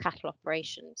large kind of cattle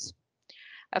operations.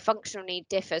 A functional need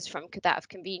differs from that of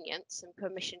convenience, and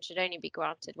permission should only be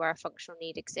granted where a functional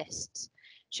need exists,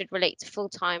 should relate to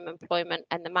full-time employment,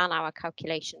 and the man-hour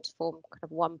calculations form kind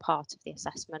of one part of the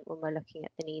assessment when we're looking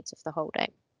at the needs of the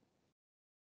holding.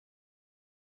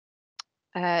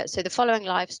 So the following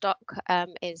livestock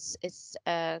is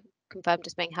confirmed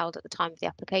as being held at the time of the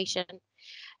application.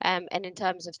 And in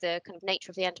terms of the kind of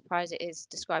nature of the enterprise, it is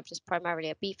described as primarily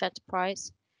a beef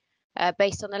enterprise.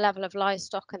 Based on the level of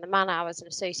livestock and the man hours in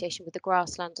association with the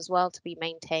grassland as well to be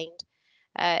maintained,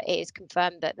 it is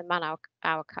confirmed that the man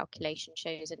hour calculation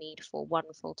shows a need for one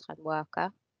full-time worker.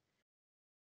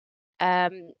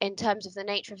 In terms of the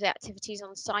nature of the activities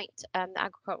on site, the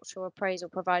agricultural appraisal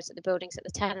provides that the buildings at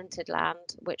the tenanted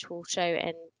land, which we'll show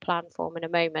in plan form in a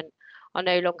moment, are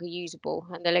no longer usable,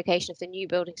 and the location of the new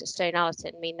buildings at Stone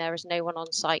Allerton mean there is no one on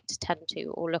site to tend to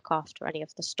or look after any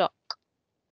of the stock.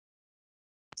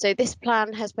 So this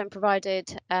plan has been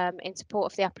provided in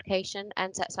support of the application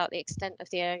and sets out the extent of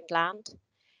the owned land.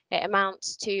 It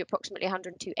amounts to approximately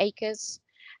 102 acres,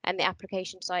 and the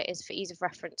application site is, for ease of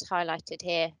reference, highlighted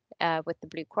here with the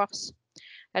blue cross.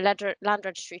 Land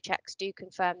registry checks do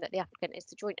confirm that the applicant is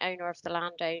the joint owner of the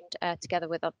land owned together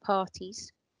with other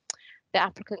parties. The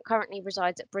applicant currently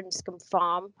resides at Brinscombe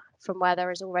Farm, from where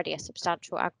there is already a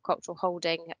substantial agricultural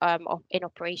holding in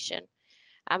operation,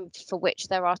 and for which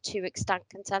there are 2 extant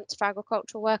consents for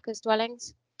agricultural workers'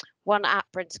 dwellings, one at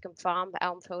Brinscombe Farm,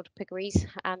 Elmfield Piggeries,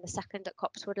 and the second at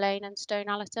Copsewood Lane and Stone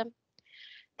Allerton.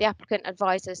 The applicant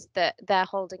advises that their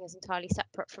holding is entirely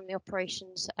separate from the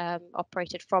operations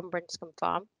operated from Brinscombe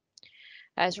Farm.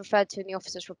 As referred to in the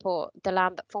officer's report, the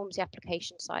land that forms the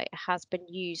application site has been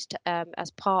used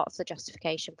as part of the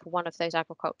justification for one of those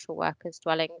agricultural workers'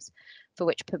 dwellings for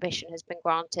which permission has been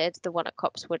granted, the one at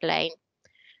Copsewood Lane.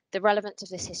 The relevance of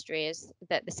this history is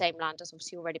that the same land has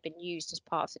obviously already been used as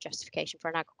part of the justification for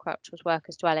an agricultural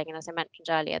worker's dwelling, and as I mentioned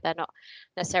earlier, they're not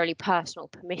necessarily personal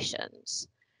permissions.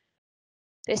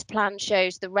 This plan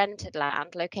shows the rented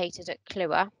land located at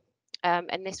Clewer,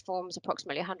 and this forms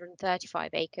approximately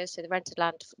 135 acres. So the rented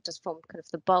land does form kind of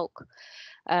the bulk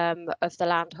of the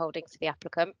land holding for the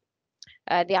applicant.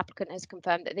 The applicant has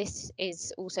confirmed that this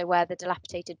is also where the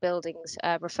dilapidated buildings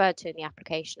referred to in the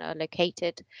application are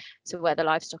located, so where the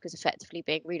livestock is effectively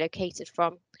being relocated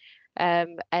from.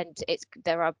 And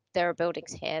there are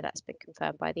buildings here that's been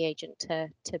confirmed by the agent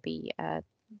to be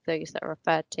those that are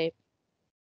referred to.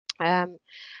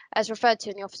 As referred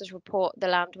to in the officer's report, the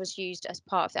land was used as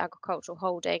part of the agricultural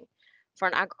holding for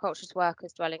an agricultural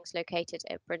workers' dwellings located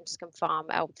at Brinscombe Farm,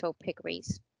 Elmfield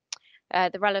Piggeries.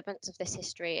 The relevance of this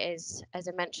history is, as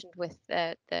I mentioned with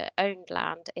the owned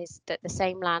land, is that the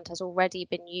same land has already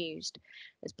been used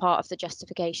as part of the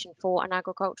justification for an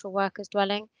agricultural workers'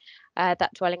 dwelling.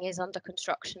 That dwelling is under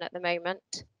construction at the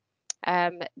moment.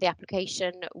 The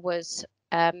application was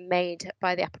made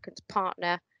by the applicant's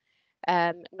partner,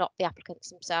 not the applicants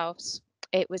themselves.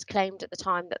 It was claimed at the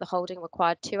time that the holding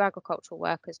required 2 agricultural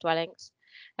workers' dwellings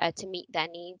to meet their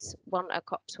needs. One at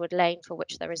Copsewood Lane, for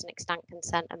which there is an extant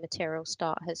consent and material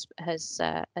start has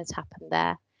happened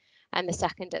there, and the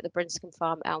second at the Brinscombe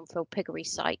Farm Elmfield Piggery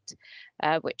site,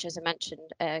 which, as I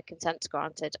mentioned, consent's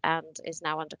granted and is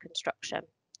now under construction.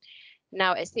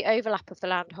 Now, it's the overlap of the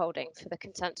land holding for the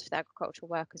consent for the agricultural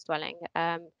workers' dwelling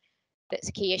that's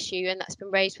a key issue, and that's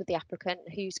been raised with the applicant,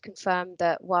 who's confirmed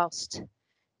that whilst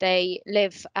they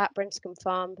live at Brinscombe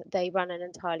Farm, they run an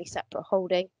entirely separate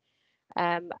holding,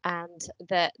 and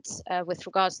that with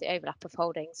regards to the overlap of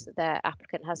holdings, the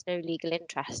applicant has no legal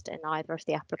interest in either of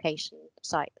the application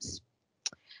sites,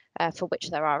 for which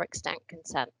there are extant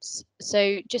consents.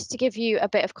 So just to give you a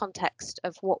bit of context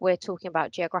of what we're talking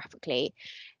about geographically,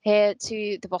 here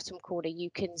to the bottom corner you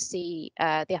can see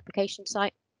the application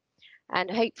site. And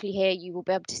hopefully here you will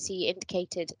be able to see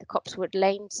indicated the Copsewood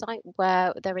Lane site,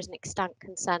 where there is an extant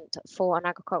consent for an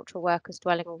agricultural workers'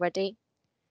 dwelling already.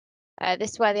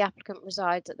 This is where the applicant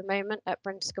resides at the moment at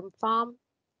Brinscombe Farm.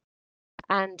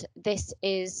 And this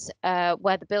is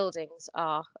where the buildings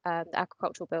are, the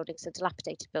agricultural buildings, the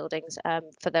dilapidated buildings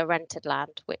for the rented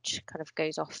land, which kind of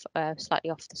goes off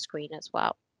slightly off the screen as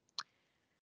well.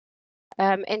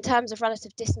 In terms of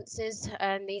relative distances,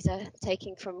 and these are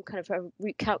taking from kind of a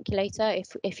route calculator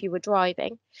if you were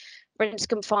driving,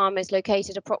 Brinscombe Farm is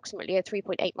located approximately a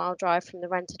 3.8 mile drive from the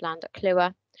rented land at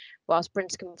Clewer, whilst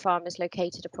Brinscombe Farm is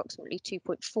located approximately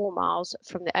 2.4 miles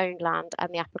from the owned land and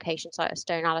the application site at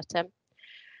Stone Allerton.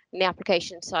 And the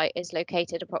application site is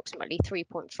located approximately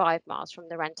 3.5 miles from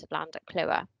the rented land at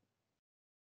Clewer.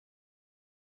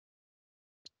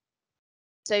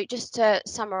 So just to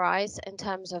summarise, in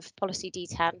terms of policy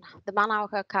D10, the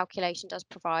man-hour calculation does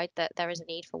provide that there is a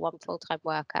need for 1 full-time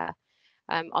worker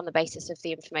on the basis of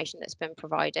the information that's been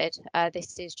provided.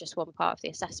 This is just one part of the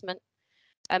assessment.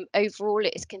 Overall,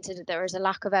 it is considered there is a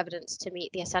lack of evidence to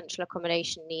meet the essential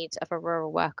accommodation needs of a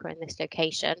rural worker in this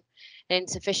location, and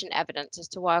insufficient evidence as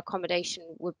to why accommodation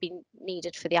would be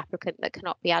needed for the applicant that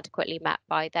cannot be adequately met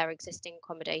by their existing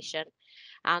accommodation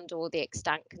and or the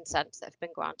extant consents that have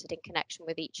been granted in connection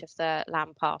with each of the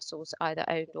land parcels, either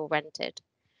owned or rented.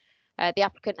 The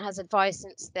applicant has advised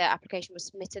since the application was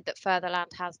submitted that further land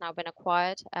has now been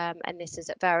acquired, and this is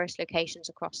at various locations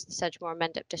across the Sedgemoor and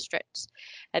Mendip districts,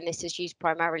 and this is used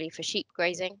primarily for sheep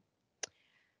grazing.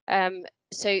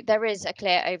 So there is a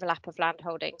clear overlap of land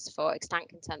holdings for extant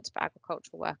consents for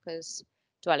agricultural workers'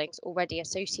 dwellings already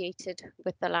associated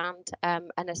with the land,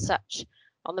 and as such,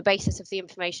 on the basis of the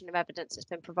information of evidence that's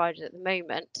been provided at the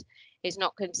moment, is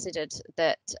not considered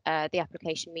that the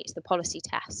application meets the policy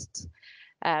tests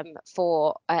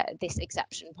for this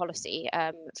exception policy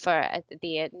for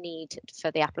the need for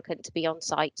the applicant to be on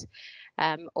site,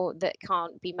 or that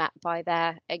can't be met by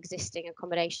their existing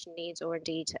accommodation needs or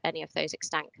indeed any of those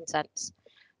extant consents.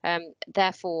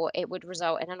 Therefore, it would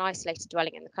result in an isolated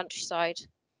dwelling in the countryside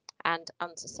and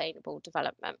unsustainable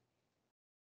development.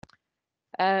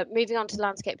 Moving on to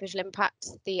landscape visual impact,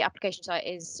 the application site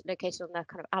is located on the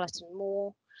kind of Allerton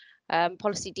Moor.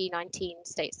 Policy D19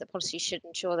 states that policy should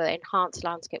ensure that they enhance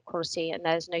landscape quality and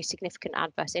there's no significant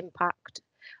adverse impact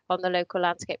on the local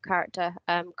landscape character.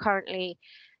 Currently,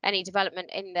 any development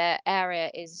in the area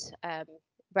is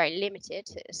very limited.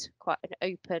 It's quite an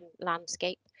open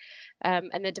landscape,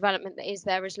 and the development that is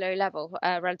there is low level,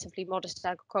 relatively modest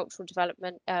agricultural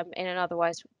development in an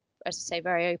otherwise, as I say,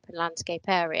 very open landscape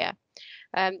area.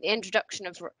 The introduction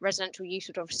of residential use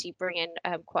would obviously bring in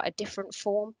quite a different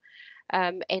form,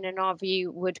 and in our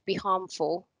view would be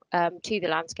harmful to the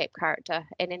landscape character,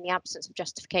 and in the absence of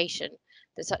justification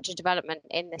that such a development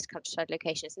in this countryside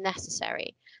location is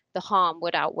necessary, the harm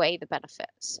would outweigh the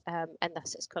benefits, and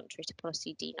thus it's contrary to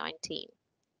policy D19.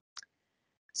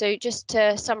 So just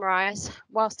to summarise,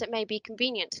 whilst it may be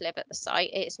convenient to live at the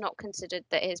site, it is not considered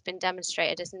that it has been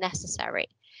demonstrated as necessary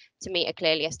to meet a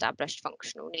clearly established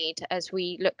functional need. As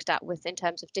we looked at with in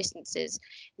terms of distances,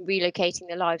 relocating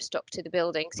the livestock to the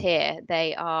buildings here,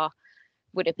 they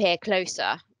would appear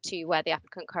closer to where the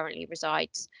applicant currently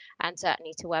resides, and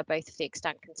certainly to where both of the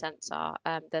extant consents are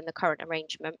than the current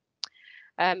arrangement.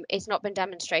 It's not been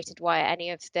demonstrated why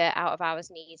any of the out of hours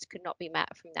needs could not be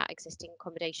met from that existing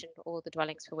accommodation or the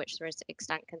dwellings for which there is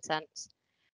extant consents.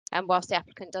 And whilst the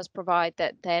applicant does provide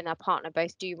that they and their partner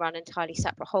both do run entirely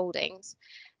separate holdings,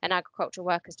 an agricultural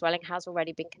workers dwelling has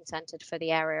already been consented for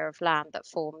the area of land that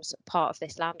forms part of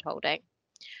this land holding.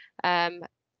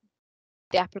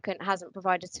 The applicant hasn't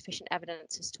provided sufficient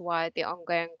evidence as to why the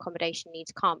ongoing accommodation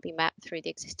needs can't be met through the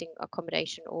existing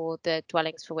accommodation or the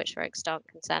dwellings for which there are extant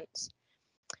consents.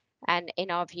 And in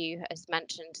our view, as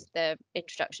mentioned, the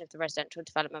introduction of the residential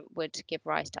development would give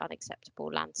rise to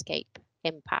unacceptable landscape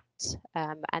impacts,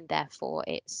 and therefore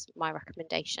it's my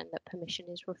recommendation that permission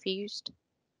is refused.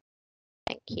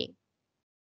 Thank you.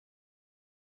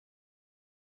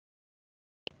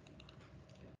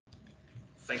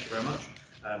 Thank you very much.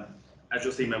 As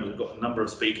you'll see, members, we've got a number of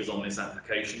speakers on this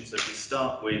application. So if we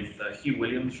start with Hugh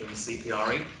Williams from the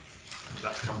CPRE. Would you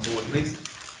like to come forward, please?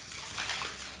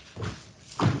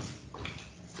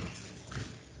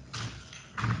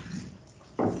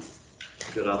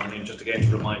 Good afternoon. Just again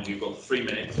to remind you, you've got 3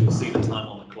 minutes. You'll see the time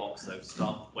on the clock, so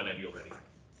start whenever you're ready.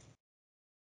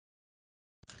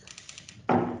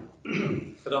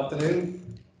 Good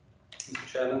afternoon, Mr.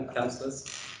 Chairman,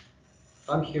 councillors.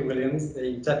 I'm Hugh Williams,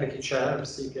 the Deputy Chair of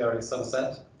CPRE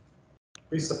Somerset.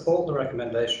 We support the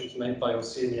recommendations made by your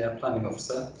Senior Planning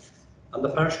Officer and the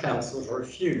Parish Council to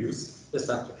refuse this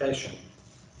application.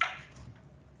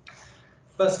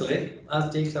 Firstly, as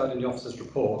detailed in the Officer's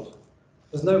report,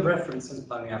 there's no reference in the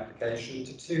planning application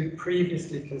to 2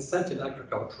 previously consented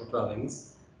agricultural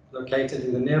dwellings located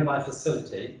in the nearby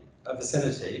vicinity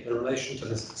in relation to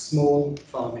this small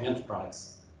farming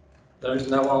enterprise. There is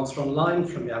no answer online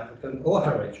from the applicant or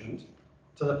her agent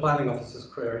to the planning officer's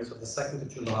queries of the 2nd of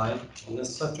July on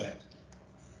this subject.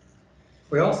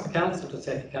 We asked the council to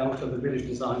take account of the village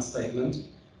design statement,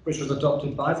 which was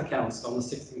adopted by the council on the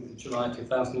 16th of July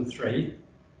 2003,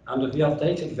 and of the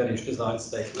updated village design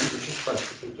statement, which is close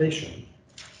to completion.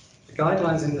 The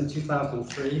guidelines in the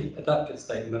 2003 adapted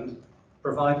statement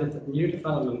provided that new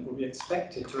development will be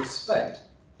expected to respect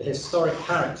the historic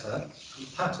character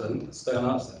and pattern of Stone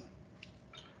Arsen.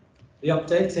 The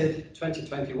updated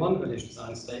 2021 village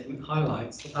design statement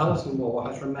highlights that Allerton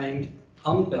Moor has remained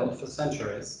unbuilt for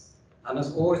centuries and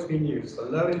has always been used for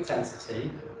low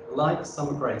intensity, light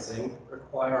summer grazing,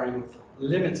 requiring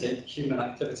limited human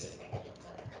activity.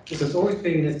 This has always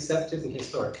been an accepted and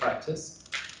historic practice,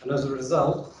 and as a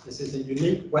result, this is a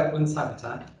unique wetlands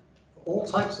habitat for all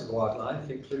types of wildlife,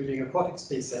 including aquatic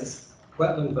species,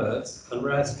 wetland birds, and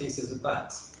rare species of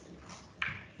bats.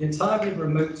 The entirely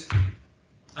remote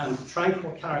and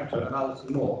tranquil character of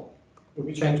Allerton Moor will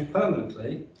be changed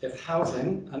permanently if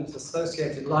housing and its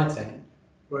associated lighting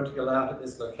were to be allowed at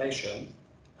this location,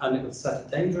 and it would set a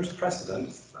dangerous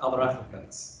precedent for other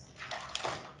applicants.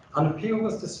 An appeal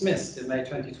was dismissed in May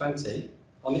 2020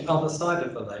 on the other side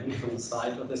of the lane from the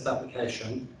site of this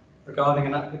application regarding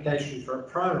an application for a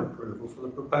prior approval for the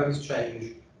proposed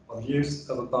change of use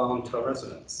of a barn to a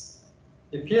residence.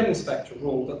 The appeal inspector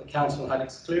ruled that the council had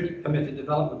excluded permitted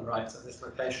development rights at this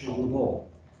location on the moor.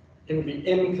 It would be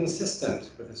inconsistent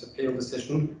with this appeal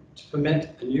decision to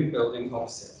permit a new building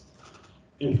opposite.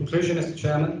 In conclusion, Mr.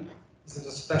 Chairman, this is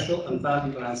a special and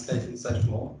valuable landscape in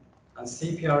Sedgemoor, and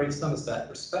CPRE Somerset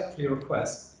respectfully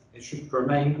requests it should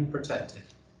remain protected.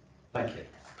 Thank you.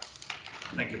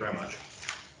 Thank you very much.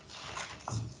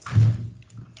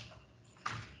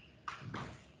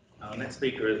 Our next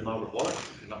speaker is Margaret Wallace.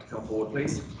 If you'd like to come forward,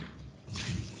 please.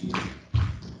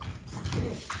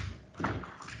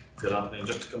 Good afternoon.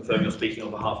 Just to confirm, you're speaking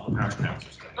on behalf of the Parish Council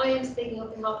today. I am speaking on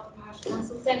behalf of the Parish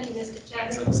Council. Thank you, Mr.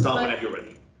 Chairman. So start whenever you're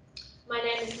ready. My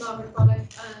name is Margaret Wallace,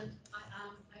 and I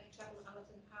am a Chapel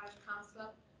Allerton Parish Councillor.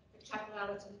 The Chapel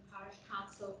Allerton Parish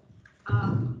Council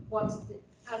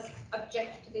has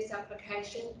objected to this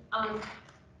application on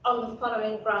the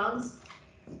following grounds.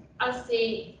 As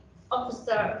the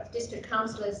officer of district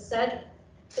council has said,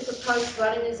 the proposed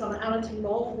dwelling is on Allerton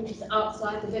Moor, which is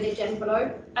outside the village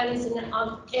envelope, and is in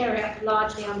an area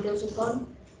largely unbuilt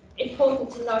upon.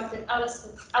 Important to note that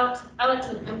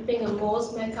Allerton and Bingham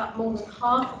Moors make up more than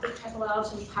half of the Chapel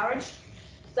Allerton parish.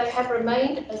 They have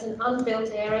remained as an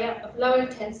unbuilt area of low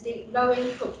intensity, low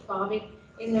input farming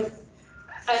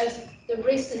as the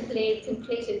recently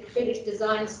completed village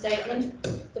design statement.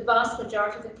 The vast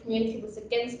majority of the community was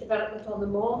against development on the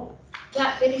moor.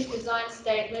 That village design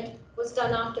statement was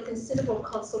done after considerable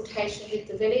consultation with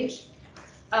the village,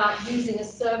 using a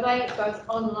survey both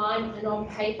online and on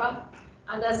paper.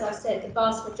 And as I said, the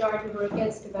vast majority were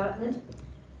against development.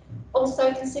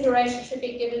 Also, consideration should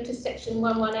be given to section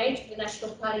 118 of the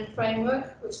National Planning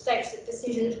Framework, which states that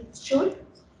decisions should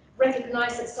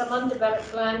recognise that some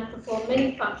undeveloped land perform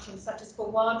many functions, such as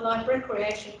for wildlife,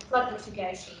 recreation, flood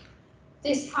mitigation.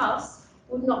 This house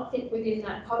would not fit within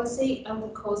that policy and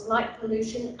would cause light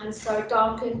pollution and so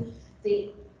darken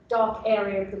the dark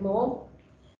area of the moor.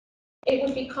 It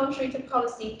would be contrary to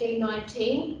policy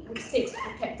D19, which seeks to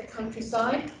protect the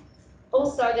countryside.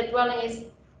 Also, the dwelling is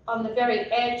on the very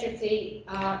edge of the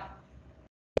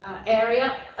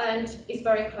area and is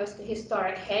very close to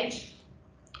historic hedge.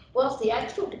 Whilst the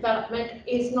actual development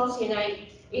is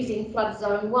in flood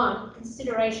zone 1,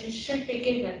 consideration should be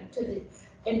given to the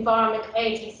Environment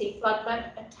Agency flood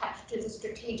map attached to the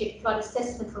Strategic Flood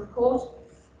Assessment Report,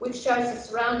 which shows the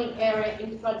surrounding area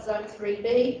in flood zone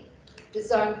 3B, the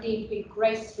zone deemed to be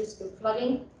greatest risk of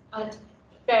flooding. And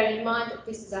bearing in mind that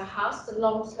this is a house, the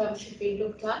long term should be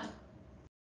looked at.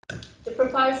 The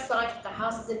proposed site of the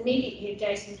house is immediately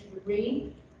adjacent to the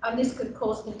marine, and this could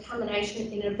cause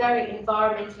contamination in a very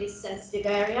environmentally sensitive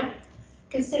area.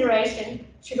 Consideration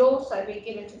should also be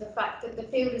given to the fact that the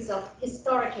field is of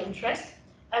historic interest,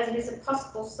 as it is a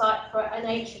possible site for an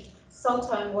ancient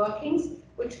saltern workings,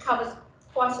 which covers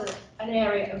quite an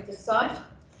area of the site.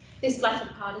 This latter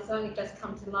part has only just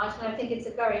come to light, and I think it's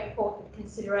a very important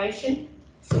consideration.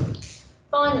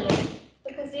 Finally,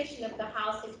 the position of the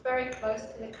house is very close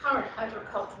to the current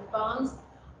agricultural barns,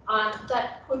 and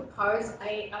that could pose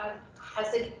a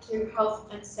hazard to health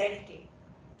and safety.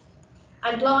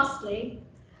 And lastly,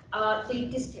 the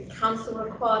District Council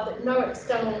required that no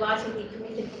external lighting be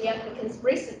permitted for the applicant's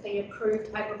recently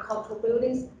approved agricultural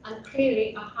buildings, and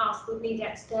clearly a house would need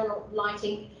external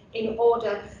lighting in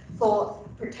order for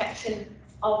protection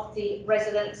of the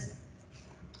residents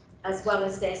as well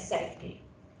as their safety.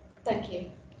 Thank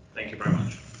you. Thank you very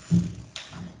much.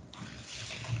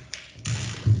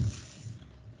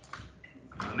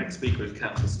 Our next speaker is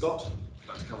Councillor Scott. Would you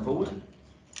like to come forward?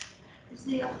 Is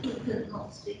the applicant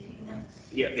not speaking now?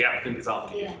 Yeah, the applicant is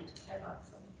after you. Yeah.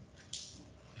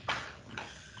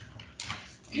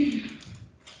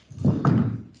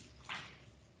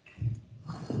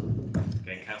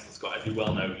 Okay, Councillor Scott, as you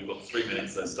well know, you've got 3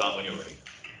 minutes, so start when you're ready.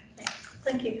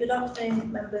 Thank you. Good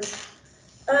afternoon, members.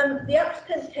 The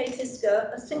applicant, Kate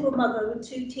Isker, a single mother with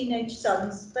 2 teenage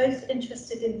sons, both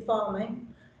interested in farming,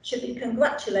 should be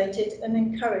congratulated and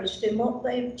encouraged in what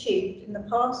they've achieved in the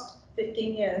past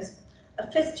 15 years. A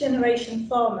 5th-generation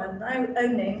farmer now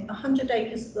owning 100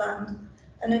 acres of land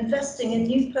and investing in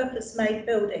new purpose-made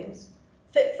buildings,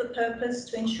 fit for purpose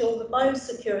to ensure the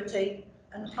biosecurity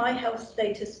and high health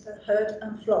status for herd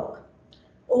and flock,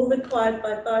 all required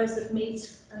by buyers of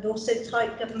meat and also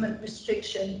tight government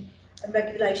restriction and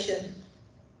regulation.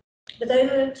 With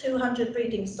over 200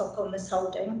 breeding stock on this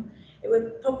holding, it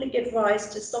would probably give rise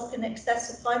to stock in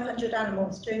excess of 500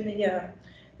 animals during the year.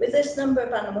 With this number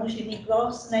of animals, you need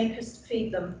grass and acres to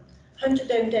feed them.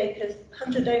 100 owned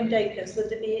acres would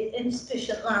be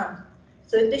insufficient land,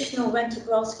 so additional rented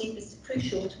grass keepers are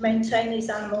crucial to maintain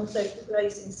these animals over the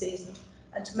grazing season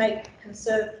and to make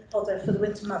conserved fodder for the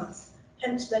winter months,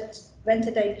 hence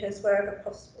rented acres wherever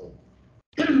possible.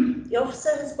 The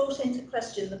officer has brought into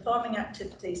question the farming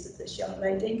activities of this young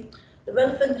lady. The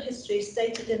relevant history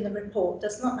stated in the report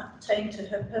does not pertain to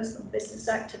her personal business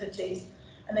activities,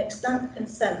 and extant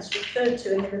consents referred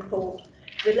to in the report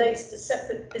relates to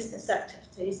separate business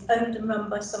activities owned and run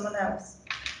by someone else.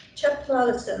 Chapel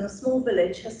Allerton, a small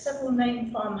village, has several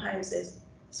named farmhouses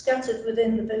scattered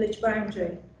within the village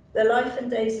boundary. Their life and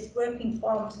days as working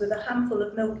farms with a handful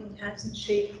of milking cows and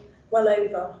sheep well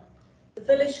over. The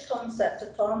village concept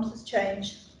of farms has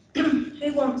changed.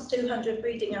 Who wants 200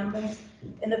 breeding animals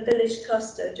in a village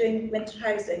cluster during winter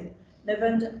housing,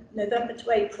 November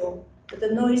to April, with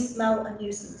the noise, smell and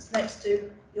nuisance next to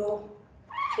your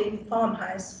clean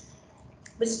farmhouse?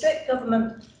 With strict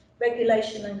government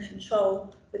regulation and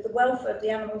control, with the welfare of the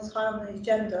animals high on the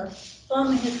agenda,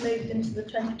 farming has moved into the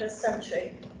 21st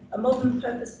century. A modern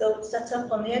purpose-built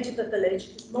set-up on the edge of the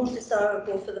village is more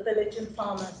desirable for the village and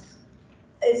farmers.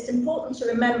 It's important to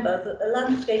remember that the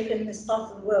landscape in this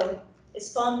part of the world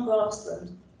is farm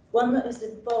grassland, one that has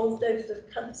evolved over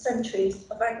the centuries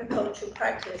of agricultural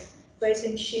practice,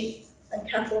 grazing sheep and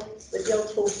cattle with the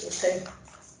old horse or two.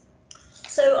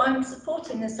 So I'm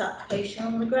supporting this application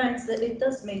on the grounds that it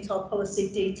does meet our policy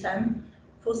D10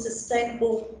 for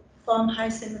sustainable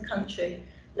farmhouse in the country,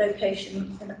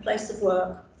 location in a place of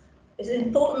work. It's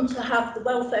important to have the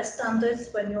welfare standards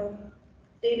when you're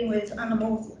dealing with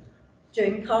animals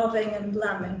during calving and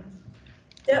lambing.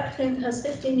 The applicant has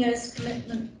 15 years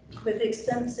commitment with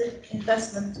extensive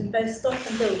investment in both stock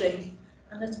and buildings,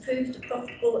 and has proved a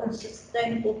profitable and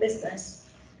sustainable business.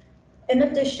 In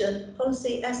addition,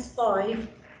 policy S5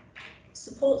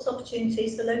 supports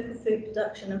opportunities for local food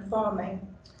production and farming.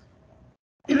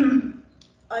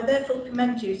 I therefore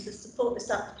commend you to support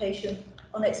this application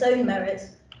on its own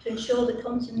merits to ensure the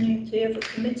continuity of a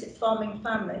committed farming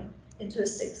family into a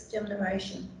sixth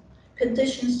generation.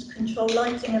 Conditions to control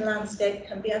lighting and landscape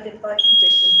can be added by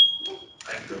condition.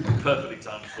 Thank you. Perfectly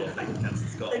timed as well. Thank you, Councillor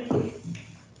Scott. Thank you.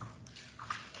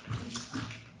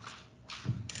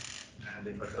 And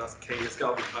if I could ask Katie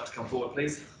Scott, would you like to come forward,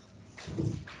 please?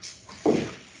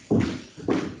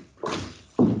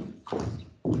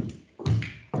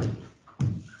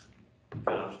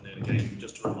 Good afternoon again.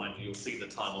 Just to remind you, you'll see the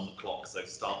time on the clock, so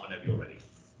start whenever you're ready.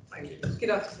 Thank you.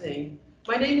 Good afternoon.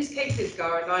 My name is Kate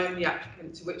Isgar and I am the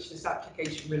applicant to which this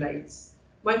application relates.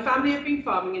 My family have been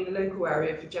farming in the local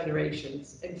area for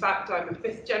generations. In fact, I'm a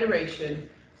fifth generation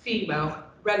female,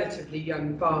 relatively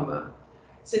young farmer.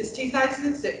 Since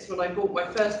 2006, when I bought my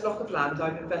first block of land,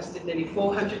 I've invested nearly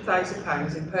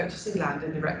 £400,000 in purchasing land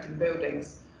and erecting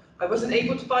buildings. I wasn't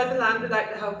able to buy the land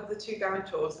without the help of the two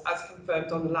guarantors, as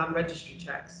confirmed on the land registry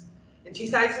checks. In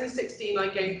 2016, I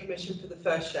gained permission for the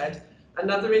first shed,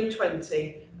 another in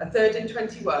 20, a third in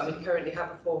 21, and currently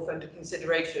have a fourth under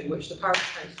consideration, which the parish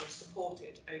council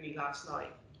supported only last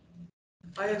night.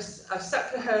 I have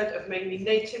set a herd of mainly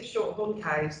native shorthorn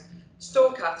cows,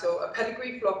 store cattle, a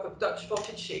pedigree flock of Dutch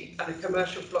spotted sheep, and a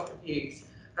commercial flock of ewes.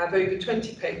 I have over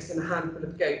 20 pigs and a handful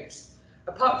of goats.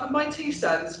 Apart from my two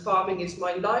sons, farming is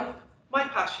my life, my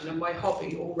passion, and my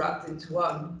hobby, all wrapped into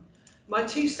one. My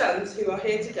two sons, who are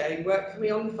here today, work for me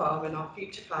on the farm, and our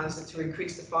future plans are to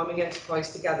increase the farming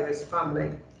enterprise together as a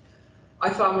family. I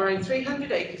farm around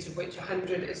 300 acres, of which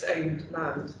 100 is owned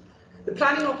land. The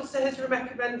planning officer has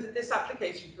recommended this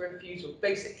application for refusal,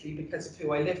 basically because of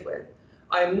who I live with.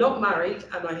 I am not married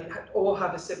or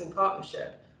have a civil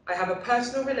partnership. I have a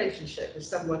personal relationship with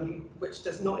someone which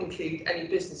does not include any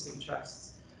business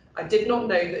interests. I did not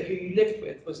know that who you lived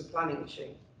with was a planning issue.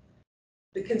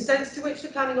 The consents to which the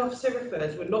planning officer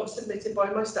refers were not submitted by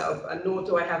myself, and nor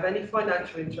do I have any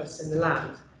financial interest in the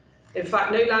land. In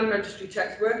fact, no land registry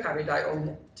checks were carried out on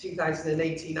the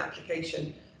 2018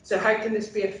 application, so how can this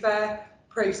be a fair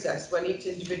process when each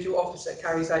individual officer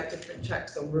carries out different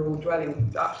checks on rural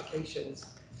dwelling applications?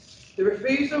 The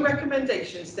refusal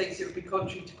recommendation states it would be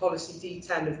contrary to policy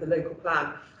D10 of the local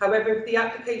plan. However, if the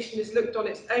application is looked on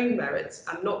its own merits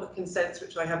and not the consents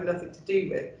which I have nothing to do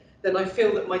with, then I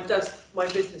feel that my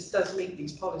business does meet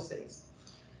these policies.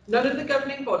 None of the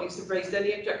governing bodies have raised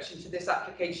any objection to this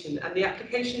application, and the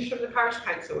applications from the parish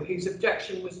council, whose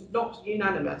objection was not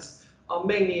unanimous, are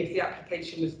mainly if the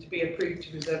application was to be approved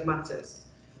to reserve matters.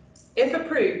 If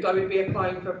approved, I would be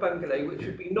applying for a bungalow, which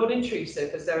would be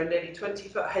non-intrusive as there are nearly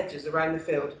 20-foot hedges around the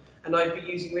field, and I'd be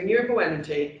using renewable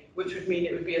energy, which would mean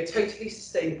it would be a totally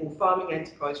sustainable farming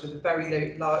enterprise with a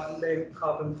very low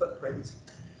carbon footprint.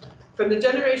 From the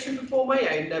generation before my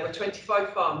own, there were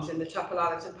 25 farms in the Chapel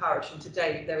Allerton parish, and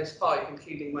today there is 5,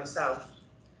 including myself.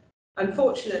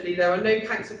 Unfortunately, there are no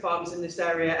council farms in this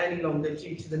area any longer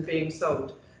due to them being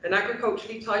sold, and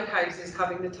agriculturally tied houses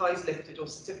having the ties lifted or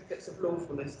certificates of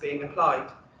lawfulness being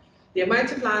applied. The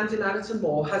amount of land in Allerton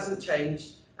Moor hasn't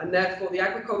changed, and therefore the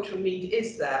agricultural need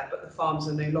is there, but the farms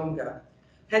are no longer.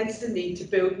 Hence the need to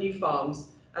build new farms,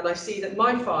 and I see that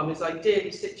my farm is ideally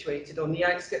situated on the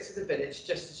outskirts of the village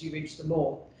just as you reach the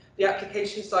moor. The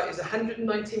application site is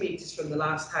 190 metres from the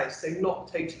last house, so not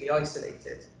totally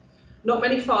isolated. Not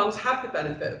many farms have the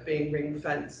benefit of being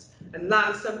ring-fenced, and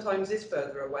land sometimes is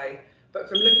further away, but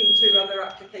from looking through other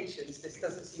applications, this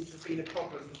doesn't seem to have been a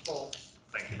problem before.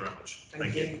 Thank you very much.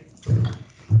 Thank you.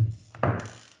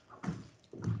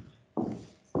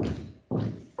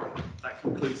 That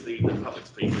concludes the public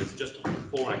speakers. Just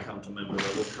before I come to members,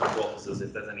 I will come to officers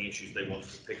if there's any issues they want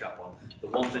to pick up on. The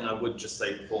one thing I would just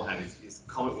say beforehand is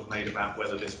the comment was made about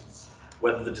whether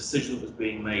the decision that was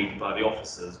being made by the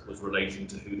officers was relating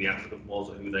to who the applicant was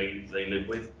or who they live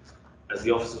with. As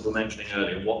the officers were mentioning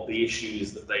earlier, what the issue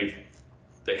is that they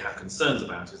have concerns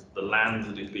about is the land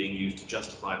that is being used to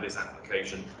justify this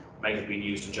application may have been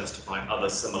used to justify other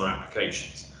similar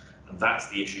applications. And that's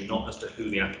the issue, not as to who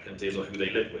the applicant is or who they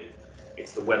live with.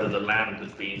 It's whether the land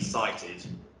that's being cited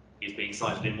is being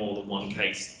cited in more than one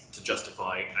case to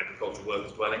justify agricultural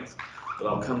workers' dwellings. But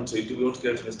I'll come to, do we want to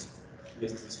go to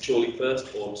Mr. Chorley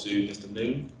first or to Mr.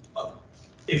 Noon?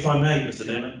 If I may, Mr.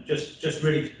 Noon. Just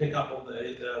really to pick up on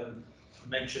the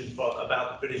mention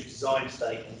about the village design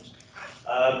statement.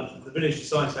 The village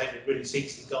design statement really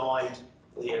seeks to guide,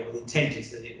 the intent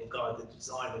is that it will guide the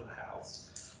design of the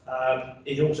house.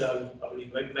 It also, I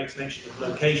believe, makes mention of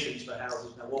locations for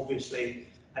houses. Now, obviously,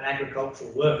 an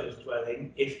agricultural workers'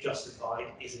 dwelling, if justified,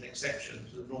 is an exception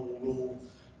to the normal rule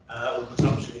or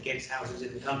presumption against houses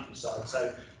in the countryside.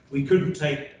 So we couldn't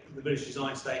take the British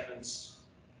design statement's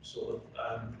sort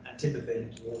of antipathy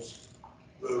towards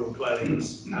rural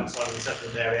dwellings outside of the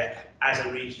settlement area as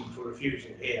a reason for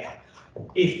refusal here.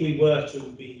 If we were to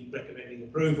be recommending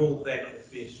approval, then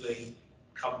obviously,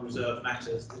 come reserve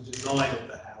matters, the design of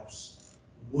the house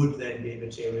would then be a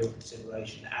material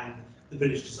consideration, and the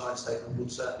British design statement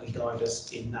would certainly guide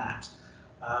us in that.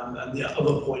 And the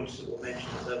other points that were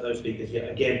mentioned, those speakers, yeah,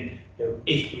 again,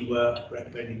 if we were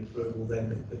recommending approval,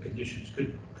 then the conditions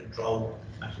could control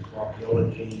matters of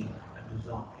archaeology and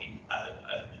design,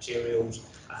 materials,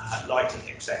 lighting,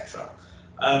 etc.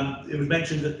 It was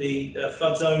mentioned that the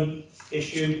flood zone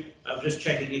issue, I'm just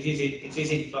checking, it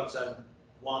is in flood zone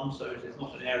 1, so it is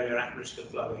not an area at risk of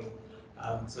flooding.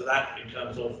 So that, in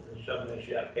terms of the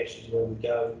determination application, is where we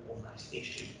go on that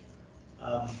issue.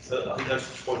 So I think those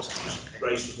are the points I just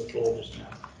raised to the floor just now.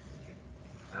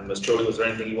 And Ms. Chorley, was there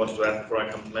anything you wanted to add before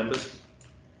I come to members?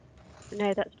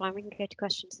 No, that's fine. We can go to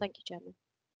questions. Thank you, Chairman.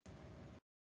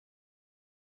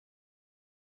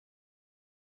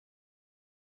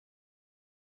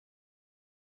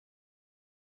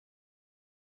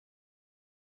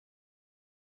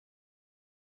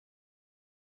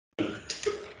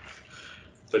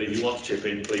 But if you want to chip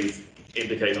in, please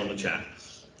indicate on the chat.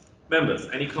 Members,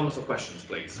 any comments or questions,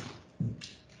 please?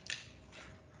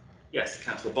 Yes,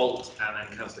 Councillor Bolt and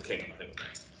then Councillor King, I think,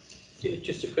 next. Yeah,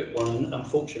 just a quick one.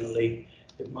 Unfortunately,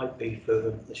 it might be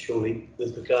for Ms. Shawley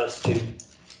with regards to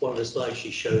one of the slides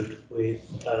she showed with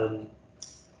the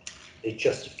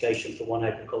justification for one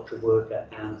agricultural worker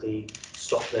and the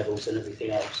stock levels and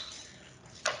everything else.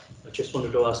 I just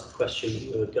wanted to ask a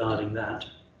question regarding that.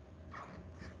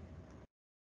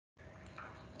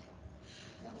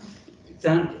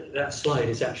 That slide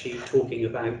is actually talking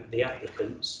about the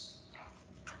applicant's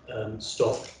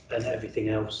stock and everything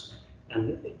else,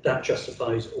 and that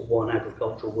justifies one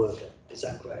agricultural worker. Is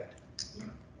that correct?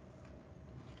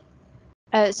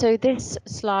 So this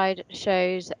slide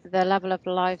shows the level of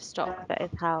livestock that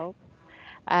is held,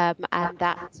 and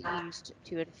that's used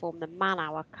to inform the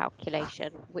man-hour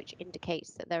calculation, which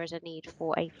indicates that there is a need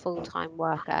for a full-time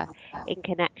worker in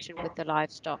connection with the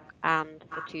livestock and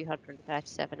the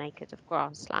 237 acres of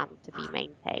grassland to be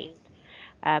maintained.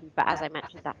 But as I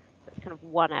mentioned, that's kind of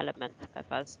one element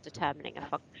of us determining a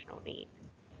functional need.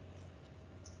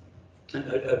 I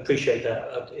appreciate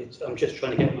that. I'm just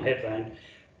trying to get my head around.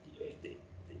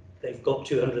 They've got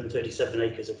 237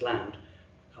 acres of land.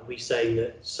 Are we saying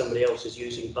that somebody else is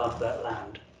using part of that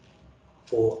land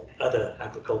for other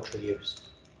agricultural use?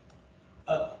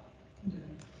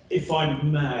 If I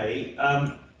may,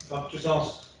 I've just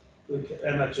asked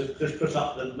Emma to just put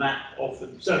up the map of the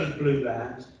certainly blue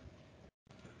land.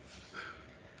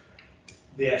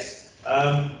 Yes,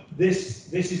 this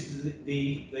is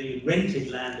the rented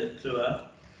land at Clua.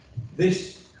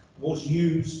 This was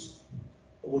used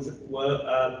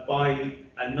by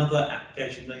another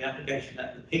application, the application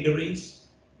at the Piggeries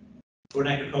for an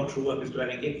agricultural workers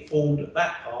dwelling. It formed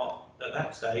that part at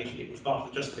that stage. It was part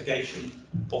of the justification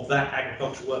of that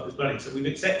agricultural workers dwelling. So we've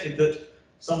accepted that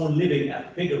someone living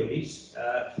at the Piggeries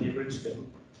near Brinscombe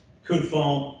could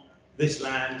farm this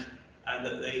land, and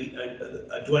that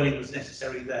a dwelling was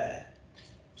necessary there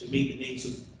to meet the needs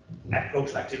of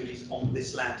agricultural activities on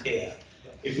this land here.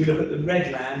 If we look at the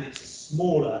red land, it's a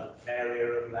smaller area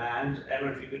of land.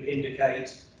 Emma, if you could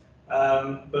indicate,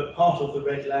 but part of the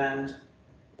red land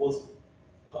was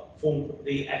formed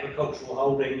the agricultural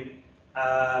holding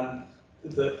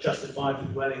that justified the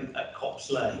dwelling at Cops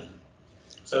Lane.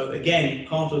 So again,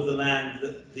 part of the land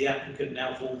that the applicant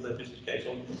now formed their business case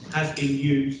on has been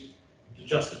used to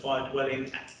justify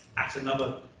dwelling at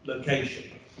another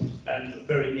location and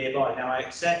very nearby. Now I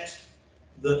accept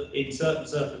that in certain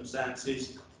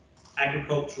circumstances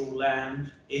agricultural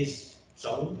land is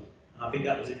sold. I think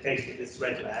that was the case with this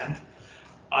red land.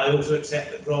 I also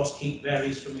accept that grass keep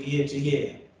varies from year to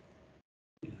year.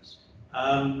 Yes.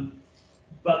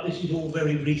 But this is all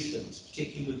very recent,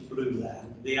 particularly with blue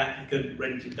land. The applicant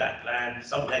rented that land,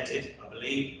 subletted, I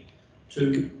believe,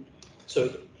 to...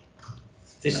 So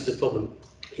this is the problem.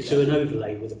 Is there an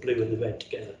overlay with the blue and the red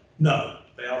together? No,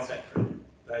 they are separate.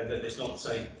 It's not the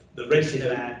same. The rented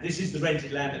land, this is the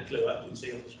rented land at Clua, you can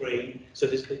see on the screen. So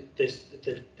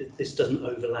this doesn't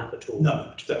overlap at all?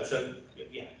 No, so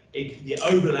yeah, the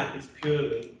overlap is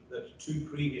purely that two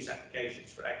previous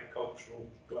applications for agricultural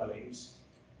dwellings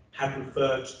have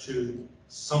referred to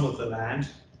some of the land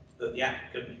that the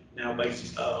applicant now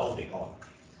bases her holding on.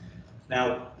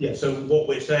 Now, yeah, so what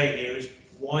we're saying here is,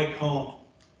 why can't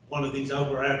one of these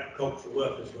other agricultural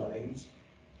workers' dwellings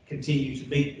continue to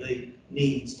meet the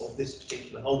needs of this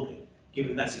particular holding,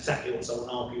 given that's exactly what someone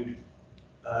argued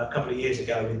a couple of years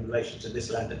ago in relation to this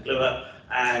land at Clewer,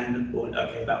 and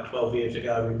about 12 years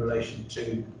ago in relation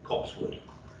to Cotswood.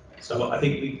 So I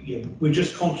think we're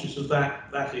just conscious of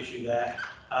that issue there.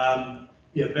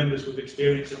 Members with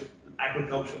experience of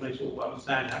agriculture may sort of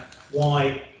understand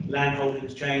why land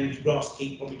holdings change. Grass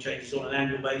keep probably changes on an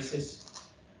annual basis.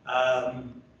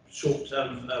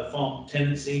 Short-term farm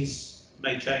tenancies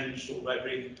may change sort of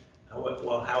every,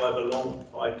 however long,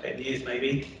 5, 10 years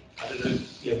maybe. I don't know,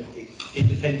 it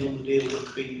depends on the deal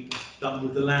that's been done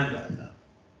with the landowner.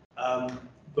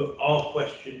 But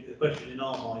the question in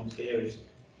our minds here is,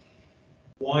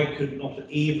 why could not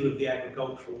either of the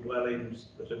agricultural dwellings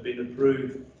that have been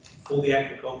approved for the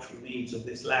agricultural needs of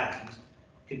this land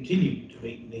continue to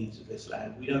meet the needs of this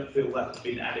land? We don't feel that has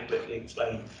been adequately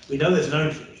explained. We know there's an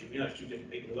ownership issue, we know it's two different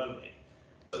people who own it,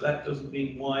 but that doesn't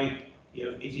mean why,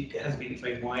 it hasn't been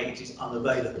explained why it is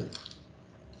unavailable.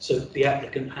 So the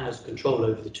applicant has control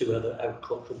over the two other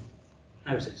agricultural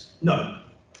houses? No.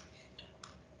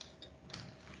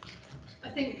 I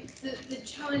think the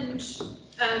challenge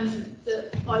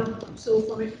that I saw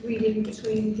from it reading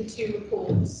between the two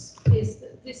reports is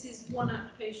that this is one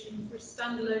application for a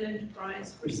standalone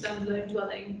enterprise, for a standalone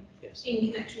dwelling, yes,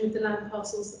 in connection with the land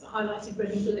parcels that are highlighted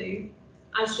red and blue,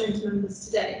 as shown to members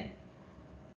today.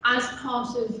 As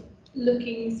part of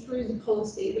looking through the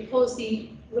policy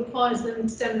requires them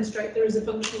to demonstrate there is a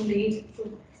functional need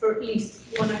for at least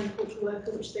one agricultural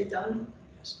worker, which they've done.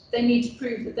 They need to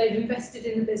prove that they've invested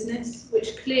in the business,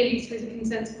 which clearly through the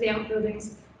consent of the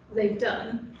outbuildings they've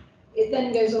done. It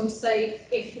then goes on to say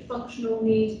if the functional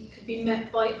need could be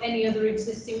met by any other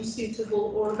existing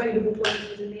suitable or available dwelling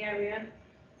within the area,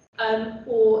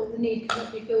 or the need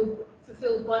cannot be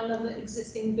fulfilled by another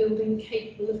existing building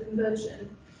capable of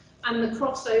conversion. And the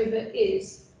crossover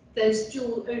is there's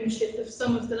dual ownership of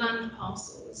some of the land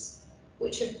parcels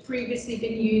which have previously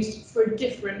been used for a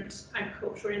different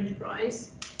agricultural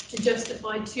enterprise to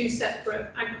justify two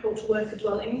separate agricultural worker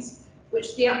dwellings,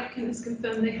 which the applicant has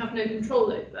confirmed they have no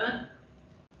control over,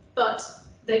 but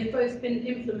they've both been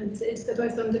implemented, they're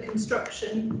both under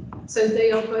construction, so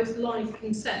they are both live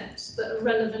consents that are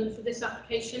relevant for this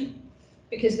application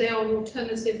because they are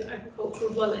alternative agricultural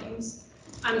dwellings,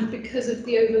 and because of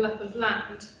the overlap of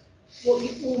land, what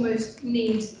you almost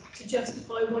need to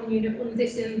justify one unit on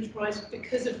this enterprise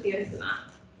because of the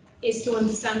overlap is to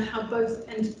understand how both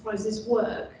enterprises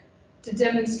work, to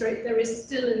demonstrate there is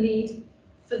still a need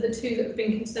for the two that have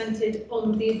been consented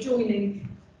on the adjoining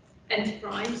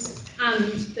enterprise,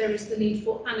 and there is the need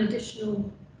for an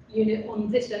additional unit on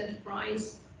this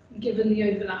enterprise given the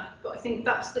overlap. But I think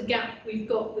that's the gap we've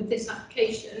got with this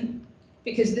application,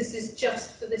 because this is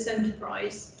just for this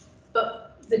enterprise, but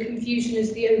the confusion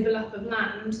is the overlap of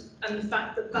land and the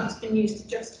fact that that's been used to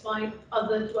justify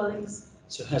other dwellings.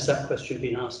 So has that question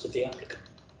been asked of the applicant?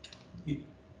 Yeah.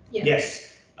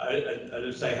 Yes, I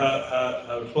would say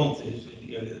her response is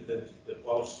that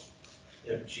whilst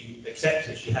she accepts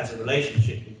that she has a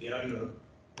relationship with the owner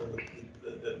of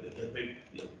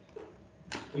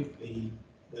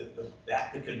the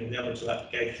applicant of the other two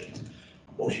applications,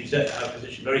 what she said, her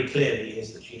position very clearly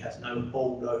is that she has no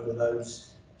hold over those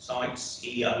sites.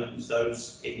 He owns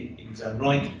those in his own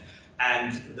right,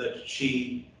 and that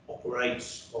she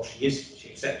operates, or she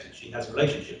accepts that she has a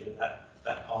relationship with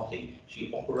that party.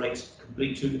 She operates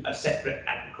completely a separate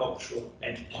agricultural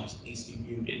enterprise that needs to be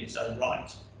viewed in its own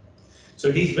right. So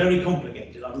it is very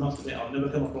complicated. I must admit, I've never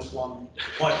come across one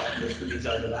quite like this with these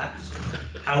overlaps.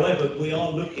 However, we are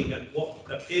looking at what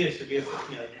appears to be a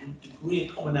degree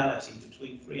of commonality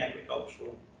between three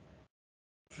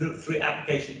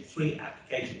applications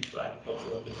for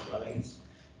agricultural workers' dwellings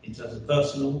in terms of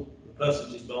the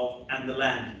persons involved and the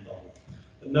land involved.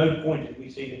 At no point have we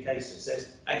seen a case that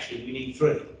says, actually, we need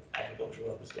 3 agricultural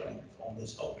workers' dwellings on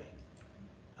this holding.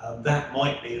 That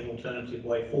might be an alternative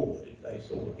way forward if they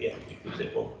sort of, if we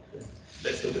said, well,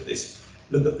 let's look at this,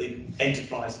 look at the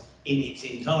enterprise in its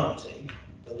entirety.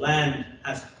 The land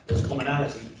there's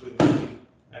commonality between the 2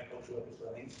 agricultural workers'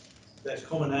 dwellings. There's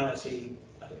commonality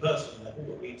at a personal level,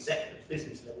 but we accept at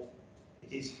business level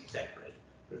it is separate.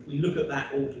 But if we look at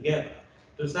that all together,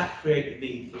 does that create the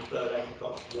need for a 3rd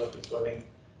agricultural workers' dwelling?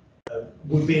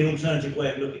 Would be an alternative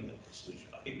way of looking at this, which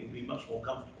I think would be much more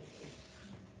comfortable.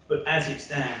 But as it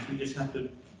stands,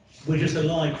 we're just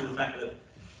alive to the fact that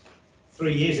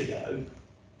 3 years ago,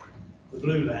 the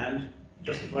Blue Land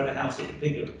justified a house at the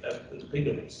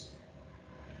Piggeries.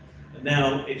 And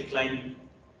now it's claimed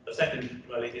a second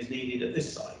dwelling is needed at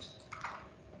this site.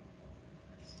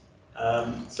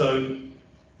 So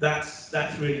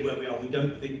that's really where we are. We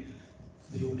don't think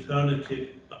the alternative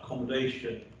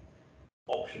accommodation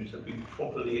options have been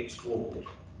properly explored.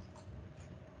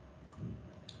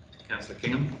 Councillor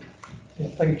Kingham. Yeah,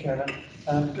 thank you,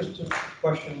 Chairman. Just a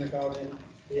question regarding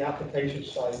the application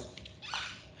site.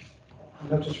 I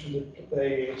noticed from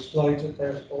the slides that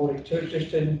there's already two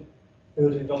existing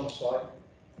buildings on site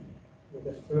with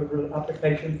a further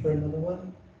application for another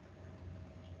one.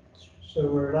 So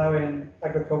we're allowing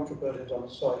agricultural buildings on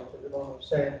site, but the moment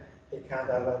saying they can't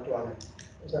have a dwelling.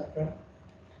 Is that correct?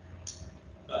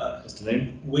 Mr.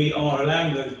 Noon. We are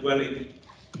allowing those dwellings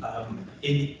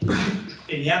in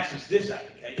the absence of this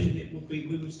application. We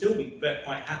would still be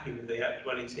quite happy with the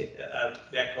dwellings here,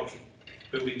 the agricultural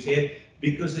buildings here,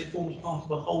 because it forms part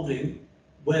of a holding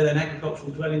where an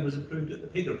agricultural dwelling was approved at the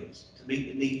piggeries to meet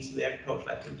the needs of the agricultural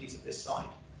activities of this site.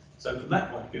 So from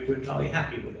that point of view, we're entirely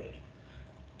happy with it.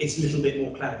 It's a little bit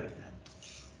more cloudy now.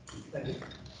 Thank you.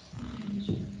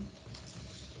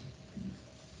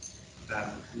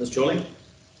 Ms. Chorley?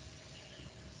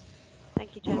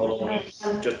 Thank you, Chairman.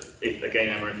 Again,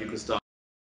 Emma, if you could start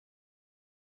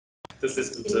the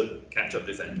system to catch up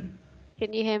this end.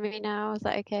 Can you hear me now? Is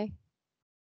that okay?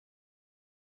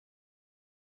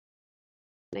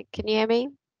 Can you hear me?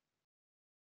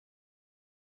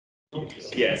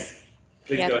 Yes.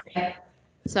 Please go ahead.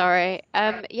 Sorry.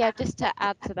 Yeah, just to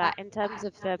add to that, in terms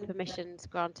of the permissions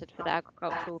granted for the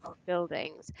agricultural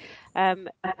buildings,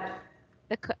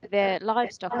 the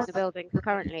livestock in the buildings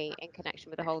currently in connection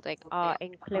with the holding are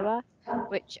in Clua,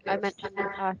 which I mentioned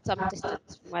are some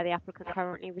distance from where the applicant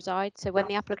currently resides. So when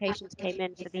the applications came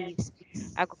in for these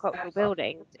agricultural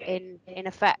buildings, in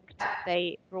effect,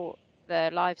 they brought the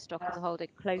livestock in the holding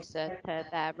closer to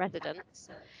their residence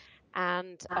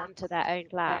and onto their own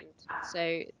land.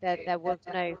 So there was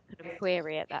no kind of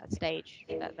query at that stage.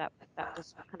 That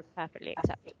was kind of perfectly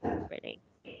acceptable, really.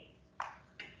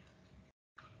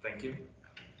 Thank you.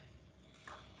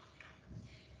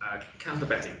 Councillor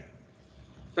Betty.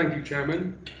 Thank you,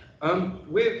 Chairman.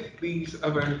 With these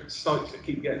other sites that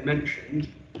keep getting mentioned,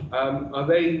 are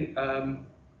they,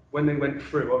 when they went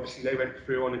through, obviously they went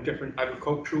through on a different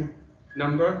agricultural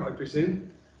number, I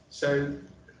presume. So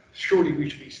surely we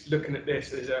should be looking at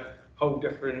this as a whole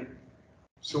different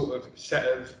sort of set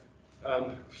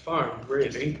of farm,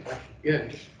 really. Yeah,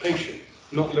 justification.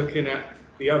 Not looking at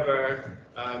the other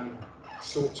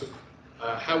sorts of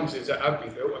houses that have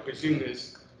been built. I presume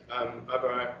there's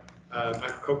other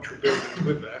agricultural buildings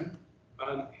with them.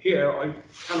 Here, I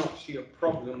cannot see a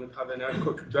problem with having an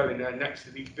agricultural dwelling there next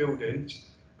to these buildings,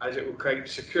 as it will create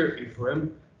security for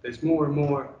them. There's more and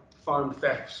more farm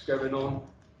thefts going on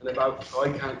and about, so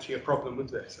I can't see a problem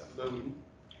with this at the moment.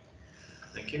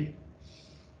 Thank you.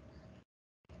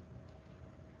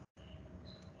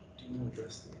 Do you want to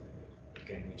address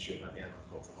the issue about the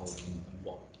agricultural holding and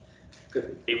what?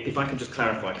 If I can just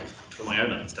clarify from my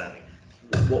own understanding,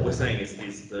 what we're saying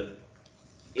is that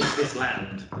if this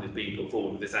land that is being put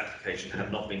forward with this application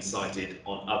had not been cited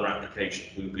on other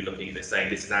applications, we would be looking at this saying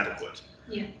this is adequate.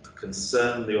 Yeah. The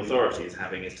concern the authority is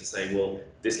having is to say, well,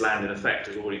 this land in effect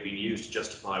has already been used to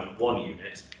justify one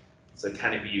unit, so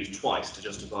can it be used twice to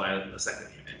justify a second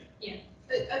unit? Yeah.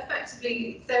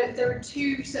 Effectively, there are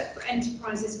two separate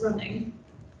enterprises running,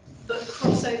 but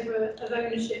crossover of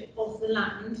ownership of the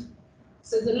land.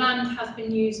 So the land has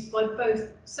been used by both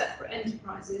separate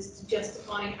enterprises to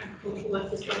justify agricultural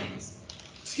workers' dwellings,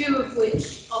 two of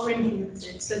which are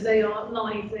implemented. So they are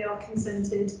live, they are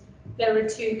consented. There are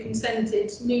two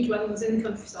consented new dwellings in the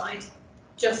countryside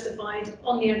justified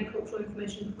on the agricultural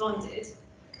information provided.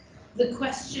 The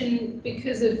question,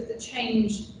 because of the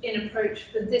change in approach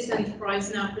for this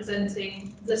enterprise now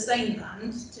presenting the same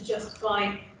land to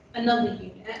justify another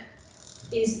unit,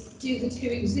 is do the two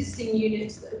existing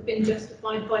units that have been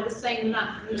justified by the same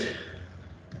land,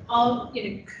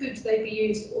 could they be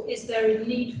used, or is there a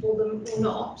need for them or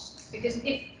not? Because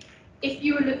if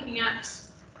you were looking at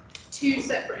two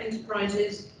separate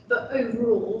enterprises, but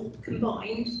overall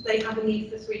combined they have a need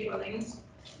for 3 dwellings,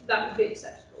 that would be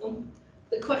acceptable.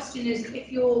 The question is, if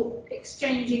you're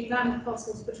exchanging land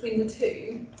parcels between the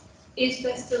two, is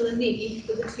there still a need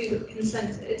for the two that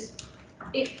consented?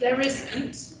 If there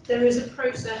isn't, there is a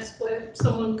process where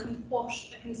someone can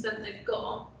quash a consent they've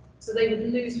got, so they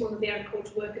would lose one of the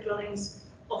agricultural worker dwellings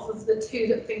off of the two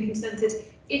that have been consented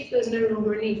if there's no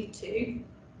longer a need for 2,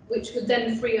 which would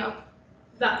then free up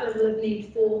that level of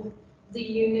need for the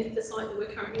unit, the site that we're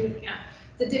currently looking at.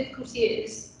 The difficulty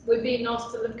is we're being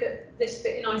asked to look at this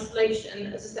bit in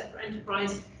isolation as a separate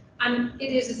enterprise, and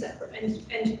it is a separate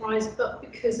enterprise, but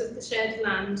because of the shared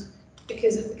land,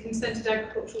 because of the consented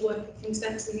agricultural worker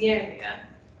consents in the area,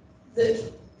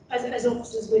 that as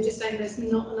officers, we're just saying there's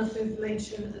not enough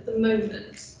information at the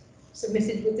moment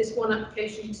submitted with this one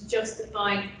application to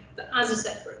justify that as a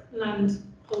separate land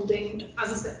holding,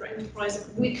 as a separate enterprise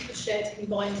with the shared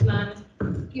combined land,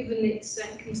 given the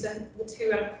consent of the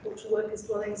two agricultural workers'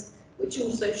 dwellings, which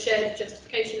also shared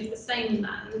justification of the same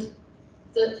land,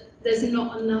 that there's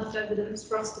not enough evidence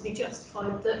for us to be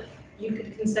justified that you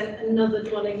could consent another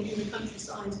dwelling in the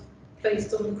countryside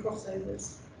based on the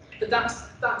crossovers. But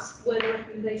that's where the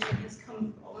recommendation has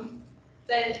come from.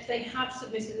 They have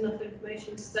submitted enough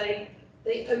information to say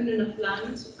they own enough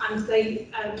land and they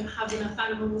have enough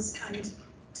animals, and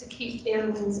to keep the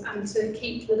animals and to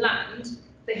keep the land,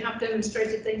 they have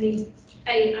demonstrated they need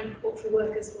a agricultural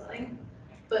workers dwelling.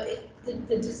 But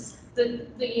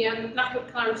the lack of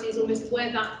clarity is almost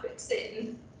where that fits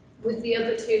in with the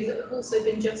other two that have also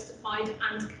been justified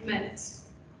and commenced.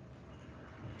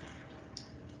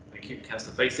 Thank you.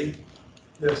 Councillor Facey.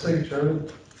 Yes, thank you, Chairman.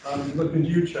 Looking at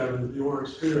you, Chairman, with your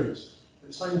experience,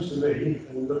 it seems to me,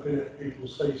 and looking at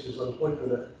people's faces, I'm quite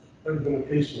good at everything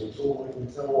appeasement, all I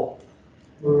can tell,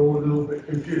 we're all a little bit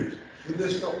confused. Would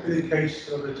this not be the case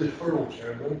of a deferral,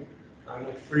 Chairman, and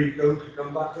a free go to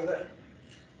come back with it?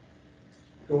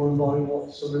 Going by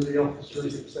what some of the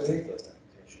officers are saying?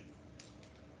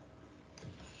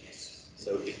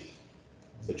 So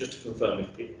just to confirm,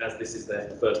 as this is their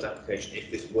first application,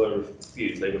 if this were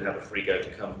refused, they would have a free go to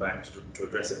come back to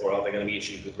address it, or are there going to be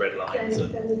issues with red lines?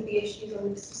 There would be issues, I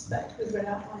would suspect, with red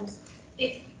outlines.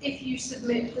 If you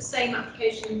submit the same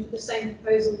application, the same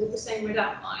proposal with the same red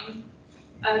outline,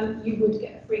 you would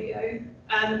get a free go.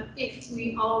 If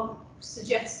we are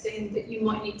suggesting that you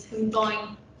might need to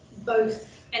combine both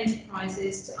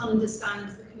enterprises to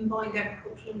understand the combined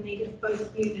agricultural need of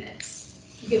both units,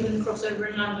 given the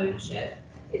crossover in land ownership,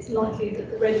 it's likely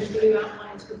that the red and blue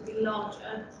outlines would be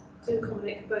larger to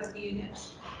accommodate both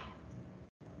units.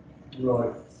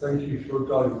 Right, thank you for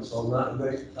guidance on that, and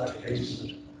make that case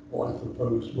what I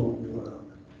propose will be well.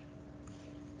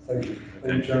 Thank you.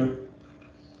 Thank you, Chairman.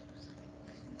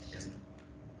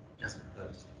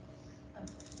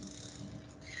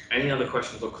 Any other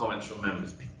questions or comments from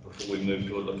members before we move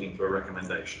to looking for a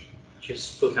recommendation?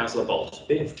 Just for Councillor Bolt. a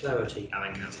bit of clarity, And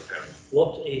then Councillor Perry.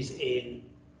 what is in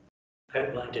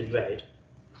outlined in red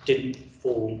didn't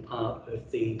form part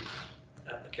of the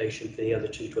application for the other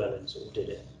two dwellings, or did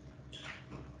it?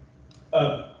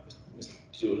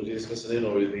 Do you want to discuss it in,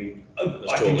 or is the?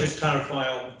 I can just clarify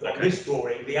on this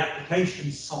drawing, the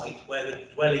application site where the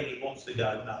dwelling he wants to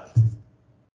go, no.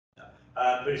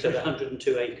 But So the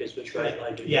 102 acres which were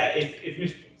outlined in yeah, red.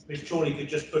 if Ms. Chorley could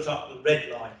just put up the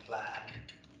red line plan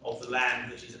of the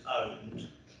land that is owned,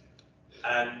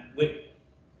 and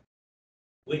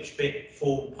which bit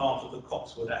formed part of the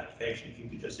Cotswold application, if you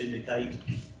could just indicate.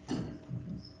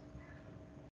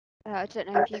 I don't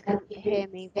know if you can hear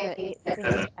me, but it's this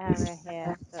area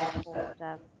here that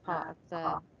formed part of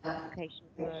the application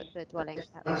for the dwelling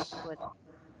at Cotswood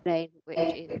Lane, which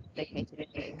is located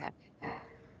just here.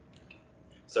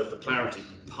 So for clarity,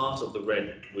 part of the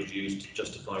red was used to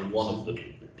justify one of the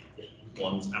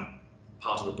ones, and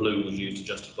part of the blue was used to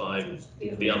justify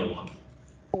the other one.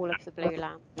 All of the blue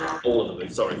land. All of the blue,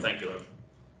 sorry, thank you.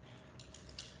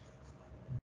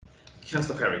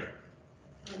 Councillor Perry.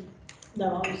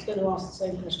 No, I was going to ask the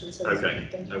same question. So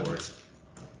Okay, no worries.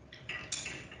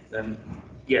 Then,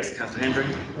 yes, Councillor Hendry.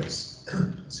 As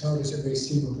hard as it may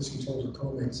seem, I've listened to all the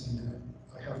comments, and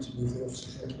I have to move the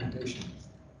officer's recommendation.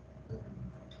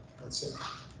 That's it.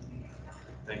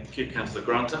 Thank you, Councillor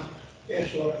Granter.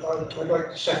 Yes, well, I'd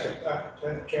like to second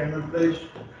that, Chairman, please.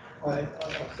 I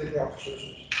think the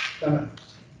officers have done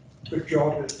a good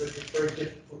job. It's a very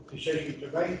difficult decision to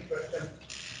make,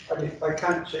 but I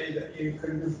can't see that you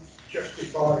can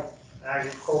justify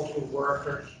agricultural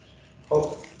workers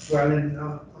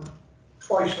dwelling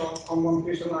twice on one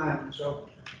piece of land. So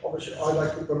obviously I'd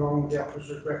like to go along with the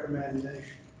officer's recommendation.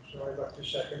 So I'd like to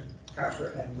second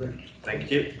Councillor Henry. Thank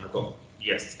you. I've got,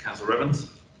 yes, Councillor Evans.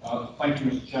 Thank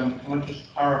you, Mr. Chairman. Can I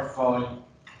just clarify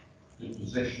the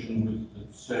position with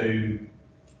the two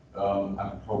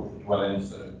agricultural dwellings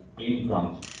that have been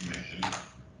granted permission?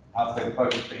 Have they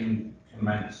both been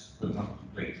commenced but not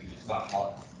completed? Is that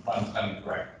my understanding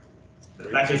correct?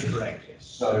 That is correct, yes.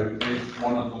 So if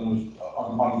one of them was,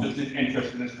 I'm just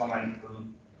interested in this comment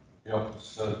from the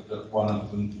officer that one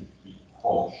of them was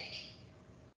quashed.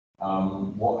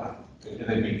 What if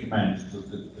they've been commenced?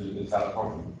 Is that a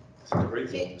problem?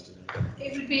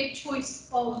 It would be a choice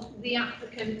of the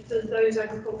applicant for those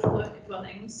agricultural worker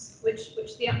dwellings, which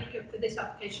the applicant for this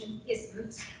application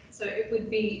isn't. So it would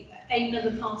be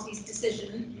another party's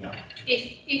decision. Yeah.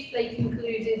 If they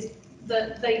concluded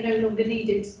that they no longer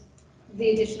needed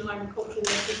the additional agricultural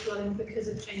workers dwelling because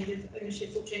of change of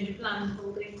ownership or change of land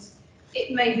holdings.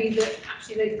 It may be that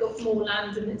actually they've got more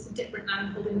land and it's a different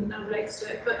land holding that now relates to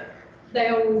it, but they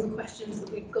are all the questions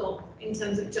that we've got in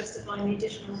terms of justifying the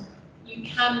additional. You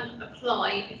can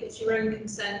apply, if it's your own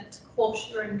consent, quash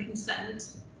your own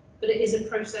consent, but it is a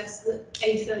process that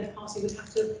a third party would have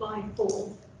to apply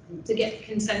for to get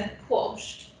consent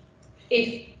quashed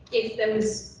if there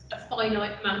was a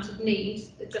finite amount of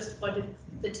need that justified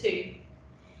the two.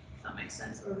 If that makes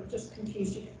sense, or just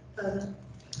confused you further.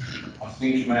 I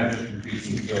think you may have just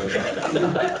confused me further.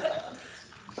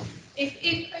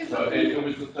 So it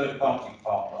was the third party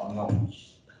part that I'm not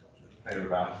clear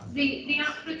about. The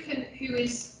applicant who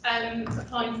is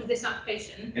applying for this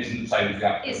application Isn't the same as the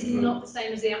applicant. Is not the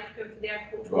same as the applicant for the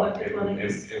agricultural Right, worker it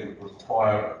dwellings. would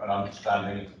require an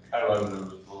understanding of the co-owner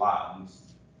of the land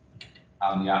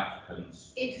and the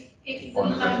applicants. If the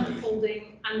land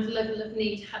holding and level of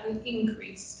need hadn't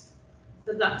increased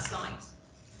for that site.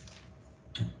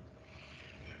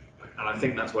 And I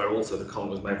think that's where also the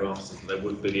comment was made by officers that there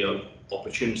would be the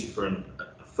opportunity for a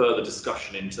further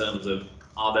discussion in terms of,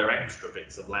 are there extra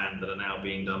bits of land that are now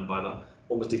being done by the,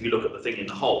 almost if you look at the thing in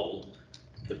the whole,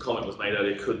 the comment was made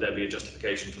earlier, could there be a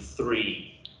justification for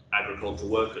 3 agricultural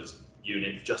workers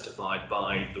units justified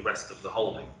by the rest of the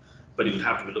holding? But it would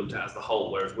have to be looked at as the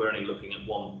whole, whereas we're only looking at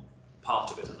one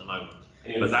part of it at the moment.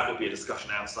 But that would be a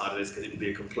discussion outside of this because it would be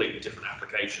a completely different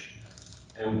application.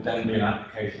 It would then be an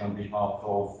application on behalf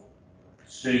of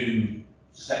 2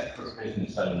 separate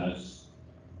business owners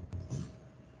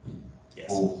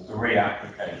for 3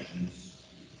 applications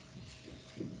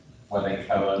where they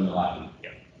co-own the land.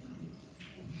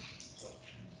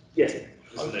 Yes.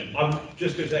 I'm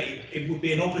just going to say it would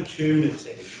be an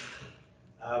opportunity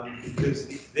because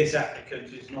this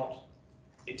applicant is not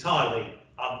entirely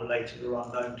unrelated or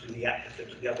unknown to the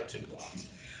applicant of the other 2 ones.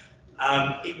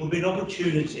 It would be an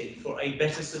opportunity for a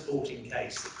better supporting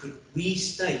case that could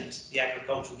restate the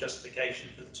agricultural justification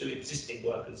for the 2 existing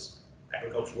workers,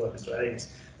 agricultural workers dwellings,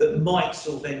 that might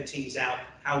sort of then tease out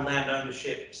how land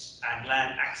ownerships and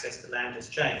land access to land has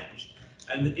changed.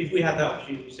 And if we had that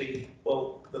opportunity to see,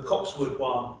 well, the Coxwood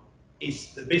one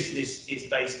is, the business is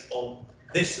based on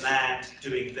this land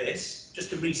doing this,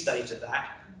 just a restate of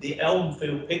that. The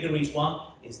Elmfield Piggeries one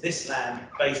is this land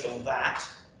based on that.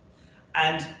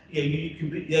 And you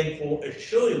can therefore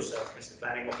assure yourself, Mr.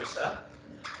 Planning Officer,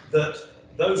 that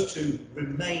those 2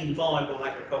 remain viable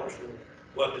agricultural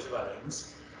workers'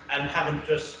 dwellings and haven't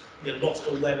just lost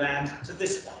all their land to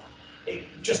this one. It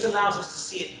just allows us to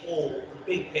see it all, the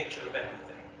big picture of everything.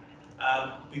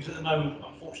 Because at the moment,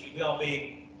 unfortunately, we are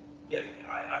being,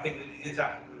 I think that this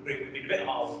applicant would agree, we've been a bit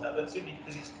hard on her, but simply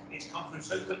because it's come through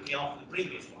so quickly after the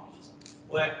previous ones,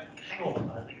 where, hang on a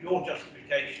moment, your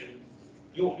justification,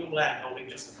 your land holding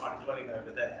justified a dwelling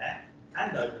over there,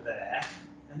 and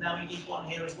now you need one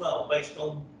here as well, based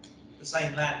on the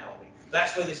same land holding.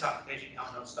 That's where this application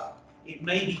comes unstuck. It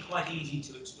may be quite easy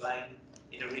to explain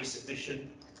in a resubmission,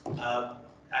 and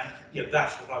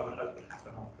that's what I would hope would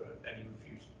happen after any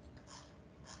refusal.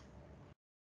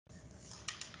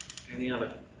 Any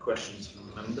other questions from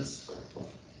the members?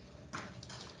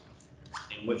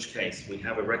 In which case, we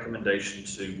have a recommendation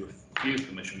to refuse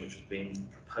permission, which has been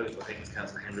proposed by, I think it's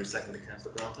Councillor Henry, seconded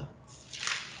Councillor Granta.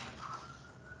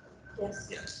 Yes.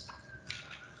 Yes.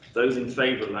 Those in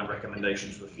favour of that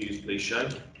recommendation to refuse, please show.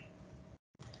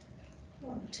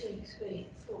 1, 2, 3,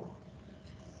 4,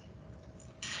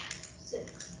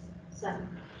 6, 7,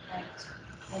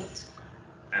 8.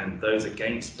 And those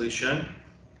against, please show.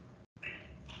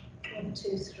 1,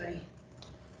 2, 3.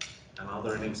 And are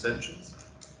there any abstentions?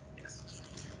 Yes.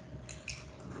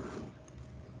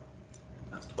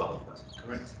 That's 12, that's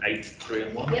correct. 8, 3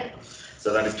 and 1. Yep.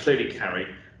 So that is clearly carried.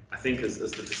 I think as the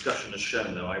discussion has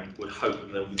shown, though, I would hope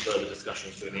that there will be further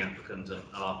discussions between the applicant and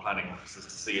our planning officers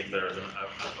to see if there is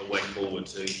a way forward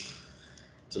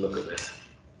to look at this.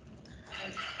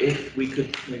 If we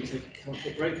could maybe take a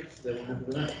comfort break, then we'll have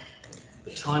that.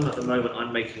 The time at the moment,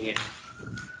 I'm making it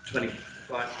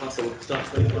 25 plus, so we'll start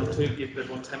 25 to give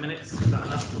everyone 10 minutes. Is that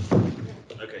enough?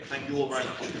 Okay, thank you all very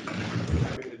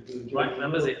much. Right,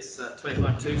 members, it's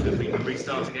 25 to, so if we can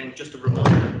restart again, just a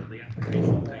reminder that the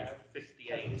application page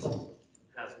 58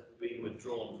 has been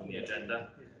withdrawn from the agenda.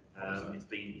 It's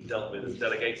been dealt with as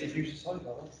delegated.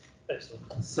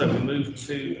 So we move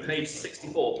to page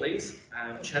 64, please.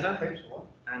 Cheddar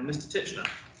and Mr. Titchener.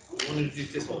 You want to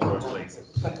introduce this one for us, please?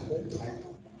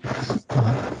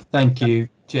 Thank you,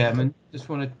 Chairman. Just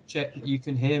want to check that you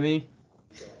can hear me.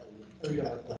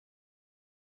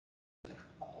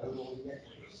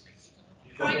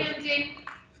 Try again, Dean.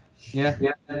 Yeah.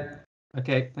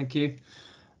 Okay. Thank you.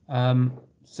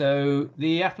 So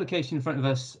the application in front of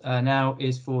us now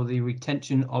is for the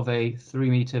retention of a 3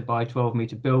 metre by 12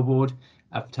 metre billboard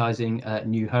advertising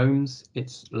new homes.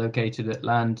 It's located at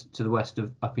land to the west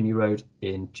of Upper New Road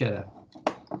in Cheddar.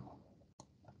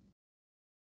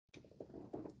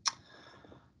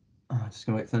 Just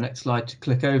going to wait for the next slide to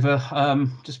click over.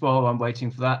 Just while I'm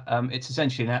waiting for that, it's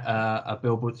essentially a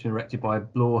billboard that's been erected by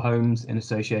Bloor Homes in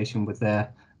association with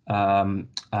their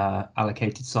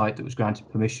allocated site that was granted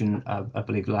permission, I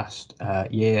believe, last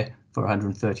year for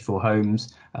 134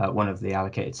 homes, one of the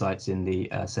allocated sites in the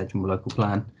Sedgemoor local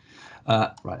plan.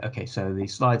 Right, okay, so the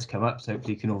slides come up, so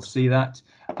hopefully you can all see that.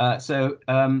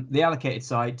 The allocated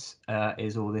site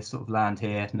is all this sort of land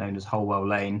here known as Holwell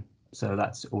Lane. So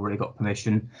that's already got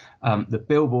permission. The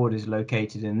billboard is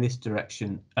located in this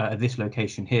direction, this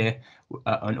location here,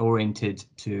 and oriented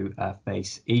to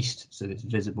face east, so it's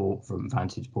visible from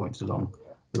vantage points along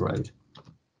the road.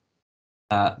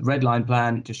 Red line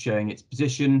plan just showing its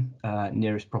position.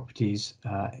 Nearest properties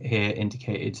here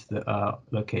indicated that are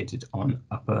located on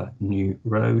Upper New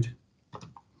Road.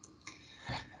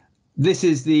 This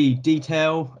is the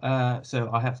detail, so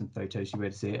I have some photos, you'll be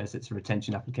able to see it as it's a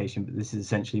retention application, but this is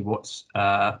essentially what's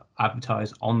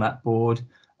advertised on that board.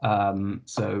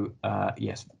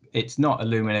 Yes, it's not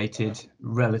illuminated,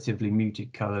 relatively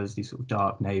muted colours, these sort of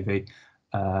dark navy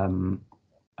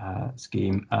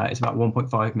scheme. It's about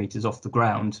 1.5 metres off the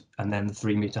ground, and then the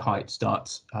 3 metre height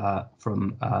starts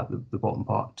from the bottom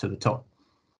part to the top.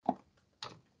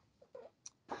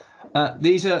 I've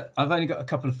only got a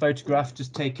couple of photographs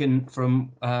just taken from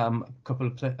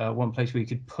one place where you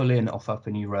could pull in off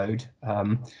Upper New Road.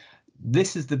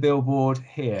 This is the billboard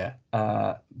here,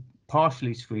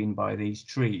 partially screened by these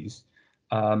trees.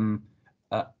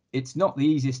 It's not the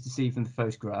easiest to see from the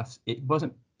photographs. It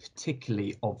wasn't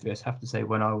particularly obvious, I have to say,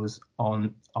 when I was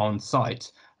on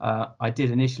site. I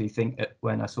did initially think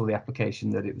when I saw the application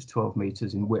that it was 12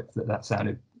 metres in width, that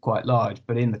sounded quite large,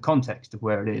 but in the context of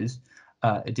where it is,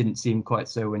 it didn't seem quite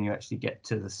so when you actually get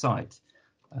to the site.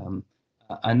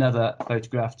 Another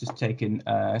photograph just taken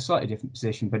a slightly different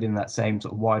position, but in that same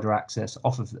sort of wider access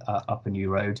off of Upper New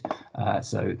Road.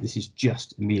 So this is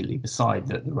just immediately beside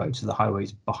the road, so the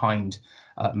highway's behind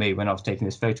me when I was taking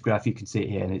this photograph. You can see it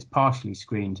here, and it's partially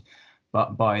screened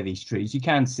by these trees. You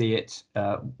can see it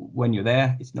when you're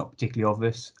there. It's not particularly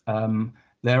obvious.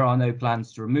 There are no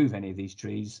plans to remove any of these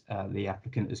trees. The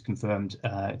applicant has confirmed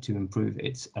to improve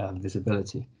its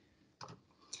visibility.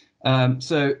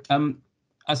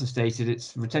 As I stated,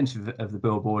 its retention of the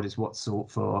billboard is what's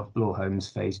sought for Bloor Homes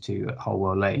Phase 2 at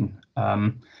Holwell Lane.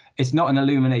 It's not an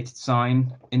illuminated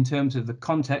sign. In terms of the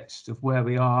context of where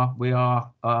we are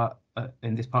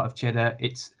in this part of Cheddar.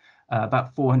 It's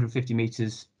about 450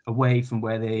 metres away from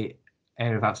where the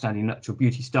area of outstanding natural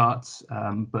beauty starts,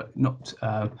 but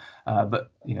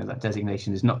that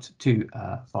designation is not too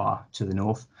far to the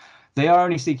north. They are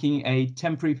only seeking a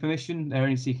temporary permission. They're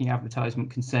only seeking advertisement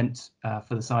consent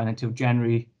for the sign until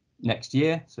January next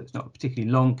year, so it's not a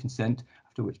particularly long consent,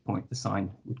 after which point the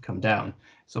sign would come down.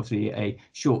 It's obviously a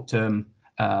short-term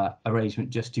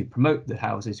arrangement just to promote the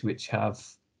houses which have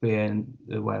been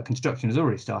where construction has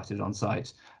already started on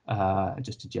site,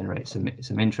 just to generate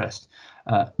some interest.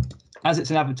 As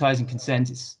it's an advertising consent,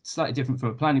 it's slightly different from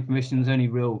a planning permission. There's only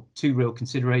two real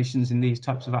considerations in these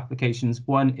types of applications.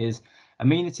 One is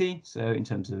amenity, so in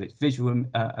terms of its visual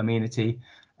amenity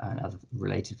and other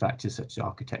related factors such as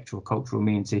architectural, cultural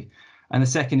amenity. And the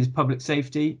second is public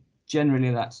safety.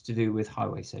 Generally, that's to do with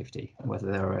highway safety and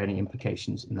whether there are any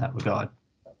implications in that regard.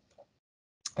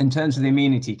 In terms of the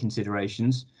amenity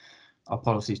considerations, our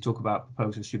policies talk about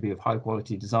proposals should be of high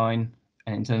quality design,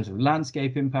 and in terms of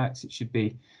landscape impacts, it should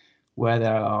be where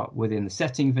there are within the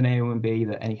setting of an AONB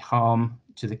that any harm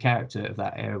to the character of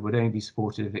that area would only be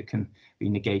supported if it can be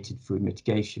negated through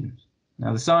mitigation.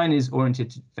 Now the sign is oriented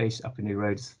to face Upper New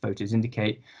Road, as the photos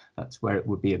indicate. That's where it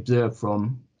would be observed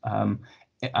from.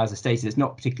 As I stated, it's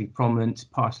not particularly prominent,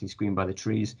 partially screened by the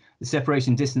trees. The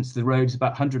separation distance to the road is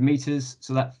about 100 metres,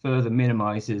 so that further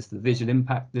minimises the visual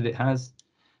impact that it has.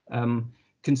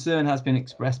 Concern has been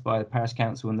expressed by the Parish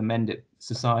Council and the Mendip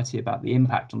Society about the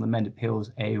impact on the Mendip Hills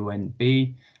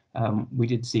AONB. We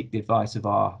did seek the advice of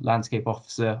our landscape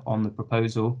officer on the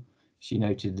proposal. She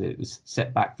noted that it was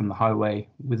set back from the highway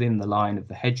within the line of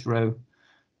the hedgerow,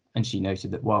 and she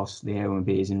noted that whilst the AONB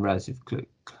is in relatively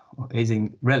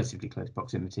close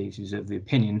proximity, she was of the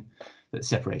opinion that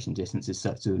separation distance is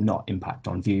such to not impact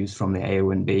on views from the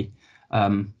AONB.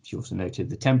 She also noted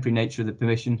the temporary nature of the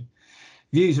permission.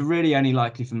 Views are really only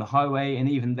likely from the highway, and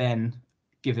even then,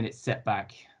 given its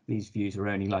setback, these views are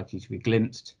only likely to be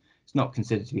glimpsed. It's not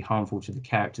considered to be harmful to the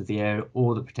character of the area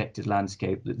or the protected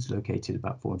landscape that is located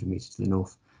about 400 metres to the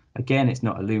north. Again, it's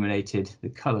not illuminated, the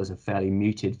colours are fairly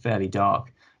muted, fairly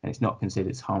dark, and it's not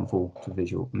considered harmful to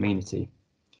visual amenity.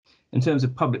 In terms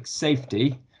of public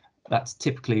safety, that's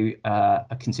typically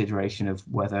a consideration of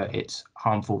whether it's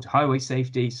harmful to highway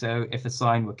safety. So if the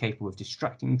sign were capable of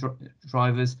distracting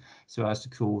drivers so as to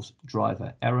cause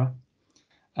driver error.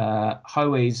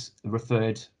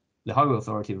 The Highway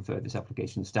Authority referred this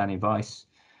application to standing advice.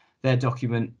 Their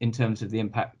document, in terms of the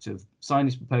impact of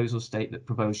signage proposals, state that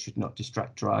proposed should not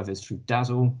distract drivers through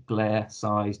dazzle, glare,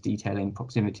 size, detailing,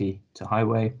 proximity to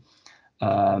highway.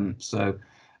 It's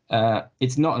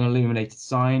not an illuminated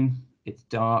sign. It's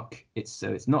dark.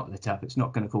 It's not lit up. It's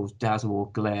not going to cause dazzle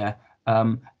or glare.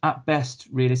 At best,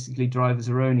 realistically, drivers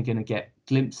are only going to get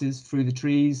glimpses through the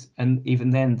trees, and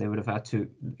even then, they would have had to,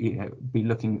 be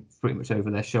looking pretty much over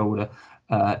their shoulder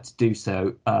to do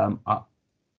so.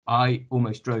 I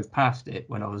almost drove past it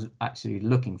when I was actually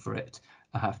looking for it,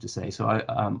 I have to say. So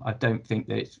I don't think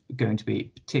that it's going to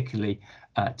be particularly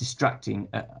distracting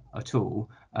at all.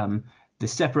 The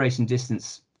separation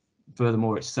distance,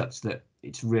 furthermore, it's such that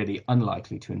it's really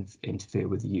unlikely to interfere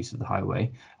with the use of the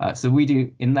highway. So we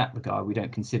do, in that regard, we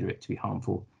don't consider it to be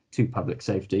harmful to public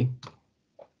safety.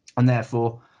 And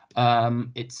therefore,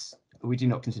 we do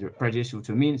not consider it prejudicial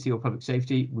to amenity or public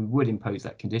safety. We would impose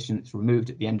that condition. It's removed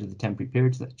at the end of the temporary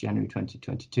period, so that's January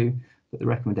 2022. But the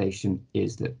recommendation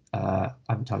is that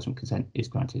advertisement consent is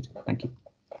granted. Thank you.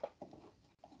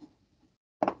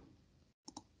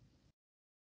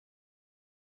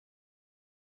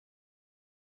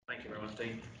 Thank you very much,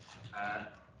 Dean.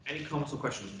 Any comments or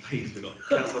questions, please? We've got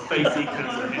Councillor Facey,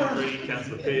 Councillor Henry,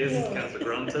 Councillor Pearce, Councillor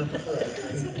Grunter.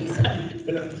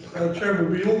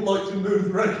 Chairman, we all like to move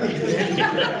the recommendation.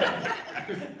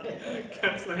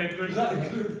 Councillor Henry. I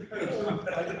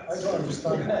don't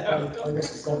understand why this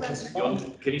has got this far.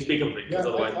 Can you speak up, please? Yeah,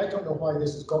 I don't know why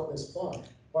this has got this far.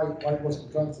 Why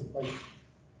wasn't granted by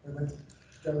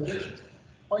delegation?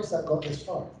 Why has that got this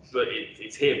far? But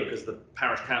it's here because the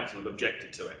parish council have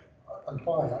objected to it. And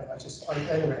why?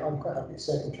 Anyway, I'm quite happy to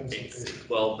second Councillor.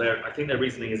 Well, I think their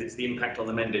reasoning is it's the impact on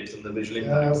the Mendix and the visual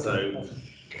impact.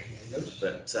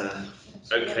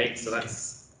 Okay, so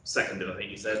that's seconded, I think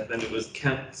you said. Then it was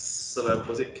Councillor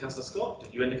Scott?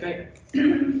 Did you indicate?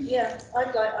 Yeah, I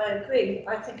agree.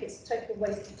 I think it's a total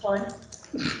waste of time,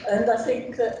 and I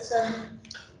think that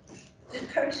the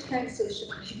parish council should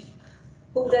be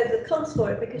pulled over the coals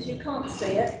for it because you can't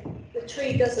see it. The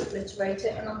tree does obliterate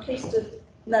it, and I'm pleased to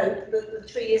note that the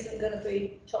tree isn't going to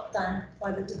be chopped down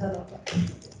by the developer.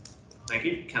 Thank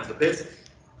you. Councillor Pearce?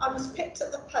 I was picked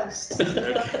at the post.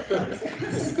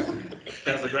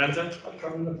 Councillor Granter? I'm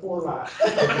coming to pour that.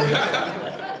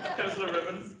 Councillor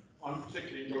Ribbons? I'm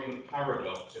particularly enjoying the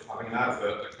paradox of having an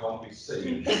advert that can't be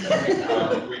seen,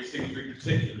 which seems to be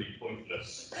particularly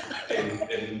pointless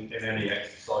in any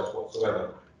exercise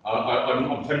whatsoever.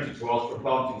 I'm tempted to ask for a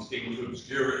planting scheme to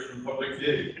obscure it from public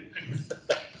view.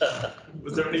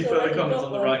 Was there any further comments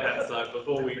on the right-hand side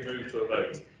before we move to a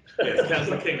vote? Yes,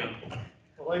 Councillor Kingham.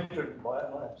 Well, I've driven by it,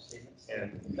 I have seen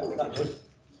it.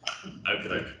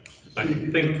 Okay. I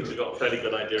think we've got a fairly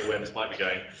good idea of where this might be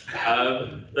going.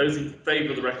 Those in favour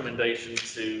of the recommendation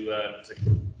to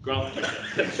grant the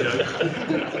consent, please show.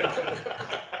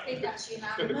 I think that's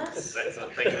unanimous.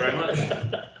 Excellent, thank you very much.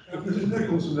 Mrs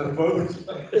Nicholson, that vote.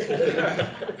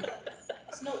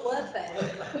 It's not worth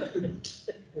it.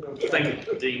 Thank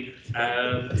you, Dean.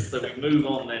 So we move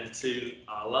on then to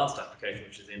our last application,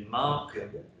 which is in Mark,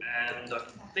 and I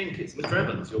think it's Mr.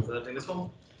 Evans, you're presenting this one.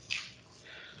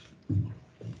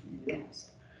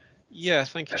 Yeah,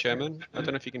 thank you, Chairman. I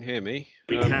don't know if you can hear me.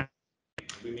 We can.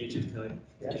 We muted, Kelly.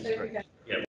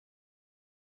 Yeah.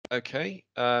 Okay.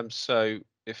 So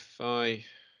if I.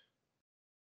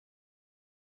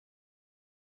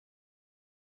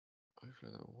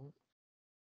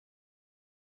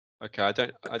 Okay,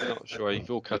 I'm not sure.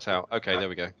 You've all cut out. Okay, there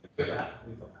we go.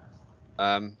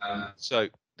 So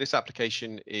this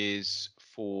application is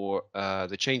for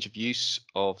the change of use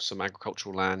of some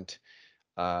agricultural land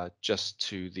just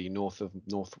to the north of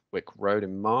Northwick Road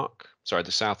in Mark. Sorry,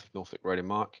 the south of Northwick Road in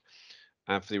Mark,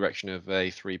 and for the erection of a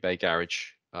 3-bay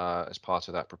garage as part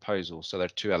of that proposal. So there are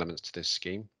two elements to this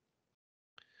scheme.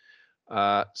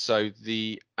 So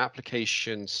the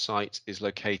application site is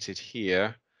located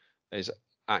here. There's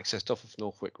accessed off of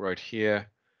Northwick Road here,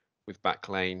 with Back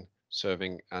Lane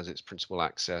serving as its principal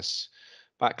access.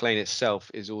 Back Lane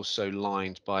itself is also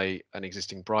lined by an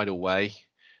existing bridleway,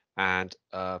 and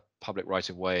a public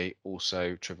right-of-way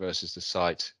also traverses the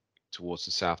site towards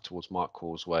the south, towards Mark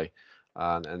Causeway,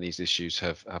 and these issues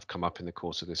have come up in the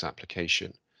course of this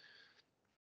application.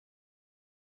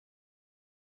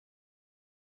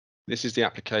 This is the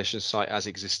application site as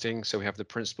existing. So we have the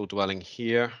principal dwelling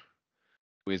here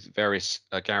with various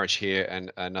garage here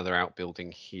and another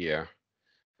outbuilding here.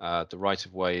 The right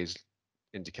of way is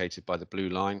indicated by the blue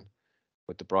line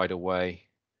with the bridle way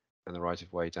and the right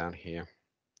of way down here.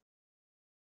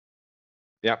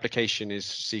 The application is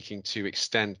seeking to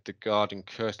extend the garden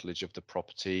curtilage of the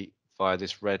property via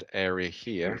this red area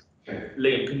here.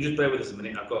 Liam, can you just bear with us a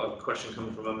minute? I've got a question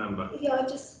coming from a member. Yeah, I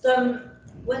just,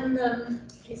 when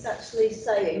he's actually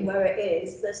saying where it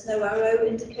is, there's no arrow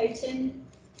indicating.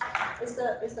 Is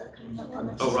that coming up on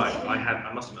it? Oh right,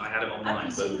 I must admit I had it on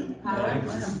mine,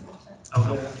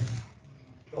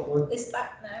 but It's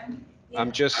back now. Yeah.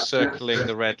 I'm just circling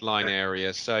the red line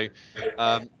area. So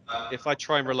if I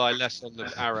try and rely less on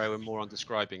the arrow and more on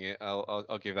describing it,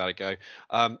 I'll give that a go.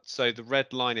 So the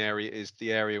red line area is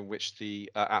the area in which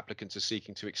the applicants are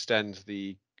seeking to extend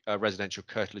the residential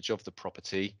curtilage of the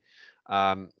property.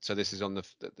 So this is on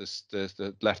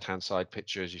the left-hand side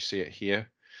picture as you see it here.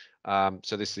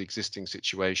 So this is the existing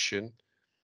situation.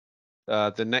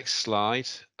 The next slide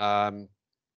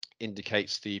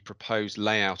indicates the proposed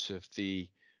layout of the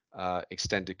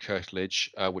extended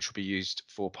curtilage, which will be used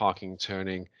for parking,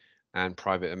 turning, and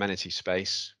private amenity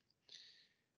space.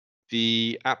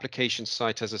 The application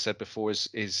site, as I said before,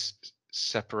 is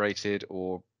separated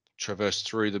or traversed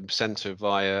through the centre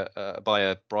via by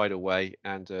a bridle way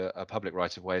and a public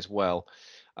right of way as well.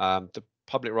 The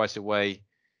public right of way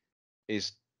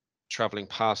is travelling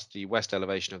past the west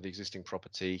elevation of the existing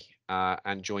property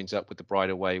and joins up with the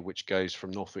bridle way, which goes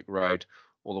from Northwick Road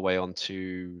all the way on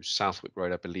to Southwick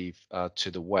Road, I believe, to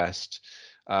the west.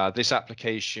 This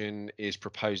application is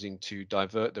proposing to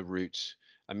divert the route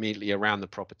immediately around the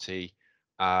property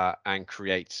and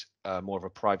create more of a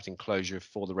private enclosure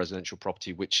for the residential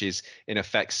property, which is in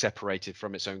effect separated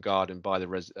from its own garden by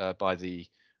the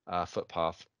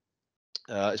footpath.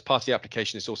 As part of the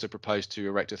application, it's also proposed to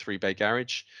erect a 3-bay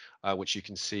garage, which you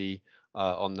can see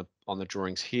on the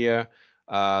drawings here.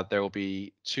 There will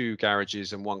be 2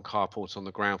 garages and 1 carport on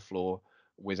the ground floor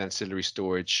with ancillary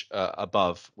storage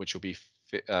above, which will be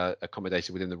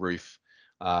accommodated within the roof.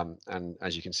 And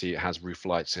as you can see, it has roof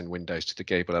lights and windows to the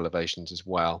gable elevations as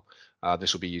well.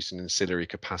 This will be used in ancillary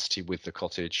capacity with the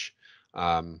cottage.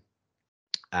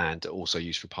 And also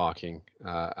used for parking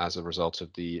as a result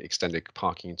of the extended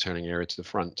parking and turning area to the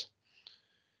front.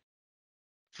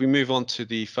 If we move on to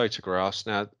the photographs,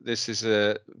 now this is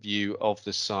a view of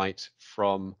the site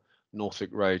from Northwick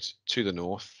Road to the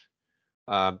north.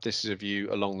 This is a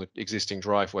view along the existing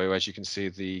driveway, where as you can see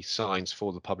the signs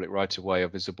for the public right-of-way are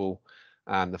visible,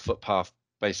 and the footpath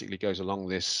basically goes along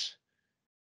this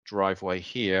driveway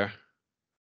here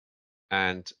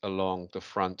and along the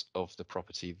front of the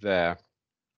property there.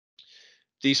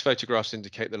 These photographs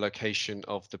indicate the location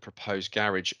of the proposed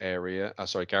garage area,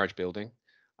 garage building.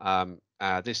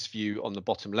 This view on the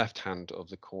bottom left-hand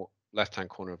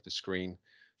corner of the screen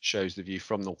shows the view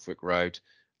from Northwick Road,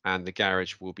 and the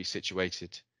garage will be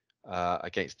situated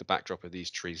against the backdrop of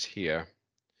these trees here.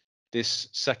 This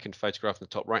second photograph in the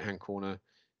top right-hand corner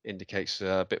indicates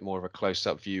a bit more of a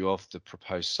close-up view of the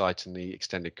proposed site and the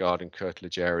extended garden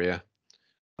curtilage area.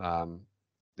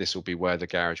 This will be where the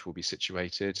garage will be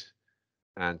situated,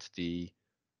 and the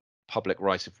public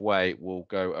right-of-way will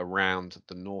go around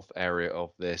the north area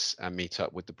of this and meet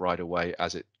up with the bridle way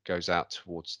as it goes out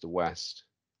towards the west.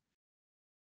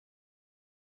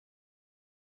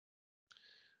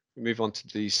 We move on to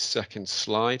the second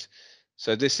slide.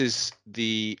 So this is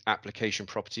the application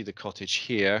property, the cottage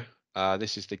here.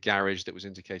 This is the garage that was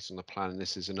indicated on the plan, and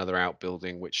this is another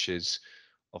outbuilding which is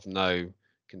of no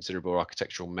considerable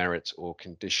architectural merit or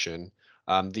condition.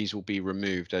 These will be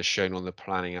removed as shown on the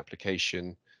planning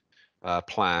application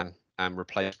plan and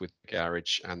replaced with the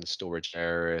garage and the storage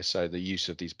area. So the use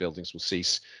of these buildings will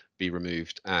cease, be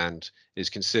removed, and is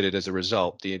considered as a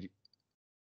result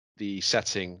the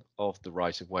setting of the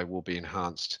right-of-way will be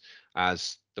enhanced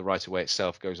as the right-of-way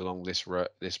itself goes along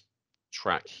this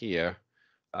track here.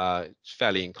 It's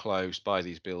fairly enclosed by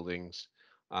these buildings,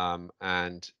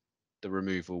 and the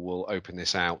removal will open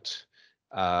this out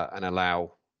and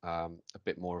allow a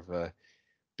bit more of a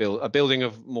building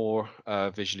of more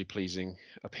visually pleasing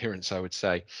appearance, I would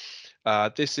say.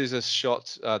 This is a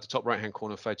shot, the top right-hand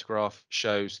corner photograph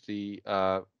shows the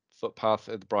footpath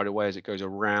at the bridle way as it goes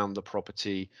around the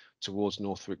property towards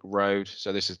Northwick Road.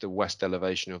 So this is the west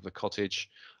elevation of the cottage.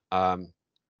 And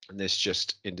this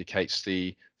just indicates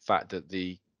the fact that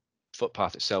the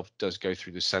footpath itself does go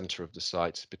through the center of the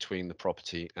site between the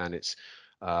property and its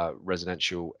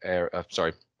residential area,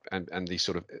 and the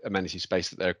sort of amenity space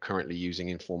that they're currently using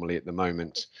informally at the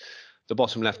moment. The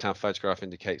bottom left-hand photograph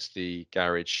indicates the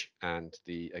garage and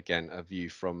again a view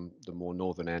from the more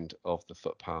northern end of the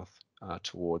footpath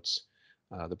towards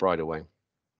the bridleway.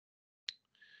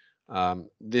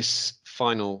 This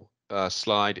final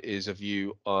slide is a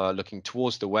view looking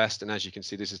towards the west, and as you can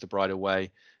see, this is the bridleway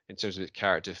in terms of its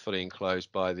character, fully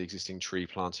enclosed by the existing tree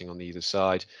planting on either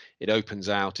side. It opens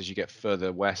out as you get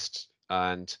further west,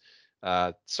 and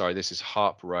sorry, this is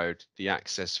Harp Road. The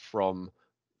access from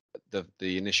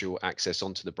the initial access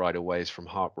onto the bridleway is from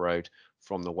Harp Road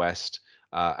from the west,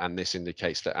 and this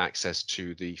indicates that access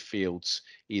to the fields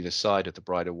either side of the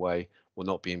bridleway will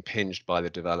not be impinged by the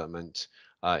development.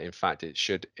 In fact, it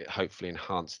should hopefully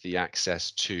enhance the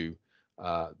access to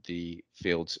the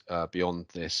fields beyond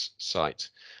this site.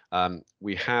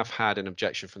 We have had an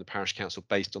objection from the parish council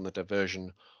based on the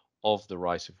diversion of the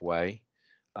right of way.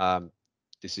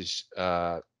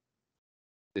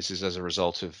 This is as a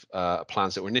result of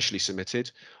plans that were initially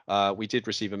submitted. We did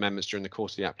receive amendments during the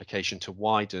course of the application to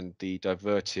widen the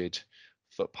diverted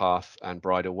footpath and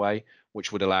bridleway,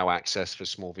 which would allow access for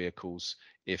small vehicles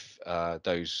if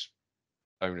those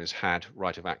owners had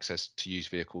right of access to use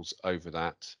vehicles over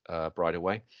that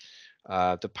bridleway.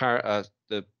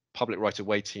 The public right of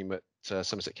way team at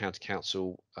Somerset County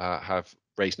Council have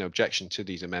raised no objection to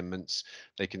these amendments.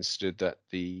 They considered that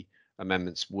the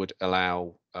amendments would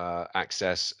allow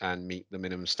access and meet the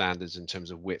minimum standards in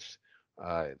terms of width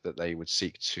that they would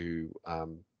seek to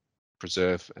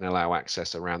preserve and allow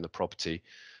access around the property.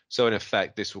 So in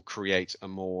effect, this will create a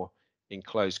more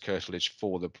enclosed curtilage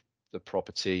for the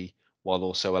property, while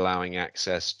also allowing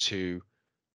access to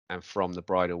and from the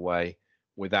bridleway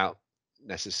without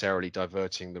necessarily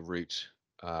diverting the route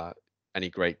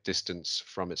any great distance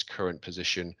from its current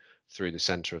position through the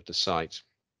centre of the site.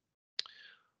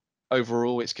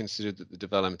 Overall, it's considered that the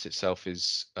development itself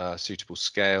is suitable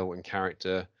scale and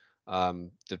character.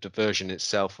 The diversion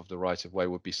itself of the right-of-way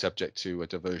would be subject to a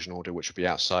diversion order, which would be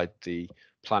outside the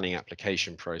planning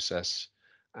application process,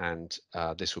 and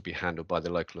this will be handled by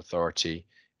the local authority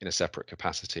in a separate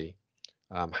capacity.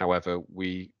 However,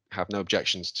 we have no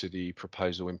objections to the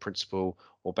proposal in principle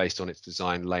or based on its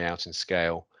design, layout and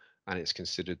scale, and it's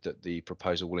considered that the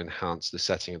proposal will enhance the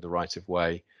setting of the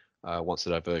right-of-way once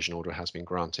the diversion order has been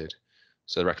granted.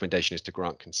 So the recommendation is to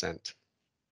grant consent.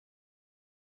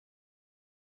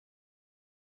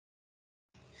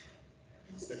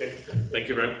 Okay, thank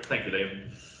you,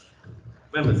 Liam.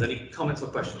 Members, any comments or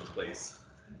questions, please?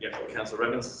 Yeah, Councillor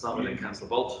Evans, start with Councillor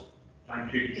Bolt.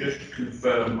 Thank you. Just to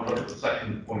confirm, I looked at the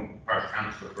second point the parish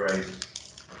councillor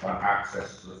raised about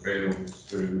access to the fields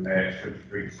through AX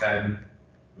 5310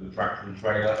 with the tractor and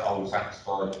trailer. I was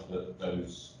satisfied that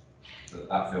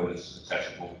that field is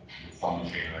accessible with farm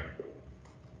machinery.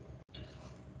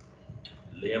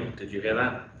 Liam, did you hear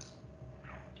that?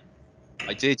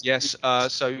 I did, yes.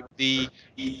 So the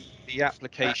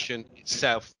application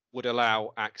itself would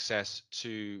allow access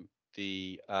to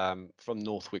the from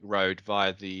Northwick Road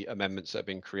via the amendments that have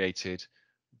been created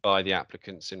by the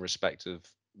applicants in respect of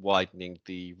widening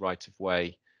the right of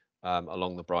way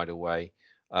along the bridleway.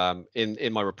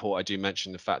 In my report, I do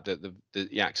mention the fact that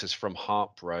the access from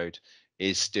Harp Road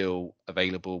is still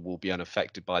available, will be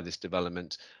unaffected by this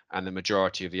development, and the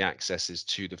majority of the accesses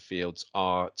to the fields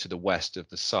are to the west of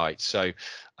the site. So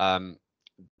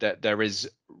there is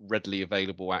readily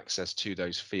available access to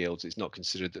those fields. It's not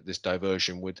considered that this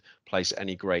diversion would place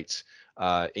any great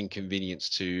inconvenience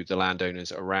to the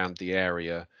landowners around the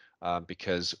area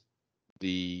because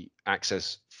the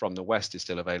access from the west is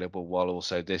still available, while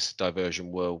also this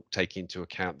diversion will take into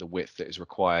account the width that is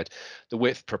required. The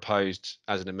width proposed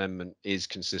as an amendment is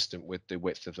consistent with the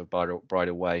width of the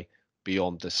bridleway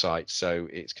beyond the site, so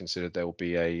it's considered there will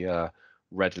be a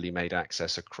readily made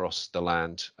access across the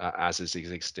land as is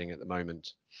existing at the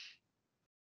moment.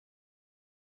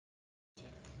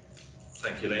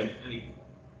 Thank you, Liam.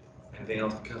 Anything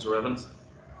else, Councillor Evans?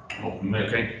 Not from me.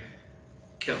 Okay.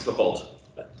 Councillor Bolt.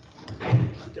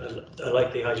 I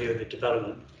like the idea of the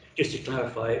development. Just to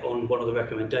clarify on one of the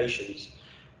recommendations,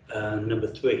 number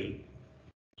 3,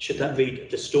 should that read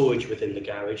the storage within the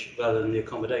garage rather than the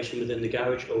accommodation within the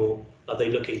garage, or are they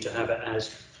looking to have it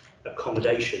as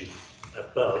accommodation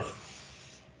above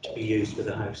to be used with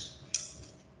the house?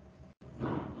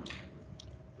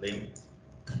 Liam.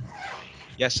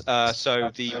 Yes, so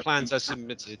the plans as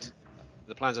submitted.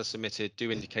 The plans as submitted do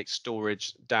indicate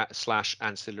storage /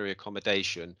 ancillary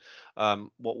accommodation.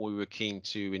 What we were keen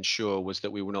to ensure was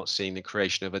that we were not seeing the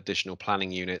creation of additional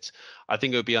planning units. I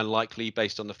think it would be unlikely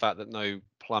based on the fact that no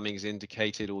plumbing is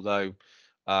indicated, although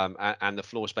and the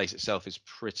floor space itself is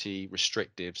pretty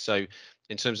restrictive. So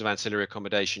in terms of ancillary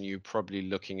accommodation, you're probably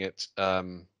looking at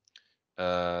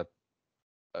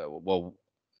well,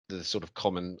 the sort of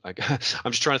common, I'm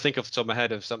just trying to think off the top of my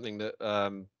head of something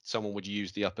that someone would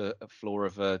use the upper floor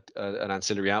of an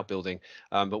ancillary outbuilding,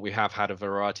 but we have had a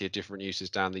variety of different uses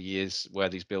down the years where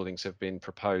these buildings have been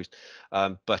proposed.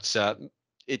 But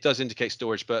it does indicate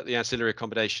storage, but the ancillary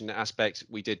accommodation aspect,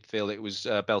 we did feel it was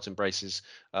belt and braces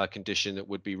condition that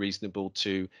would be reasonable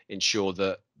to ensure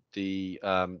that the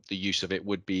use of it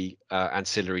would be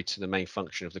ancillary to the main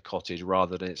function of the cottage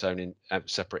rather than its own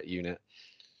separate unit.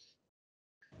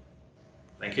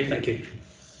 Thank you. Thank you.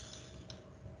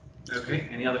 Okay,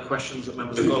 any other questions that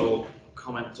members have got, or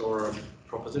comments or a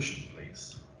proposition,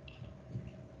 please?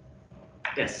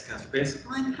 Yes, Councillor Pearce.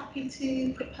 I'm happy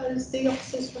to propose the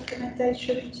officer's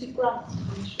recommendation to grant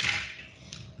permission.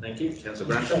 Thank you,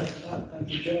 Councillor Grantham. Thank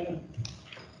you, Chairman.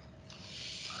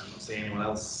 I'm not seeing anyone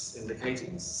else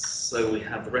indicating, so we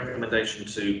have the recommendation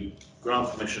to grant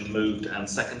permission moved and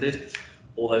seconded.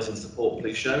 All those in support,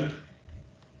 please show.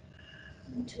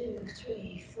 1, 2,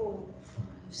 3, 4, 5,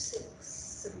 6,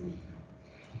 7,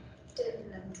 10,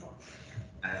 11, 12.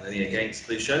 And any against,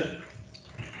 please show.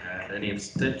 And any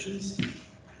abstentions?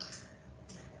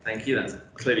 Thank you, that's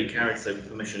clearly carried, so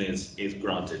permission is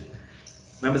granted.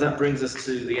 Members, that brings us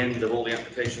to the end of all the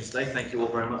applications today. Thank you all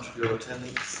very much for your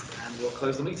attendance, and we'll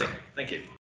close the meeting. Thank you.